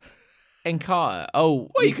that Encarta. Oh,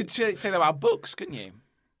 Well, you could say that about books, couldn't you?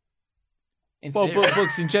 In well, theory.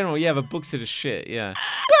 books in general, yeah, but books are just shit, yeah.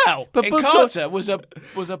 Well, But books Encarta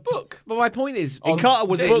was a book. But my point is, Encarta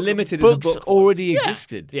was books- as limited books as a book. already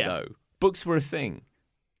existed, Yeah. though. Books were a thing.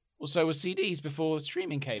 Well, so was CDs before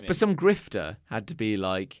streaming came in. But some grifter had to be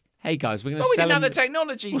like, "Hey guys, we're going to Well, we sell didn't have them. the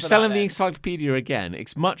technology We're for selling that the then. encyclopedia again.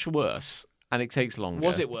 It's much worse, and it takes longer."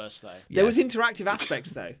 Was it worse though? There was Yes. interactive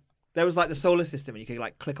aspects, though. There was like the solar system, and you could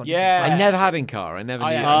like click on. Yeah. different I planets. never had Encarta. I never I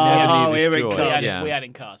knew. had- I never Oh, knew here this it joy. comes. Yeah. We had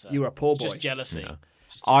Encarta. You were a poor boy. Just jealousy. Yeah.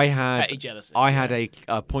 Just I jealousy. had petty jealousy. I had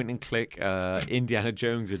a point and click Indiana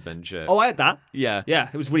Jones adventure. Oh, I had that. Yeah. Yeah,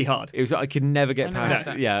 it was really hard. It was I could never get I past.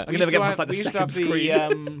 know. Yeah. I can never get past like the we used to second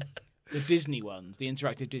have screen. the Disney ones, the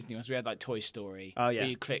interactive Disney ones. We had like Toy Story. Oh, yeah. Where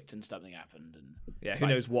you clicked and something happened. And Yeah, who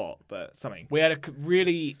like, knows what, but something. We had a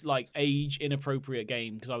really like age inappropriate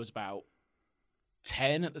game because I was about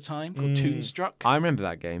 10 at the time called Toonstruck. I remember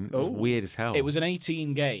that game. It was weird as hell. It was an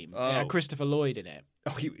 18 game. It had Christopher Lloyd in it.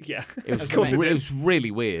 Oh, yeah. It was really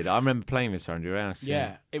weird. I remember playing this around your house.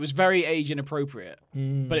 Yeah. It was very age inappropriate,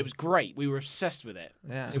 but it was great. We were obsessed with it.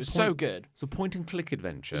 Yeah. It was so good. It's a point and click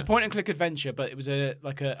adventure. It was a point and click adventure, but it was an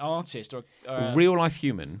artist or a real life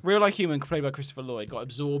human. Real life human played by Christopher Lloyd got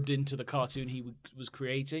absorbed into the cartoon he was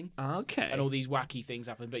creating. Okay. And all these wacky things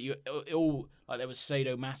happened, but it all like there was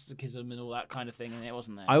sadomasochism and all that kind of thing, and it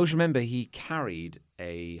wasn't there. I always remember he carried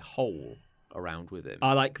a hole around with him.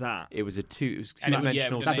 I like that. It was And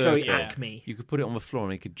two-dimensional That's circle. very Acme. You could put it on the floor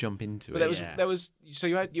and he could jump into But it. there was so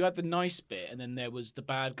you had the nice bit, and then there was the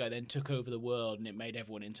bad guy. Then took over the world, and it made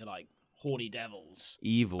everyone into like horny devils.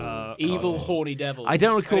 Evil, Horny devils. I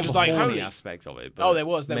don't recall it was the like, horny holy. aspect of it. But There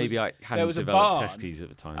was. maybe I there hadn't was a developed barn, testes at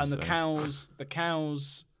the time. and so. the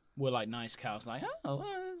cows were like nice cows, like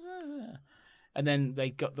and then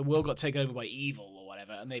the world got taken over by evil or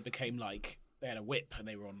whatever, and they became like they had a whip and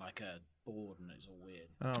they were on like a board, and it was all weird.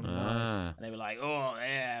 Oh, nice. And they were like, "Oh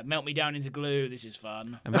yeah, melt me down into glue. This is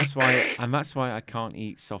fun." And that's why I can't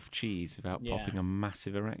eat soft cheese without popping a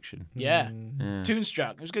massive erection. Yeah. Yeah.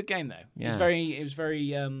 Toonstruck. It was a good game though. Yeah. It was very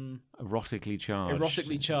Erotically charged.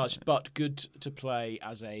 erotically charged, but good to play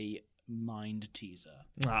as a mind teaser.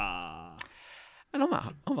 Ah. And on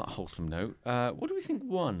that wholesome note, what do we think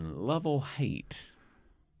won? Love or hate?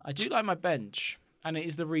 I do like my bench, and it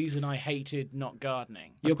is the reason I hated not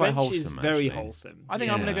gardening. That's Your quite bench is wholesome, very actually. wholesome. I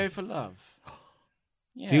think I'm Yeah. going to go for love.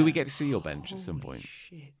 Yeah. Do we get to see your bench at some point?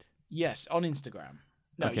 Shit. Yes, on Instagram.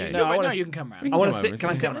 No, Okay. you, No, I wanna you can come round. I want to Come sit. over, Can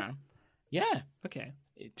I sit sit come on round. Yeah. Okay.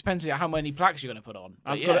 It depends on how many plaques you're going to put on.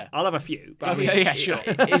 But I'll have a few. But Okay, yeah, sure.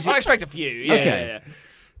 I expect a few. Yeah. Okay.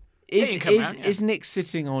 you can come round, yeah. Is Nick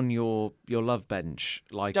sitting on your love bench?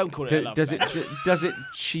 Like, Don't call it a love does bench. does it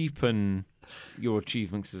cheapen your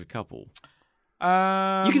achievements as a couple?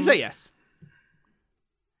 You can say yes.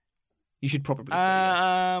 You should probably say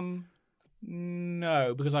yes.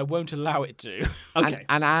 No, because I won't allow it to. Okay.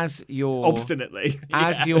 And as your Obstinately.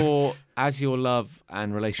 as your love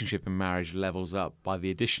and relationship and marriage levels up by the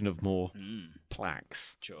addition of more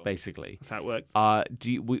plaques, Sure. basically. That's how it works.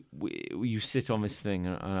 Do you sit on this thing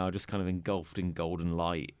and are just kind of engulfed in golden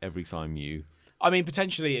light every time you? I mean,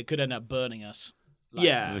 potentially it could end up burning us.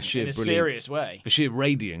 Yeah. The sheer in a brilliant- serious way. The sheer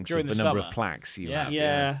radiance During of the the number summer. of plaques you Yeah. have.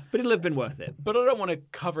 Yeah. But it'll have been worth it. But I don't want to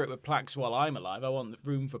cover it with plaques while I'm alive. I want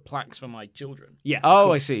room for plaques for my children. Yes. Oh,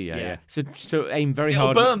 of I see. Yeah, Yeah. yeah. So aim very It'll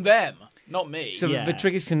hard. burn them, not me. So Yeah. the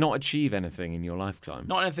trick is to not achieve anything in your lifetime,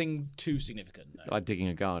 Not anything too significant. No. like digging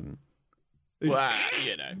a garden. Well,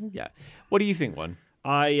 you know. Yeah. What do you think, one?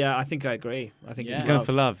 I think I agree. I think Yeah. it's Going love.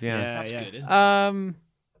 for love, yeah. That's good, isn't it?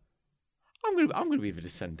 I'm gonna be the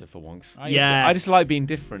dissenter for once. Yeah. I just like being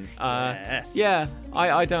different. Yes. Yeah,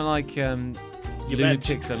 I don't like bench.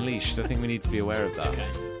 lunatics unleashed. I think we need to be aware of that.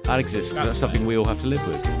 Okay. That exists. That's That's something we all have to live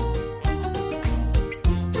with.